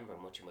really remember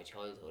much of my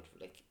childhood,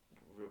 like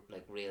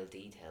real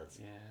details.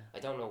 Yeah. I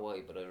don't know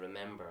why, but I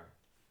remember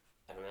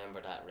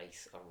that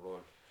race or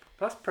run.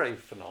 That's pretty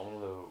phenomenal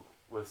though,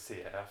 with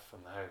CF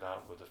and how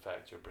that would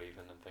affect your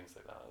breathing and things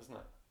like that, isn't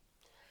it?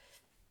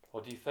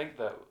 Or do you think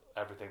that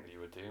everything that you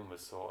were doing was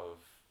sort of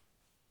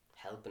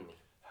helping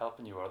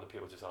you, or other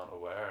people just aren't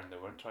aware and they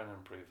weren't trying to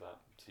improve that,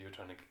 so you were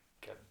trying to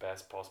get the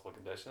best possible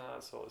condition at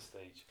that sort of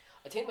stage?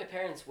 I think my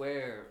parents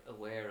were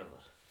aware of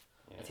it.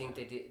 Yeah. I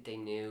think they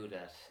knew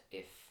that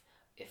if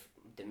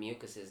the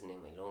mucus isn't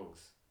in my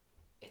lungs,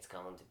 it's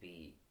going to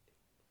be,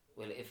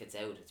 well, if it's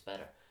out, it's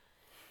better.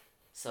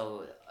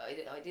 So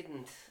I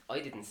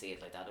didn't see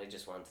it like that. I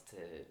just wanted to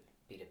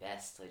be the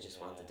best. I just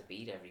wanted to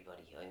beat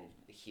everybody. I'm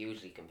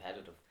hugely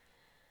competitive.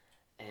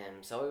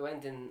 So I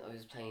went in. I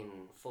was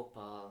playing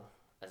football,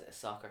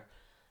 soccer.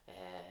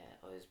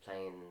 I was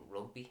playing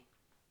rugby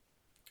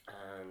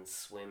and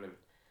swimming.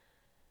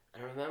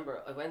 And I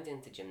remember I went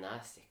into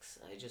gymnastics.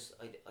 I just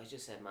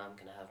said, Mom,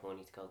 can I have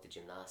money to go to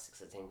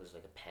gymnastics? I think it was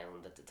like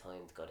 £1 at the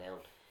time to go down.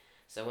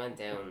 So I went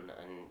down,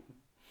 and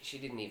she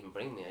didn't even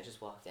bring me. I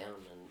just walked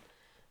down and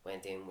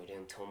went in. We're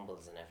doing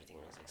tumbles and everything.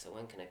 And I was like, so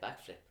when can I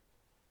backflip?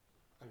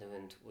 And they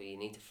went, well, you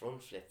need to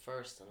front flip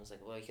first. And I was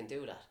like, well, I can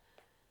do that.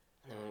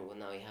 And they went, well,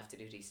 now you have to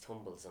do these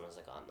tumbles. And I was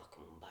like, oh, I'm not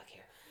coming back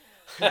here.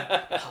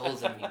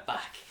 Holding me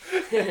back.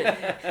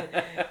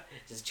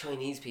 There's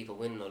Chinese people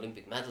winning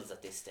Olympic medals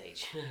at this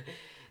stage.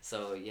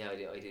 So yeah,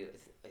 I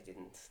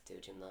didn't do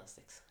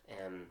gymnastics.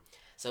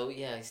 So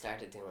yeah, I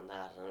started doing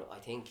that, and I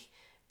think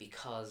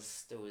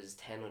because there was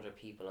 10 other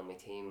people on my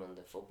team, on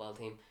the football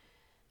team,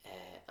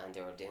 and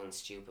they were doing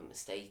stupid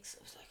mistakes,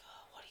 I was like,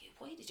 oh,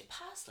 why did you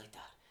pass like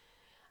that?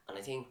 And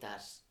I think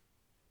that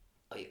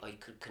I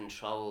could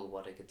control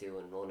what I could do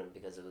in running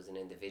because it was an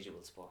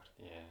individual sport.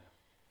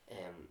 Yeah.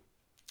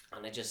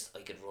 And I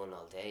could run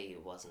all day.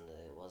 It wasn't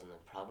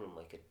a problem.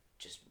 I could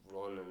just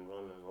run and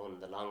run and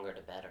run. The longer,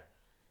 the better.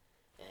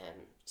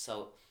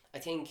 So I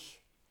think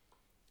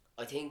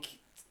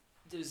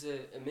there's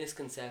a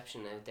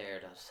misconception out there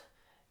that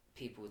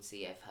people with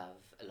CF have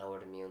a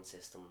lowered immune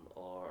system,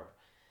 or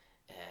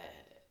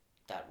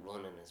that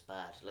running is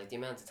bad. Like the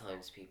amount of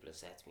times people have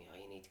said to me, oh,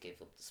 you need to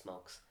give up the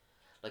smokes.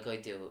 Like I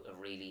do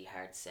a really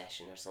hard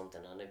session or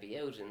something, and I'd be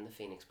out in the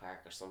Phoenix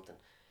Park or something,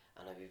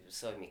 and I'd be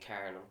beside my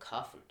car and I'm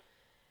coughing.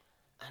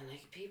 And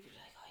like people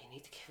are like, oh, you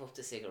need to give up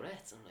the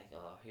cigarettes. I'm like,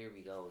 oh, here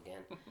we go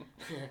again.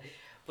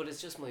 But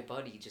it's just my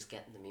body just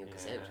getting the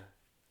mucus out.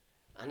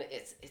 And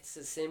it's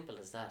as simple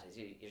as that.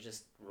 You're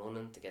just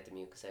running to get the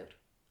mucus out.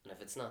 And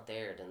if it's not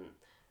there, then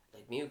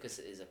like mucus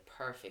is a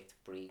perfect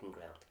breeding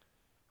ground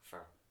for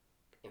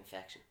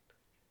infection.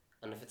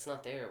 And if it's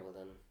not there, well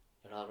then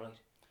you're all right.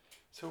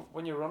 So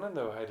when you're running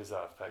though, how does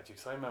that affect you?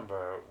 Because I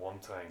remember one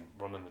time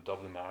running the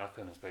Dublin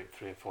Marathon, it was about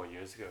 3 or 4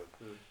 years ago.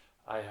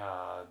 I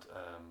had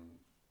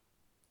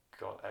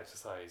got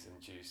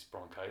exercise-induced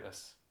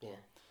bronchitis. Yeah.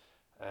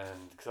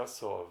 And because that's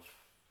sort of,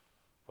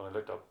 when I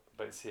looked up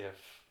about CF,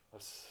 I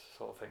was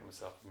sort of thinking to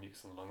myself,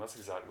 mucus in the lung, that's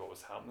exactly what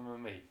was happening with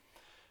me.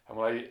 And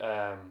when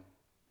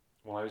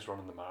I was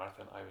running the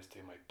marathon, I was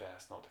doing my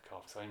best not to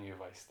cough, because I knew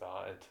if I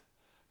started,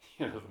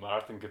 the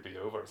marathon could be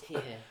over. So yeah.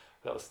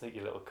 Little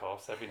sneaky little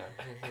coughs every night.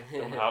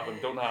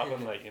 don't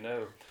happen, like,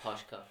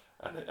 Posh cough.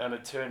 And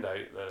it turned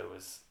out that it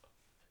was,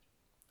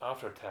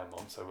 after 10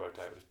 months I worked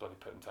out it was bloody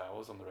putting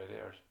towels on the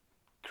radiator.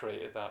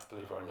 Created that,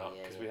 believe it or not,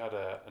 because we had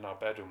in our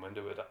bedroom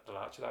window, the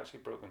latch had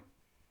actually broken.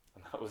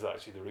 And that was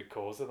actually the root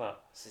cause of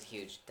that. It's a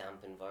huge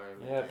damp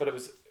environment. Yeah, but it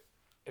was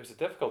a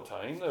difficult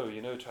time though,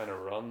 trying to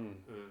run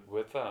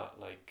with that.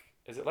 Like,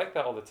 is it like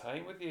that all the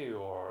time with you,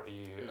 or are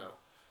you... No.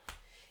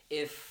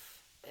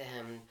 If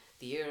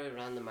the year I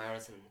ran the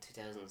marathon,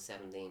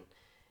 2017,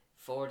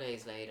 4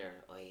 days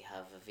later I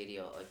have a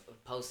video, I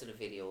posted a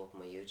video up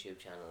on my YouTube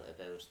channel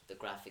about the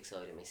graphic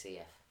side of my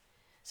CF.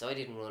 So I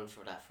didn't run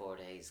for that 4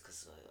 days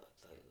because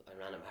I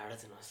ran a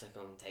marathon. I was like,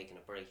 I'm taking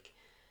a break.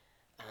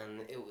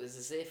 And it was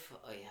as if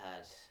I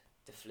had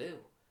the flu.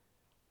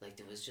 Like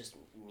there was just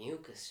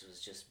mucus was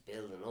just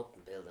building up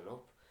and building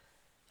up.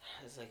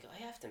 I was like,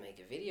 I have to make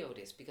a video of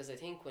this, because I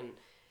think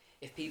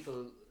if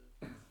people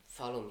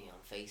follow me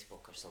on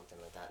Facebook or something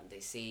like that and they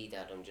see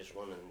that I'm just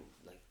running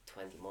like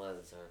 20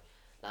 miles, or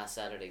last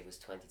Saturday was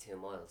 22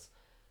 miles,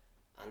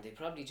 and they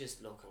probably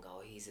just look and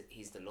go,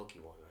 he's the lucky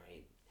one,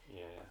 right?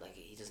 Yeah. Like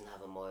he doesn't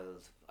have a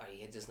mild, or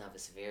he doesn't have a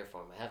severe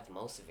form. I have the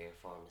most severe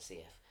form of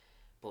CF,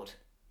 but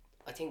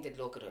I think they'd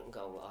look at it and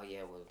go, oh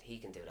yeah, well he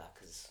can do that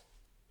because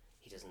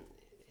he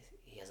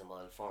has a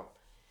mild form.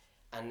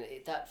 And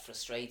that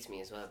frustrates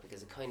me as well,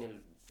 because it kind of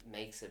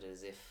makes it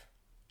as if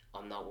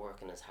I'm not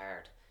working as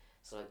hard.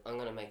 So like, I'm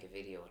going to make a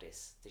video of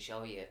this to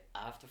show you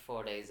after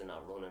 4 days of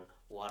not running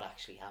what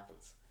actually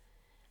happens.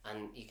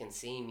 And you can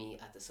see me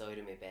at the side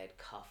of my bed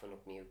coughing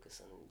up mucus,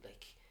 and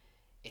like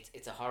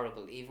it's a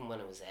horrible, even when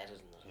I was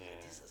editing it, I was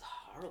like, this is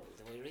horrible,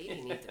 do I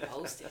really need to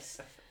post this?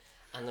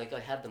 And like I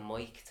had the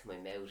mic to my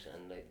mouth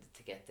and like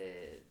to get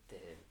the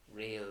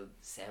real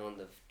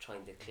sound of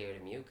trying to clear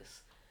the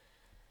mucus.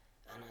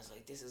 And I was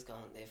like, this is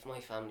going, if my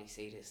family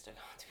see this,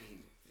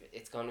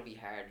 it's going to be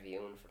hard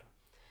viewing for them.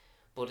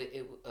 But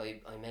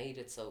I made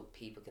it so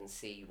people can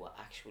see what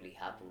actually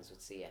happens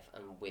with CF,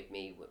 and with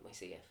me, with my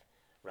CF,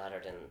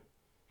 rather than...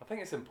 I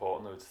think it's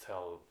important though to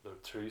tell the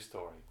true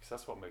story, because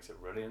that's what makes it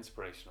really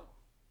inspirational.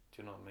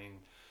 Do you know what I mean?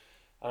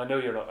 And I know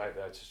you're not out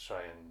there to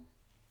try and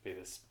be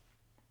this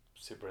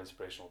super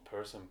inspirational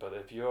person, but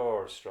if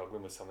you're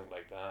struggling with something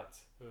like that,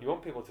 you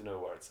want people to know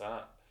where it's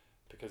at.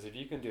 Because if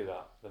you can do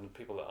that, then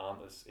people that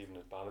aren't even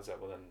as bad as that,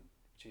 well then,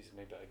 Jesus,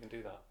 maybe I can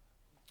do that,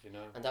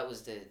 And that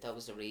was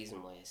the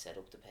reason why I set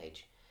up the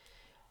page.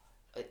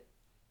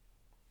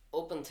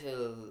 Up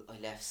until I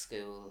left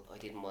school, I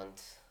didn't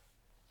want...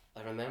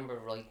 I remember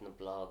writing a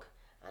blog,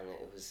 and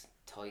it was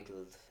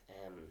titled...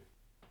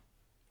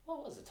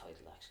 what was the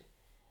title actually?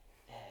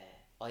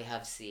 I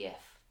have CF.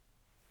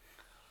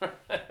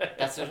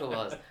 That's what it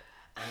was.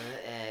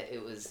 And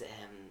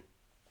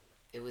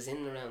it was in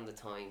and around the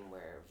time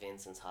where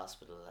Vincent's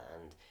Hospital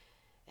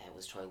and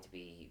was trying to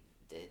be,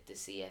 the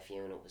CF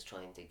unit was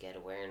trying to get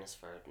awareness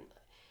for it. And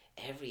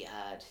every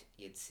ad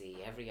you'd see,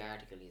 every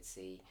article you'd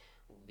see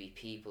would be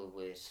people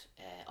with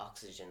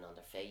oxygen on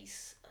their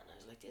face, and I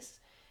was like, this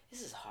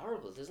is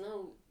horrible. There's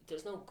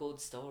no good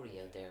story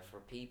out there for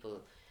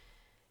people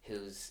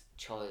whose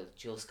child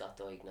just got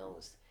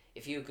diagnosed.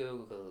 If you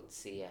Google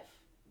CF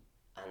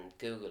and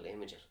Google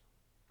image it,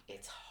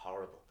 it's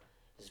horrible.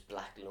 There's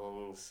black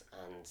lungs,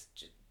 and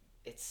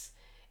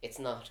it's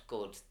not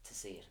good to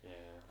see it. Yeah.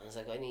 And I was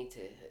like,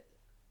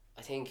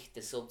 I think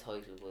the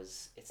subtitle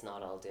was, "It's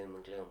not all doom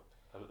and gloom."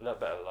 A little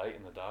bit of light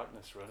in the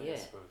darkness, really, Yeah. I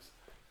suppose.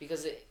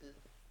 Because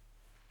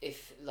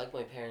if, like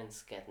my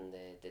parents getting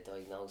the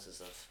diagnosis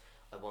of,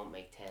 I won't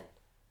make 10,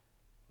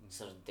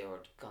 so they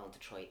were going to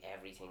try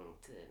everything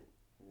to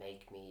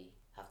make me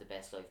have the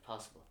best life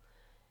possible.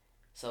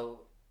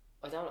 So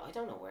I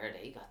don't know where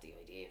they got the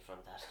idea from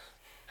that.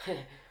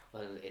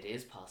 Well, it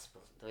is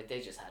possible.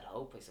 They just had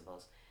hope, I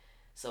suppose.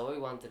 So I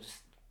wanted,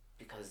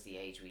 because the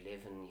age we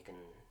live in, you can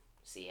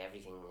see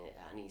everything,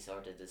 any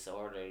sort of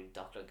disorder,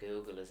 Dr.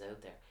 Google is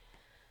out there.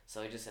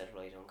 So I just said,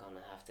 right, I'm going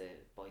to have to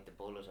bite the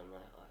bullet, and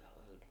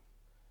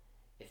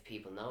if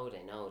people know,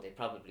 they know. They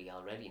probably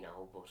already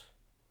know, but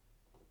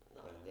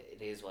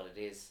it is what it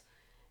is.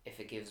 If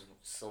it gives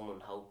someone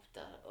hope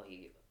that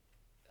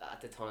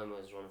at the time I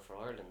was running for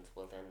Ireland,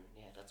 well then,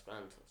 yeah, that's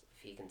grand.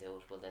 If he can do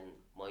it, well then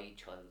my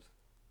child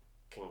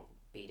can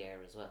be there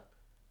as well.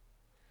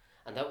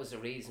 And that was the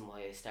reason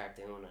why I started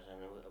doing it.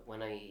 And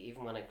when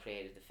I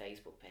created the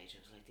Facebook page, I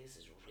was like, this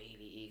is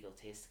really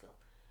egotistical.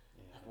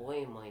 Yeah. Like, why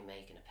am I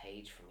making a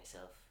page for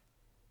myself?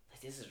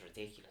 Like, this is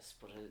ridiculous.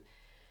 But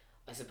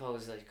I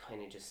suppose I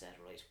kind of just said,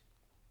 right,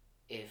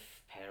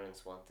 if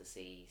parents want to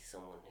see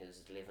someone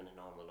who's living a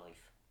normal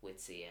life with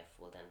CF,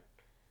 well then,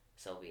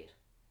 so be it.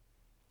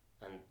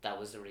 And that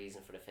was the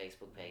reason for the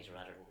Facebook page,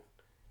 rather than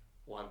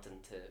wanting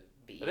to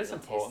be. It is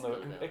important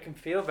though. It can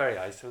feel very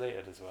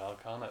isolated as well,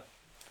 can't it?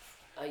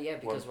 Yeah,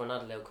 because we're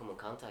not allowed to come in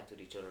contact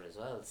with each other as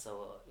well.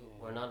 So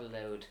we're not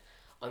allowed.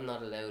 I'm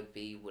not allowed to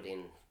be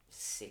within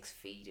 6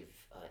 feet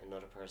of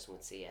another person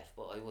with CF,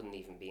 but I wouldn't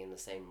even be in the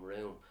same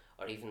room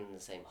or even in the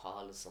same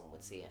hall as someone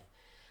with CF.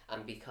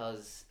 And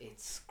because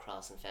it's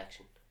cross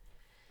infection,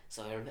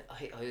 so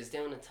I was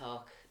doing a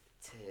talk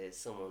to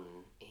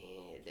someone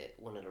in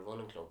one of the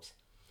running clubs,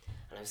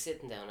 and I was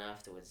sitting down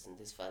afterwards, and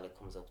this fella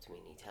comes up to me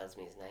and he tells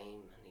me his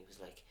name, and he was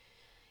like,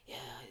 yeah,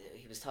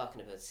 he was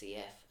talking about CF,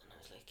 and I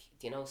was like,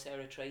 do you know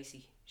Sarah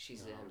Tracy?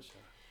 She's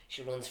Sure.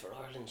 she runs for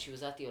Ireland. She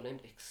was at the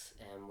Olympics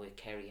with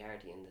Kerry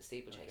Hardy in the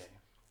steeplechase. Okay.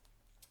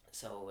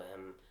 So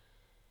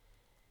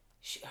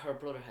her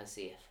brother has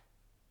CF,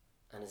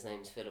 and his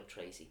name's Philip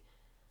Tracy,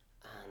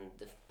 and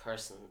the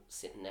person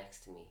sitting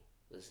next to me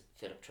was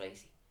Philip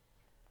Tracy,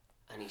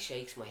 and he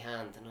shakes my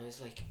hand, and I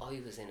was like,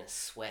 I was in a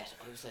sweat.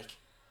 I was like,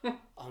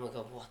 oh my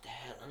god, what the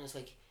hell? And I was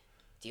like,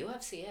 do you have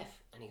CF?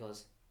 And he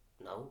goes,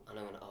 no. And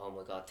I went, oh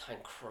my god,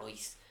 thank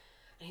Christ.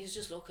 And he was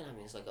just looking at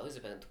me. He's like, I was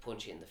about to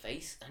punch you in the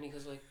face. And he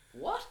goes like,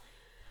 what?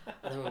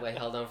 And I went, wait,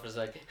 hold on for a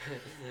sec.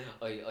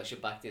 I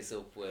should back this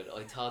up with,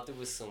 I thought there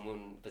was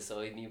someone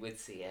beside me with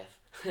CF.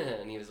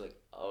 And he was like,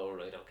 oh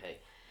right, okay.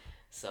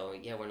 So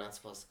yeah, we're not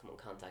supposed to come in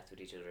contact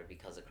with each other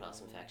because of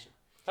cross infection.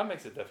 That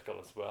makes it difficult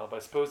as well, but I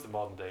suppose the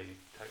modern day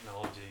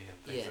technology and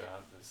things like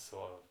that is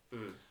sort of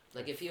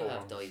like if you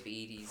have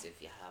diabetes,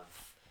 if you have,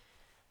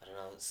 I don't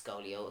know,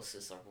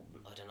 scoliosis, or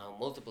I don't know,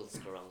 multiple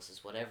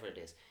sclerosis, whatever it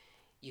is,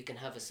 you can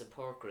have a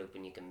support group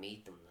and you can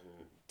meet them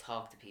and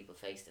talk to people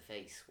face to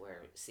face,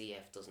 where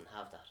CF doesn't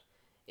have that.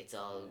 It's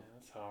all... Yeah,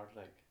 that's hard,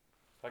 like.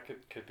 That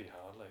could be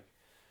hard, like.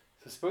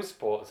 So I suppose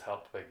sport has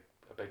helped a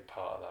big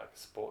part of that, 'cause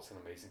sport's an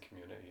amazing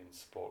community and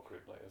sport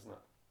group, like, isn't it?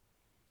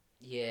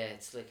 Yeah,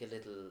 it's like a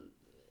little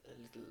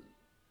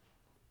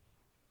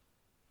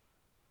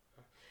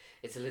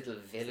it's a little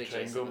village. It's a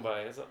train going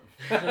by, is it?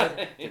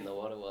 Didn't know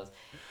what it was.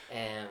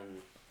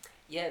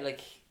 Yeah,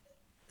 like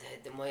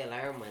my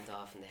alarm went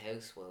off in the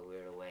house while we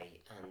were away,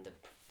 and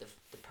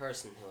the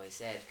person who I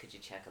said, could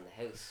you check on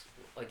the house,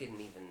 I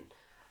didn't even,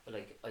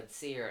 like, I'd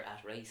see her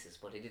at races,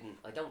 but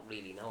I don't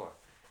really know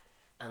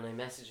her, and I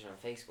messaged her on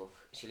Facebook.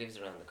 She lives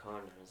around the corner,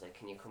 and I was like,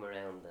 can you come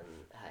around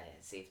and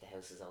see if the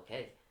house is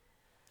okay?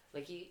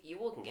 Like, you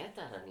wouldn't get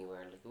that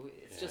anywhere. Like,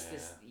 it's just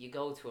this, you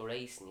go to a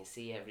race and you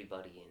see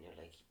everybody, and you're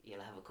like,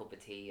 you'll have a cup of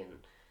tea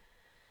and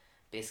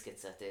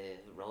biscuits at the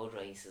road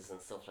races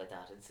and stuff like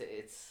that.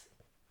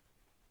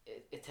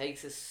 It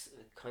takes us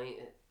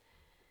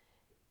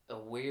a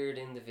weird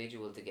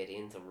individual to get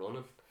into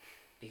running,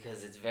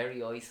 because it's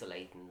very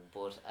isolating,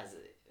 but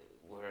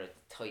we're a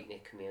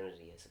tight-knit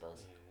community, I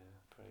suppose.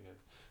 Yeah, very good.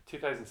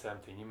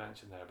 2017, you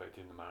mentioned there about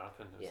doing the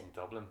marathon. It was in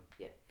Dublin.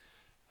 Yeah.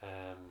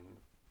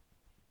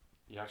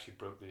 You actually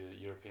broke the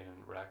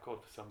European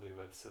record for somebody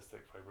with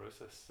cystic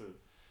fibrosis.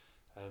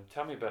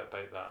 Tell me a bit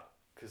about that,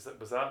 because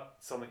was that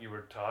something you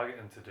were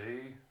targeting to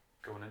do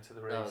going into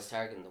the race? No, I was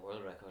targeting the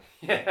world record.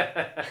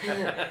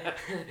 Yeah.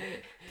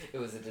 It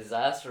was a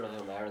disaster of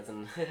a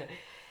marathon.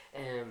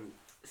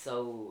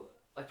 So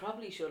I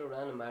probably should have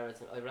ran a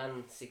marathon. I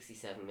ran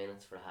 67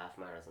 minutes for a half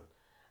marathon,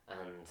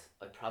 and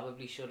I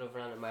probably should have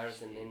ran a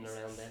marathon in and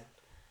around then.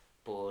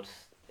 But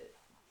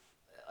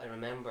I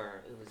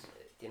remember it was,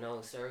 you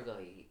know,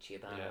 Sergei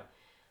Chiabana.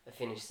 I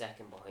finished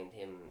second behind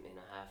him in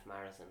a half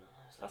marathon. And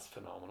I was like, That's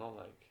phenomenal.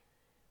 Like,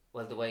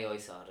 well, the way I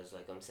saw it is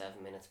like, I'm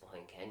 7 minutes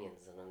behind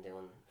Kenyans and I'm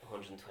doing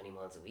 120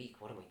 miles a week.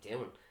 What am I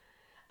doing?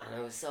 And I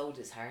was so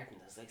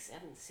disheartened. I was like,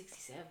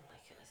 7:67.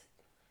 Like, I said,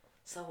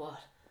 so what?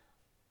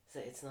 So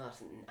it's not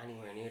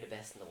anywhere near the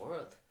best in the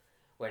world.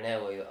 Where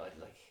now I'd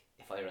like,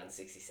 if I ran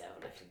 67,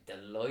 I'd be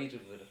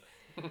delighted with it.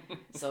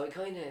 So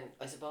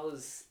I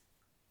suppose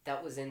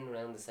that was in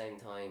around the same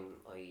time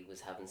I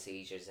was having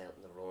seizures out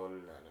in the run,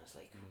 and I was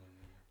like,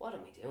 what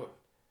am I doing?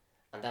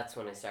 And that's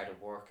when I started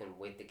working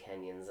with the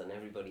Kenyans and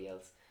everybody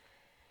else.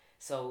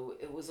 So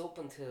it was up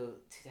until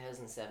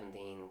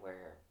 2017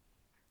 where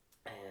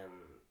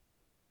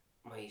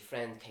my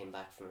friend came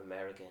back from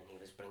America and he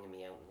was bringing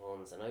me out in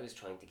runs, and I was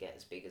trying to get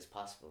as big as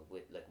possible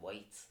with like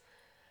weights,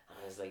 and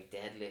I was like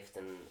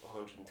deadlifting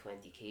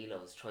 120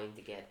 kilos, trying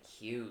to get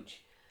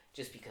huge,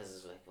 just because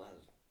it's like, well,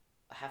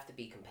 I have to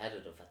be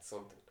competitive at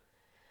something.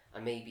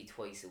 And maybe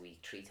twice a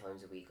week, 3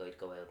 times a week, I'd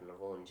go out on a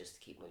run just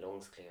to keep my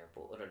lungs clear,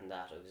 but other than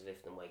that I was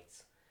lifting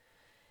weights.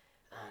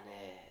 And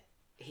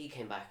he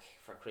came back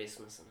for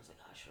Christmas and I was like,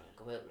 oh sure,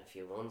 I'll go out on a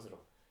few runs with him.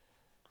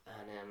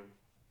 And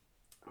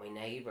my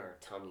neighbour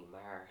Tommy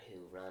Marr,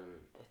 who ran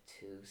a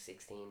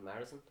 2:16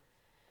 marathon,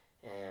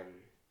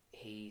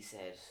 he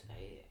said,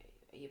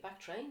 are you back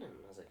training?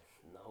 And I was like,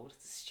 no,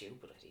 that's a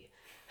stupid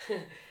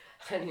idea.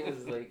 And he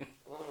was like,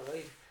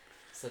 alright.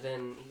 So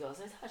then he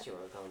goes, I thought you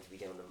were going to be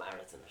doing the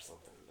marathon or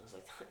something. And I was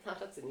like, no,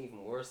 that's an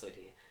even worse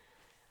idea.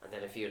 And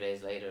then a few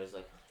days later I was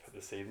like, put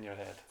the seed in your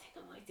head. I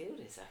think I might do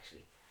this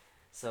actually.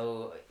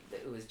 So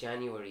it was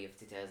January of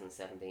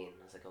 2017.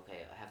 I was like,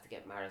 okay, I have to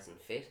get marathon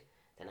fit,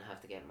 then I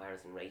have to get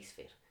marathon race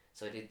fit.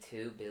 So I did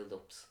 2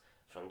 build-ups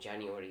from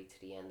January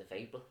to the end of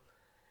April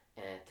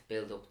to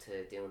build up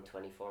to doing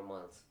 24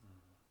 miles.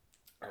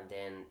 And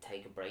then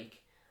take a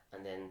break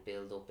and then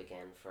build up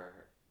again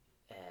for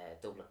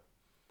Dublin.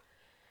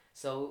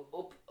 So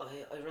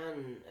I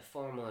ran a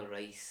 4-mile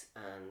race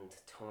and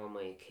tore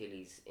my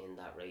Achilles in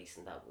that race,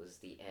 and that was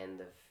the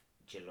end of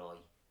July.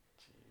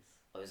 Jeez.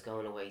 I was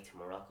going away to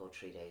Morocco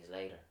 3 days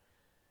later,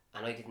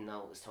 and I didn't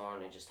know it was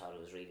torn. I just thought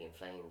it was really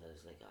inflamed. I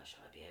was like, oh, should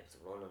I be able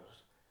to run on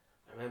it?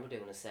 I remember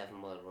doing a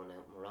 7-mile run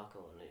out in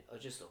Morocco, and I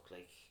just looked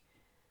like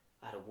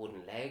I had a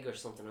wooden leg or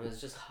something. I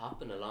was just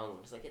hopping along.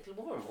 I was like, it'll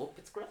warm up,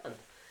 it's grand.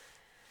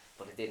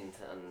 But it didn't,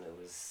 and it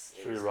was...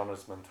 True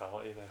runner's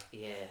mentality there.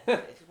 Yeah,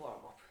 it'll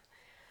warm up.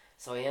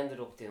 So I ended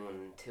up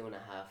doing 2.5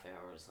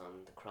 hours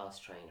on the cross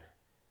trainer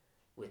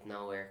with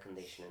no air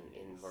conditioning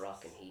in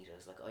Moroccan heat. I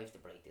was like, I have to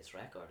break this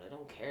record. I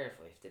don't care if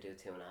I have to do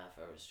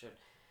 2.5 hours. Sure,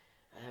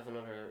 I have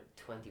another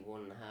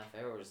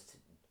 21.5 hours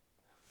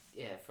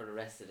for the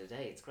rest of the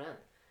day. It's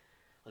grand.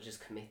 I'll just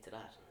commit to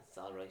that, and it's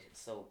all right.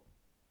 So,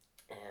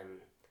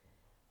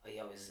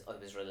 I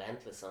was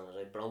relentless on it.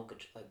 I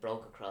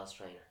broke a cross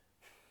trainer.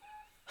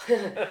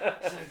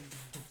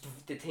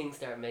 The thing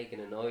started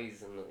making a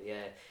noise, and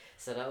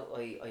so that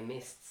I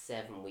missed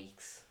 7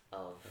 weeks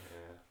of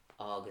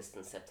August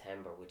and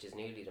September, which is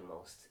nearly the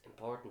most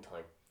important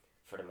time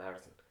for the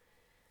marathon.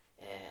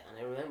 And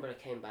I remember I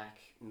came back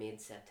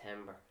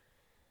mid-September,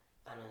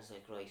 and I was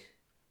like, right,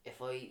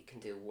 if I can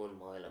do 1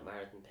 mile at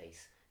marathon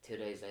pace, 2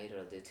 days later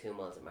I'll do 2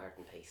 miles at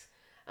marathon pace.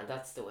 And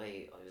that's the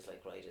way I was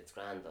like, right, it's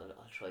grand,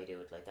 I'll try do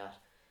it like that.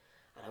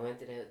 And I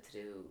went out to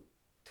do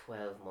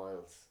 12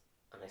 miles,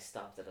 and I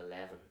stopped at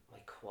 11. My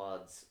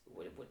quads,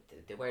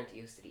 they weren't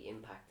used to the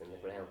impact on the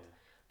ground,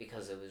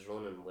 because I was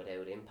running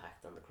without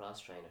impact on the cross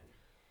trainer.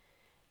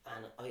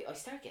 And I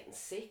started getting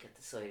sick at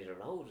the side of the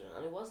road,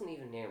 and I wasn't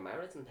even near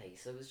marathon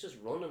pace. I was just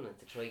running it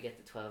to try to get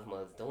the 12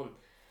 miles done.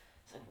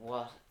 It's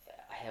like,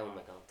 how am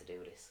I going to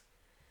do this?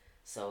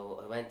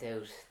 So I went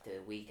out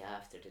the week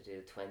after to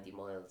do 20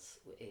 miles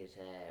with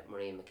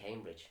Maria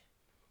McCambridge,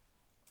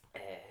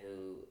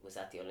 who was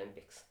at the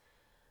Olympics.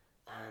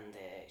 And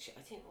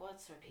I think,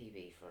 what's her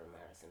PB for a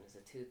marathon? Is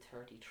it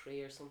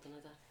 2:33 or something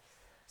like that?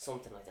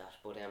 Something like that.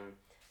 But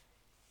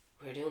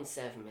we were doing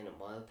 7-minute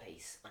mile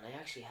pace, and I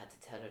actually had to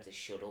tell her to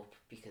shut up,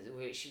 because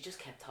she just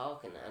kept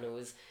talking, and it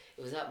was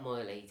at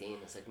mile 18.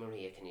 I was like,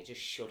 Maria, can you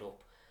just shut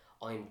up?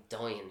 I'm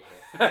dying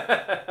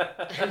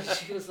here. And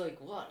she was like,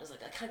 what? I was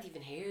like, I can't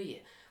even hear you.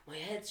 My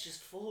head's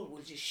just full. Will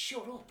you just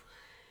shut up?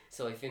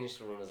 So I finished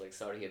the run. I was like,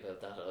 sorry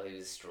about that. I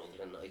was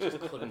struggling. I just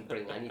couldn't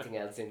bring anything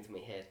else into my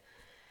head.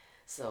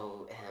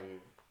 So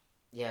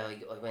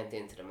I went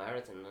into the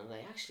marathon, and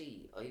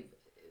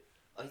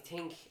I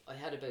think I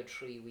had about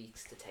 3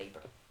 weeks to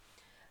taper,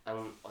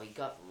 and I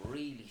got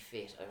really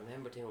fit. I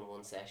remember doing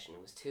one session.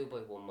 It was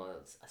 2x1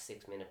 miles at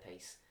 6-minute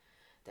pace,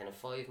 then a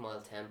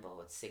 5-mile tempo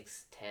at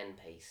 6:10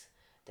 pace,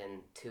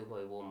 then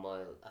 2x1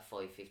 mile at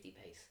 5:50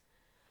 pace.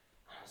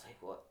 And I was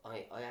like, what?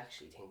 I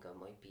actually think I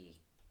might be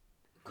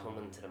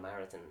coming to the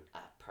marathon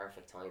at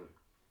perfect time.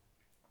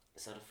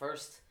 So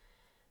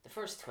the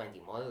first 20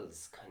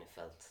 miles kind of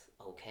felt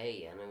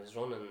okay, and I was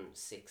running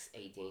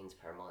 6:18s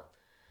per mile.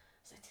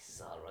 I was like, this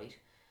is alright.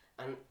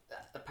 And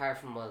apart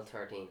from mile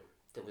 13,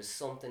 there was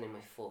something in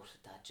my foot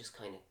that just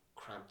kind of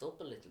cramped up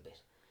a little bit.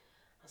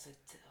 I was like,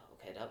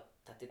 okay,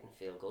 that didn't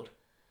feel good.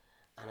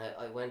 And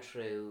I went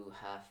through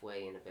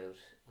halfway in about,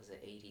 was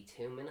it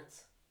 82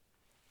 minutes?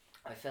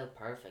 I felt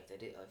perfect.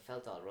 I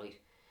felt all right.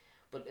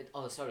 But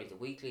the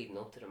week leading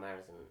up to the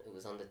marathon, it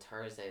was on the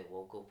Thursday. I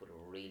woke up with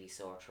a really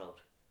sore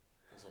throat.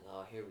 I was like,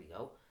 oh, here we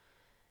go.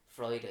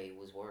 Friday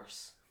was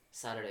worse.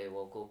 Saturday I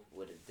woke up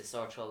with the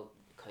sore throat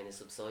kind of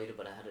subsided,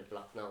 but I had a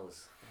blocked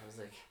nose. I was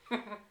like,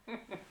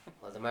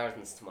 well, the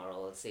marathon's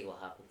tomorrow. I'll see what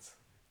happens.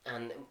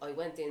 And I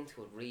went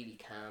into it really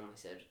calm. I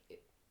said,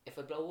 if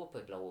I blow up, I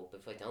blow up.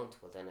 If I don't,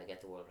 well, then I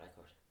get the world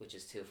record, which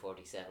is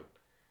 2:47.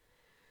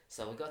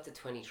 So we got to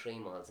 23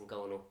 miles and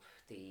going up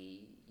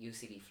the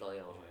UCD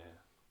flyover.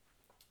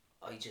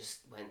 Yeah. I just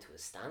went to a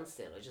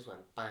standstill. I just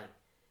went bang.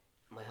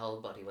 My whole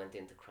body went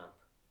into cramp.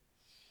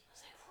 I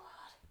was like,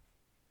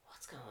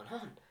 what's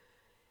going on?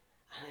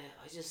 And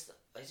I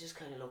just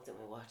kind of looked at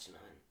my watch and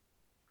I went,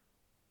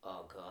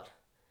 oh God.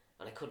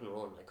 And I couldn't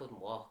run. I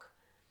couldn't walk.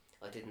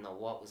 I didn't know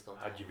what was going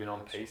to happen. Had you been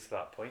on pace at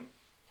that point?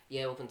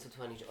 Yeah, up until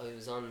 20. I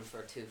was on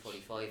for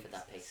 2:45 at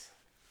that pace.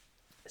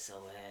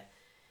 So,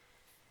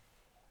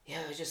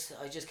 yeah, I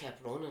just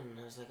kept running and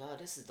I was like, oh,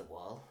 this is the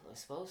wall, I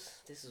suppose.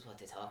 This is what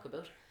they talk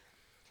about.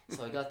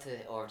 So I got to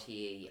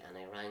RTE and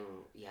I rang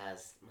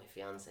Yaz, my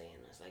fiance,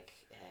 and I was like,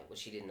 well,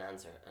 she didn't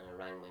answer, and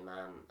I rang my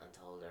mum and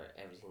told her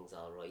everything's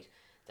all right.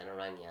 Then I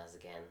rang Yaz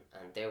again,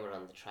 and they were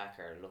on the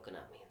tracker looking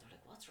at me, and they're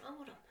like, what's wrong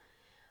with him?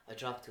 I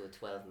dropped to a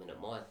 12-minute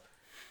mile.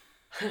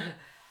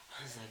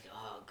 I was like,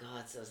 oh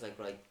God. So I was like,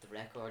 right, the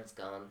record's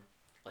gone.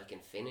 I can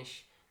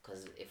finish,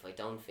 because if I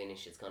don't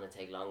finish, it's going to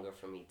take longer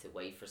for me to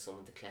wait for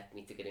someone to collect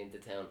me to get into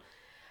town.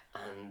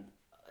 And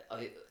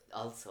I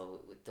also,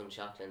 with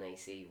Dunshaughlin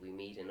AC, we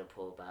meet in a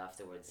pub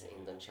afterwards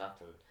in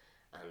Dunshaughlin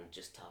and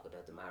just talk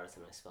about the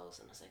marathon, I suppose.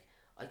 And I was like,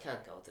 I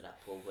can't go to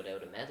that pub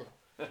without a medal.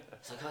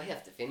 It's like, I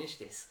have to finish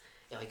this.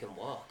 Yeah, I can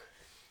walk.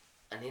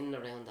 And in and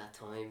around that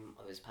time,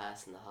 I was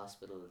passing the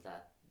hospital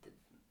that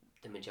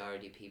the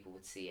majority of people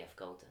with CF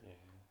go to. Yeah.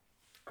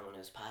 And when I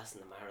was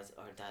passing the marathon,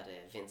 or that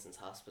Vincent's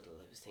Hospital,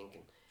 I was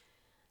thinking,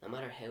 no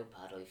matter how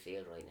bad I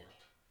feel right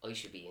now, I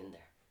should be in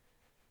there.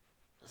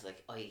 I was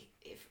like,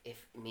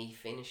 if me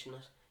finishing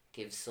it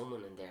gives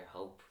someone in there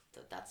hope,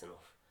 that's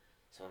enough.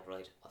 So I went,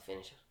 right, I'll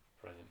finish it.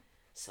 Brilliant.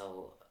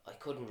 So I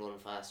couldn't run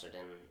faster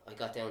than, I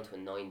got down to a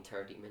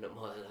 9:30-minute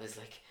mile. I was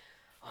like,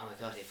 oh my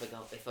God,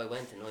 if I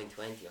went to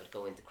 9:20, I'd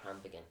go into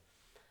cramp again.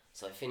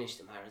 So I finished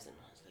the marathon.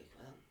 I was like,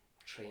 well,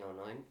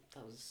 3:09.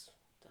 That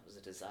was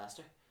a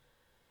disaster.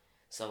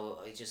 So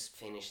I just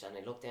finished, and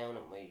I looked down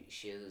at my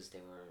shoes. They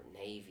were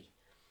navy,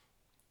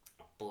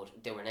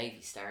 but they were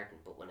navy starting.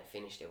 But when I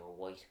finished, they were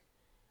white,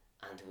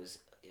 and there was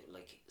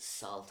like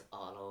salt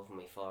all over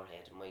my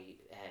forehead. My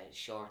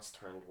shorts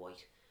turned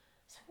white.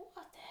 I was like,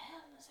 what the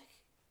hell? And I was like,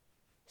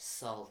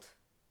 salt.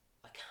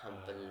 I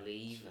can't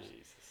believe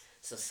it.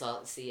 So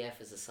salt,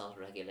 CF is a salt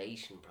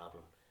regulation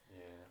problem.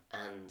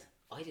 Yeah. And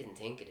I didn't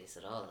think of this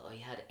at all. I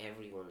had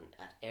everyone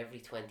at every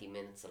 20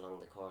 minutes along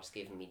the course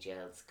giving me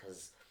gels,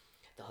 because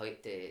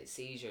the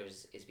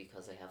seizures is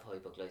because I have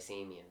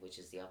hypoglycemia, which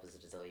is the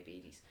opposite of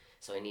diabetes.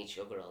 So I need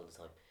sugar all the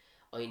time.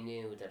 I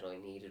knew that I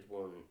needed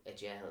a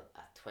gel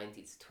at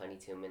 20 to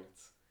 22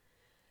 minutes.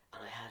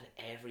 And I had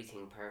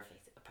everything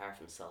perfect apart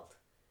from salt.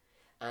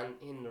 And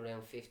in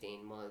around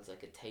 15 miles I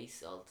could taste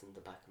salt in the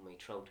back of my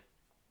throat.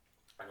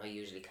 And I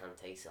usually can't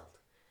taste salt.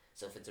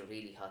 So if it's a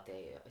really hot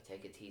day, I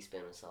take a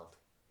teaspoon of salt.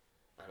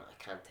 And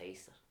I can't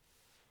taste it.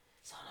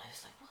 So I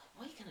was like,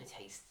 why can I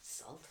taste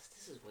salt?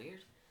 This is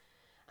weird.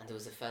 And there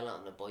was a fella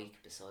on a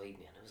bike beside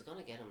me, and I was going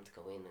to get him to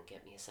go in and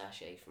get me a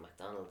sachet from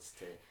McDonald's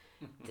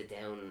to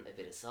down a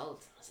bit of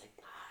salt. And I was like,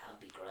 nah, I'll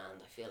be grand,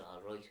 I feel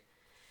alright.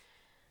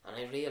 And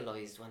I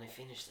realised when I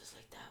finished, I was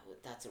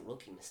like, that's a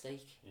rookie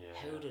mistake. Yeah.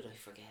 How did I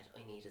forget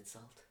I needed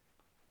salt?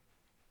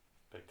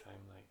 Big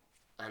time, like.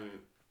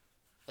 And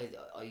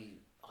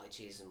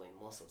Jesus, my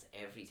muscles,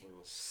 everything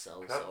was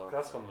so sore.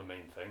 That's one of the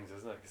main things,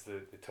 isn't it? Because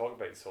they talk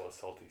about sort of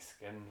salty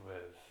skin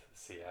with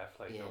CF,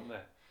 like, don't they?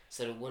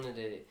 So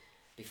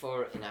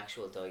before an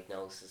actual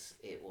diagnosis,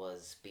 it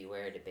was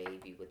beware the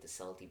baby with the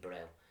salty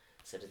brow.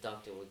 So the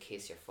doctor would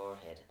kiss your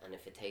forehead, and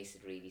if it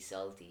tasted really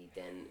salty,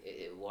 then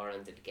it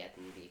warranted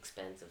getting the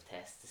expensive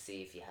test to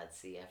see if you had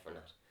CF or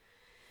not.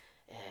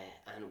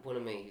 And one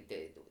of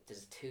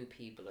there's two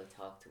people I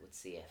talked to with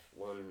CF.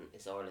 One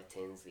is Orla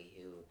Tinsley,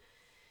 who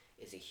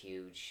is a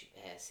huge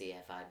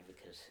CF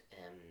advocate.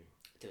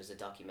 There was a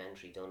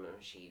documentary done on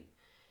her.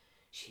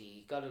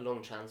 She got a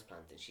lung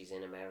transplant, and she's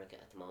in America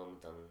at the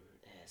moment on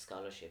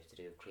scholarship to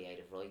do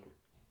creative writing.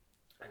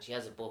 And she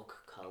has a book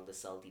called The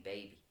Salty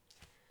Baby.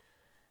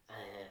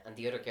 And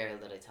the other girl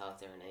that I talked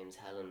to, her name's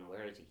Helen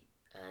Werdy,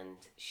 and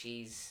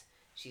she's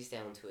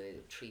down to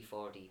a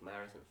 3:40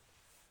 marathon.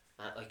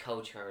 I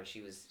coach her.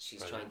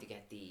 She's trying to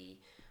get the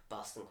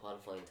Boston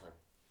qualifying time,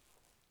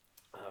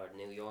 or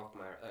New York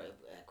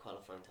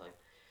qualifying time,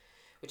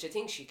 which I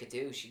think she could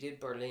do. She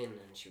did Berlin,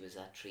 and she was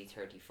at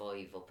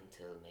 3:35 up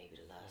until maybe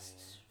the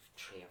last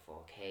 3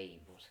 or 4k,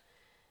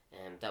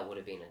 but that would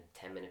have been a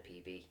 10-minute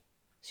PB.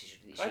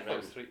 Was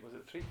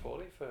it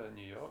 3:40 for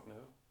New York? No.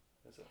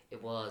 is it?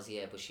 It was,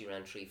 yeah, but she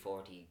ran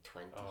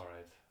 3:40:20. All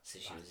right. So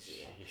she was,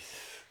 yeah.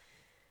 Jeez.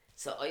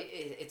 So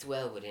it's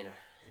well within her.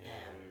 Yeah.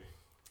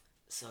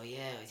 So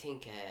yeah, I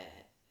think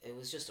it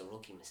was just a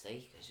rookie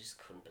mistake. I just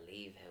couldn't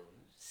believe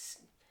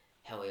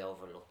how I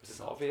overlooked. It was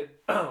an obvious.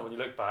 When you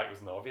look back, it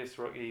was an obvious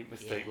rookie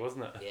mistake,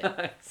 wasn't it?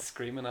 Yeah.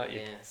 Screaming at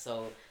you. Yeah.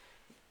 So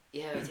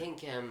yeah, I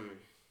think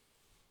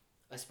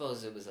I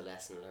suppose it was a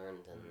lesson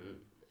learned, and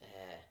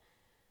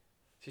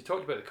So you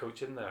talked about the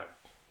coaching there.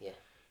 Yeah.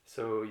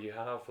 So you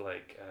have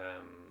like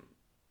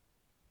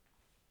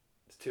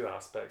there's two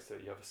aspects to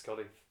it. You have a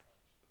Scully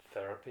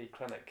therapy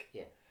clinic.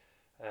 Yeah.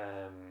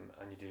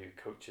 And you do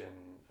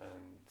coaching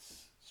and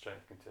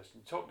strength and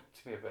conditioning. Talk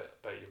to me a bit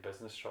about your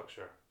business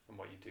structure and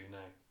what you do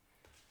now.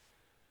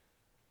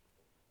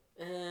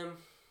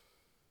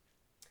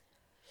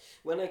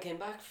 When I came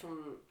back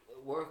from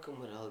working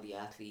with all the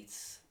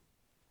athletes,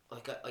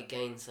 I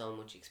gained so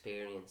much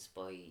experience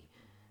by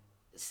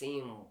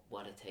seeing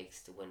what it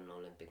takes to win an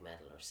Olympic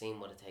medal or seeing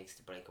what it takes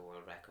to break a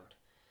world record.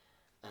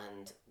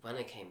 And when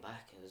I came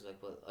back, I was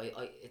like, well,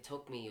 it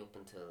took me up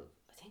until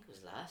I think it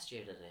was last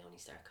year that I only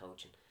started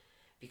coaching,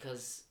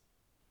 because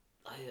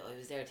I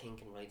was there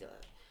thinking, right,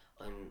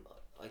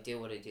 I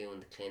do what I do in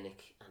the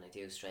clinic and I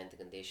do strength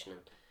and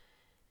conditioning.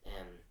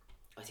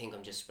 I think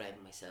I'm just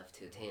spreading myself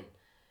too thin,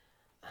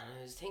 and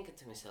I was thinking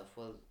to myself,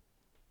 well,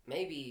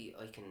 maybe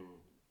I can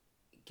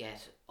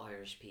get more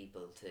Irish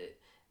people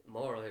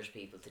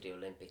to the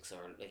Olympics,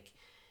 or like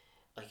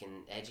I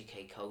can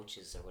educate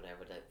coaches or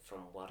whatever that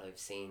from what I've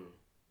seen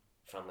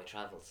from my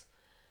travels.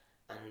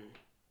 And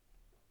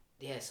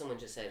yeah, someone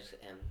just said,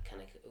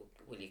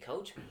 will you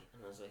coach me?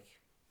 And I was like,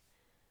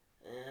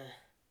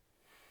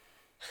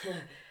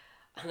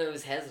 and I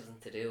was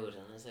hesitant to do it,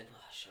 and I was like,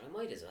 oh, sure, I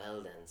might as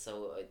well then.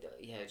 So I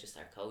just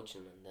started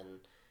coaching, and then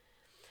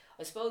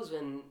I suppose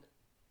when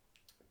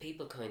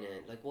people kind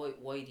of like,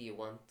 why do you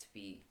want to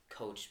be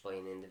coached by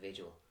an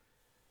individual?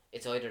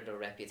 It's either their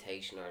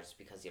reputation or it's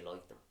because you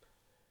like them,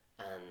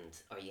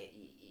 or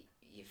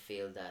you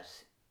feel that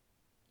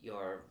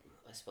your,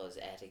 I suppose,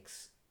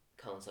 ethics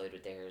coincide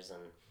with theirs,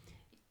 and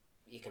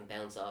you can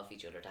bounce off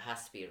each other. There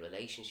has to be a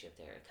relationship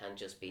there. It can't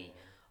just be,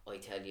 I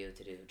tell you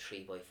to do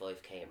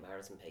 3x5k at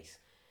marathon pace.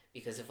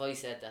 Because if I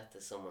said that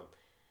to someone,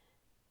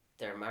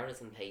 their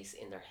marathon pace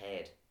in their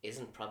head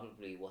isn't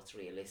probably what's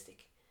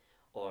realistic.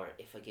 Or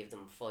if I give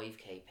them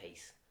 5k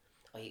pace,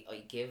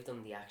 I give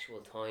them the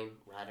actual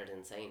time rather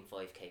than saying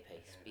 5k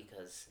pace,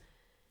 because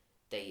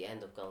they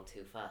end up going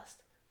too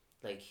fast.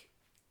 Like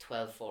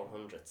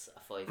 12/400ths a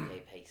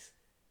 5k pace.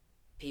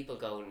 People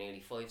go nearly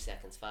 5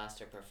 seconds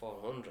faster per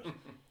 400.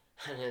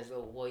 And I was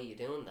like, why are you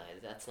doing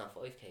that? That's not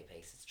 5k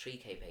pace, it's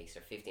 3k pace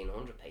or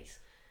 1500 pace.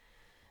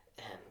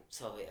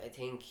 So I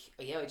think,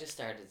 I just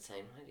started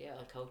saying, yeah,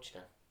 I'll coach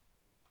then.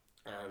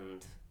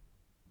 And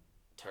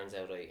turns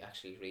out I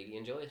actually really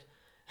enjoy it.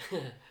 Do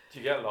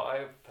you get a lot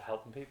out of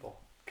helping people?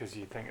 Because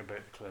you think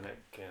about the clinic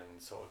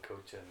and sort of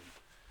coaching.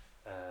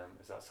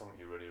 Is that something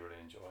you really, really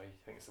enjoy? You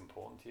think it's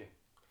important to you?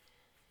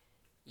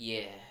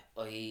 Yeah,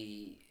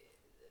 I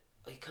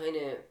kind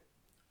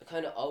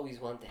of always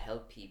want to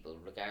help people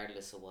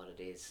regardless of what it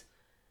is.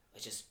 I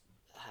just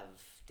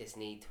have this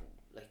need to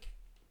like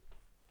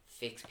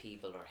fix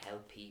people or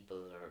help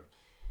people, or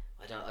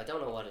I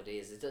don't know what it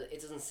is.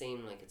 It doesn't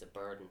seem like it's a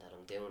burden that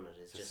I'm doing it.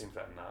 It just seems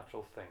like a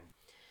natural thing.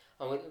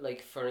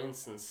 Like for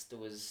instance, there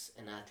was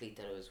an athlete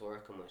that I was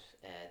working with,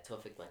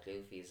 Tufik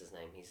McLoofy is his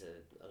name. He's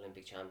an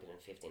Olympic champion in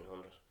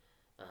 1500,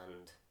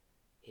 and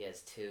he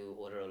has 2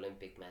 other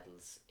Olympic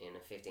medals in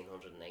a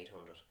 1500 and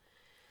 800.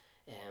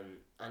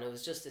 And it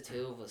was just the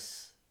two of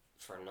us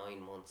for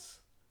 9 months,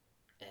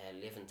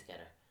 living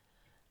together.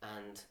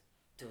 And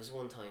there was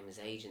one time his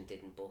agent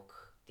didn't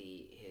book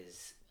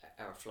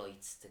our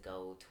flights to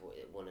go to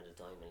one of the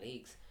Diamond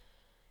Leagues.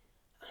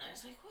 And I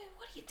was like, what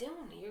are you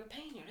doing? You're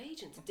paying your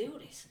agent to do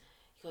this.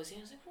 He goes, yeah.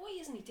 I was like, why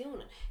isn't he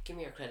doing it? Give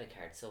me your credit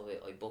card. So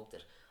I booked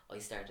it. I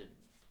started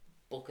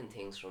booking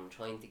things from him,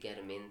 trying to get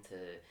him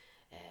into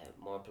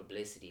more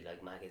publicity,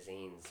 like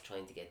magazines,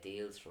 trying to get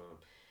deals from him,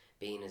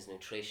 being his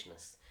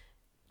nutritionist,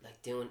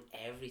 like doing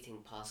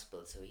everything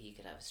possible so he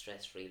could have a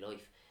stress-free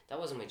life. That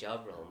wasn't my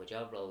job role. My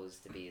job role was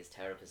to be his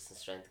therapist and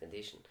strength and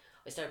condition.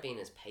 I started being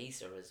his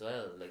pacer as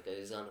well. Like I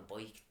was on a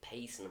bike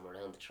pacing him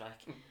around the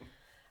track. And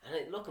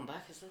looking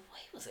back, I was like,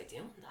 why was I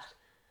doing that?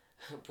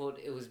 But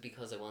it was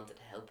because I wanted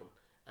to help him.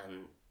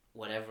 And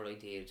whatever I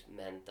did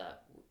meant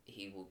that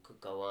he could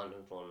go on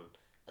and run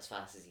as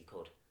fast as he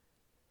could.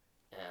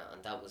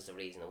 And that was the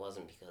reason. It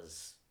wasn't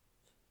because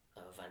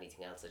of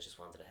anything else. I just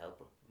wanted to help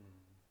him.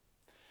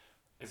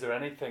 Is there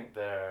anything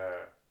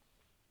there,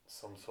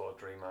 some sort of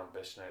dream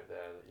ambition out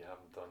there that you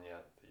haven't done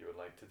yet that you would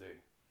like to do?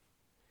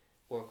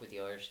 Work with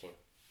the Irish team.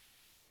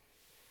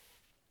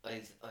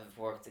 I've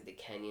worked with the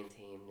Kenyan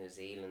team, New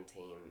Zealand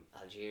team,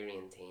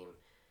 Algerian team.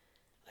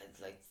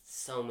 Like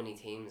so many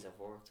teams I've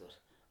worked with,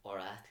 or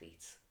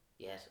athletes,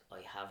 yet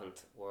I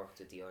haven't worked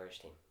with the Irish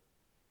team.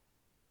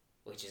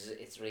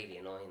 It's really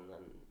annoying,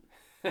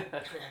 and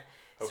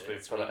Hopefully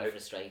it's put really it out.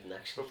 frustrating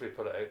actually. Hopefully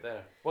put it out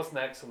there. What's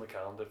next on the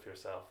calendar for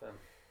yourself then?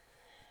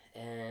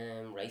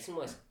 racing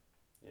wise.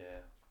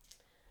 Yeah.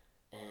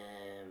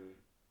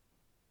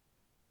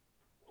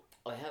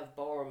 I have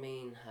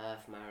Borromeen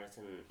half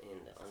marathon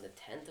on the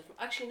 10th of...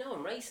 Actually, no,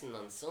 I'm racing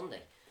on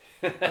Sunday.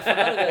 I forgot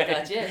about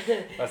that, yeah.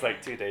 That's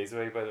like 2 days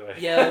away, by the way.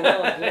 Yeah, I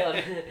know,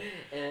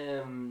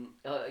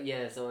 God.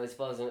 Yeah, so I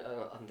suppose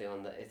I'm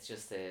doing that. It's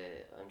just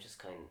I'm just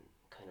kind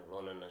of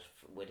running it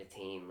with a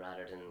team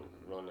rather than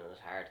running it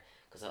hard.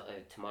 Because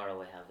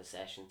tomorrow I have a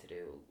session to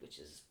do, which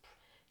is...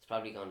 It's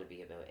probably going to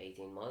be about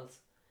 18 miles.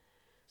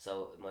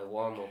 So my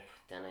warm-up,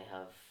 then I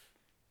have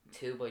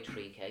 2 by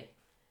 3k,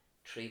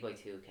 3 by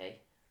 2k,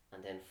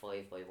 and then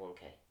 5 by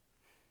 1k.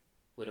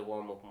 With a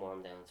warm-up and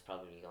warm-down, it's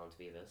probably going to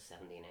be about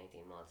 17,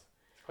 18 miles.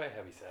 It's quite a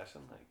heavy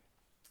session, like.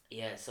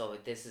 Yeah, so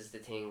this is the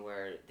thing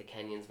where the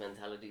Kenyan's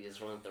mentality is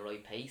run at the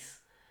right pace,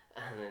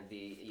 and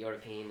the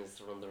European is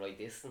to run the right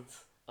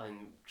distance.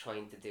 I'm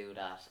trying to do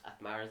that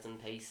at marathon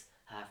pace,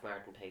 half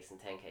marathon pace, and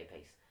 10k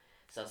pace.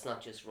 So it's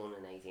not just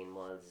running 18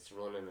 miles, it's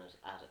running it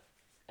at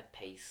a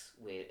pace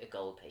with a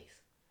goal pace.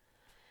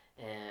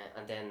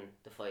 And then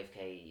the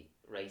 5k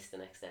race the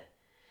next day.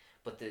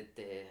 But the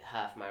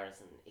half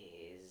marathon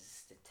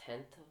is the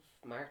 10th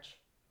of March,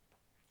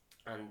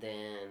 and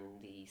then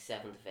the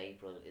 7th of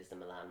April is the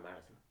Milan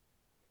Marathon.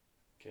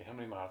 Okay, how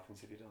many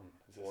marathons have you done?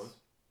 Is this, 1.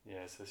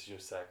 Yeah, so this is your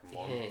second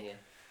one. Yeah.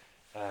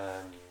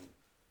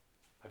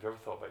 Have you ever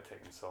thought about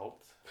taking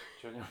salt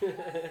during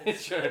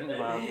the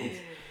marathons?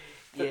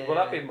 Yeah. Will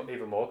that be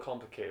even more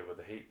complicated with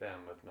the heat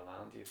then with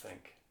Milan, do you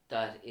think?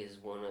 That is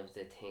one of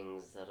the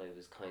things that I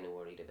was kind of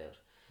worried about.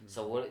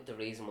 So the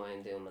reason why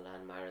I'm doing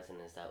Milan Marathon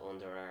is that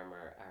Under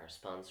Armour are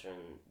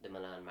sponsoring the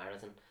Milan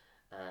Marathon,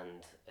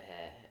 and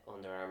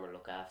Under Armour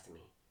look after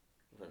me.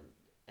 Well,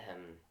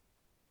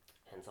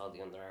 hence all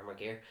the Under Armour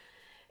gear.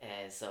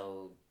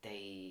 So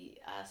they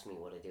asked me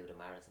would I do the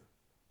marathon,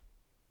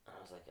 and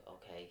I was like,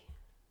 okay,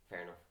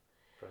 fair enough.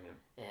 Brilliant.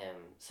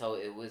 So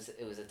it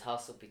was a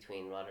toss up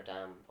between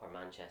Rotterdam or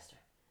Manchester,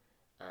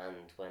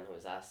 and when I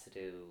was asked to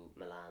do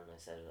Milan, I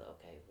said,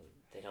 okay,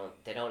 well,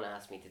 they don't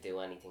ask me to do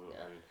anything,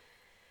 and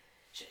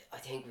I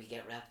think we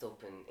get wrapped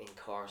up in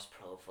course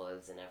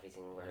profiles and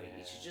everything where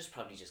you should just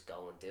probably just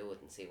go and do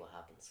it and see what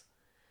happens.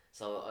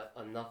 So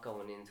I'm not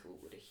going into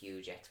it with a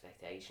huge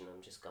expectation.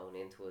 I'm just going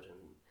into it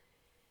and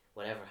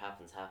whatever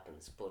happens,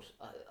 happens. But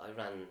I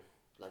ran,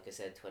 like I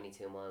said,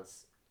 22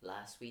 miles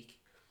last week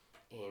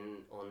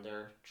in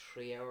under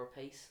 3 hour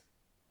pace.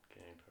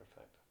 Okay,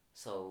 perfect.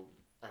 So,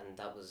 and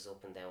that was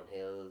up and down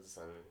hills,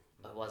 and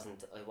I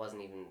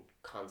wasn't even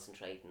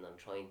concentrating on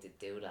trying to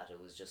do that.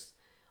 It was just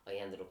I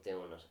ended up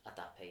doing it at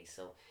that pace.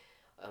 So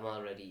I'm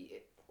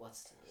already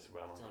it's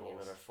only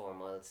another 4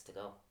 miles to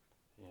go.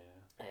 Yeah.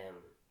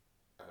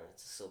 And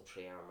it's a sub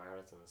 3 hour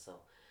marathon. So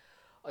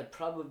I'd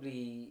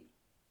probably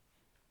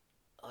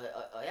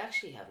I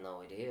actually have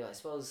no idea. I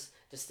suppose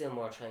there's still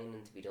more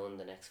training to be done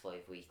the next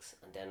 5 weeks,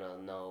 and then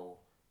I'll know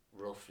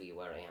roughly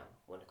where I am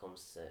when it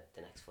comes to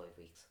the next 5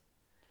 weeks.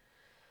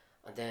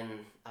 And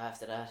then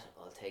after that,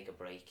 I'll take a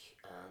break.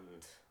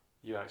 And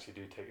you actually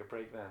do take a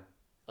break then?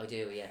 I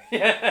do, yeah.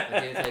 I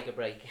do take a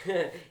break.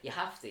 You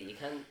have to. You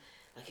can't.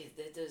 Like,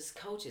 there's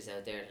coaches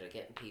out there that are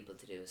getting people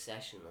to do a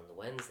session on the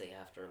Wednesday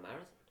after a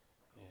marathon.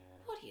 Yeah.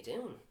 What are you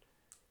doing?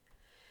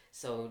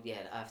 So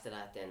yeah, after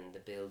that, then the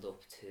build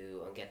up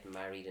to I'm getting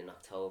married in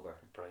October.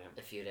 Brilliant.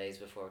 A few days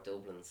before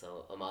Dublin,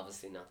 so I'm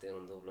obviously not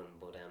doing Dublin,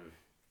 but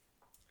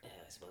I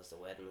suppose the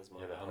wedding is more.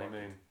 Yeah, the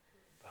honeymoon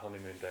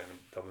down in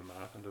Dublin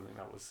Marathon. I don't think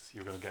that was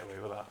you were going to get away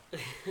with that.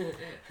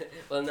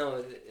 Well,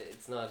 no,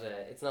 it's not.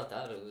 It's not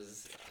that. It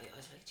was. I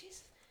was like,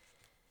 jeez,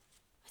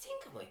 I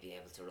think I might be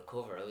able to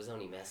recover. I was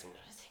only messing with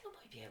her. I think I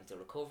might be able to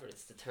recover.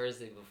 It's the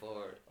Thursday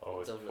before. Oh,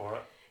 it's Dublin. before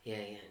it. Yeah,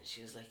 and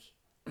she was like,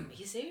 "Are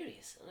you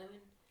serious?" And I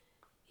went,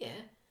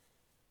 "Yeah."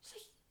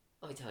 She's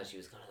like, I thought she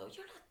was gonna go,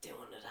 "You're not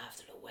doing it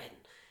after the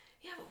wedding.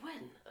 You have a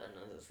wedding."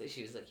 And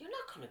she was like, "You're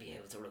not gonna be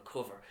able to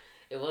recover."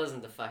 It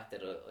wasn't the fact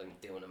that I'm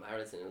doing a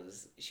marathon. It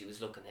was she was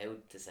looking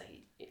out to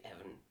say,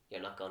 "Evan,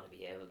 you're not going to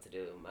be able to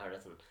do a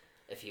marathon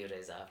a few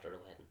days after the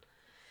wedding."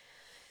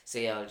 So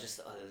yeah, I'll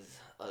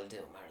do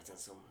a marathon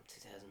some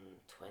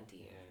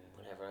 2020 or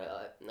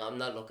whatever. I'm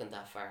not looking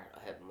that far.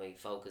 My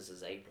focus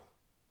is April,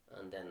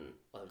 and then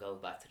I'll go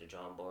back to the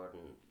drawing board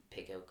and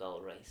pick out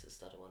goal races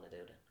that I want to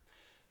do then.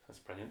 That's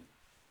brilliant.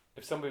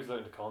 If somebody's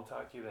looking to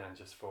contact you then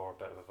just for a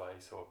bit of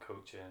advice or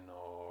coaching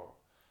or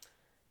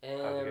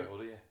how do they get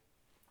hold of you?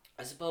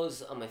 I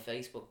suppose on my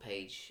Facebook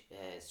page,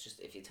 it's just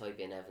if you type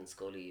in Evan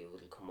Scully,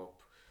 it'll come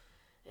up.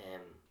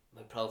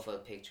 My profile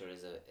picture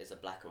is a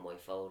black and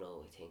white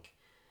photo, I think.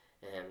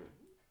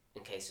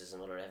 In case there's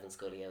another Evan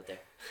Scully out there.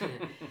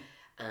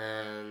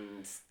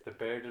 And the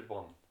bearded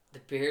one. The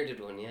bearded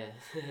one, yeah.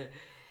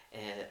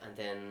 And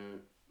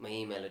then my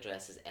email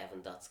address is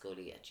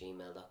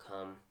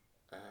evan.scully@gmail.com,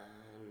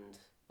 and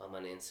I'm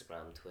on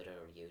Instagram, Twitter,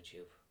 or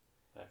YouTube.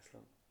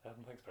 Excellent.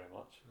 Evan, thanks very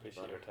much.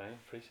 Appreciate your time.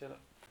 Appreciate it.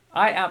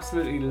 I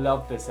absolutely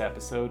loved this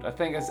episode. I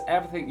think it's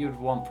everything you'd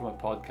want from a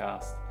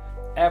podcast.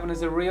 Evan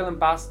is a real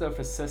ambassador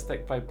for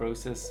cystic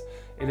fibrosis.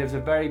 He lives a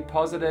very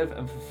positive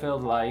and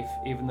fulfilled life,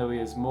 even though he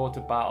has more to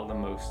battle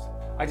than most.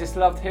 I just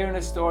loved hearing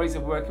his stories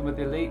of working with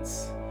the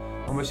elites,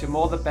 and wish him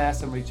all the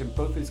best in reaching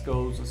both his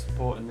goals of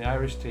supporting the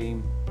Irish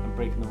team and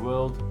breaking the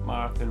world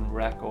marathon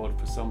record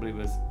for somebody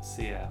with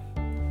CF.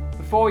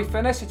 Before we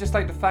finish, I'd just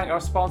like to thank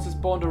our sponsors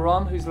Born to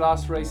Run, whose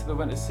last race of the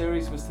Winter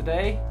Series was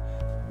today.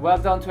 Well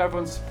done to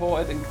everyone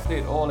supported and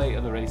completed all 8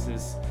 of the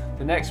races.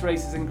 The next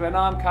race is in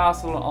Glenarm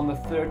Castle on the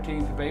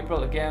 13th of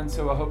April again,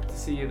 so I hope to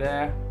see you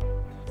there.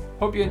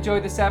 Hope you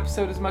enjoyed this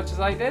episode as much as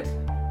I did.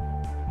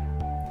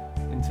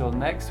 Until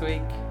next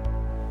week,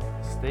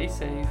 stay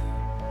safe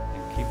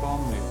and keep on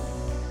moving.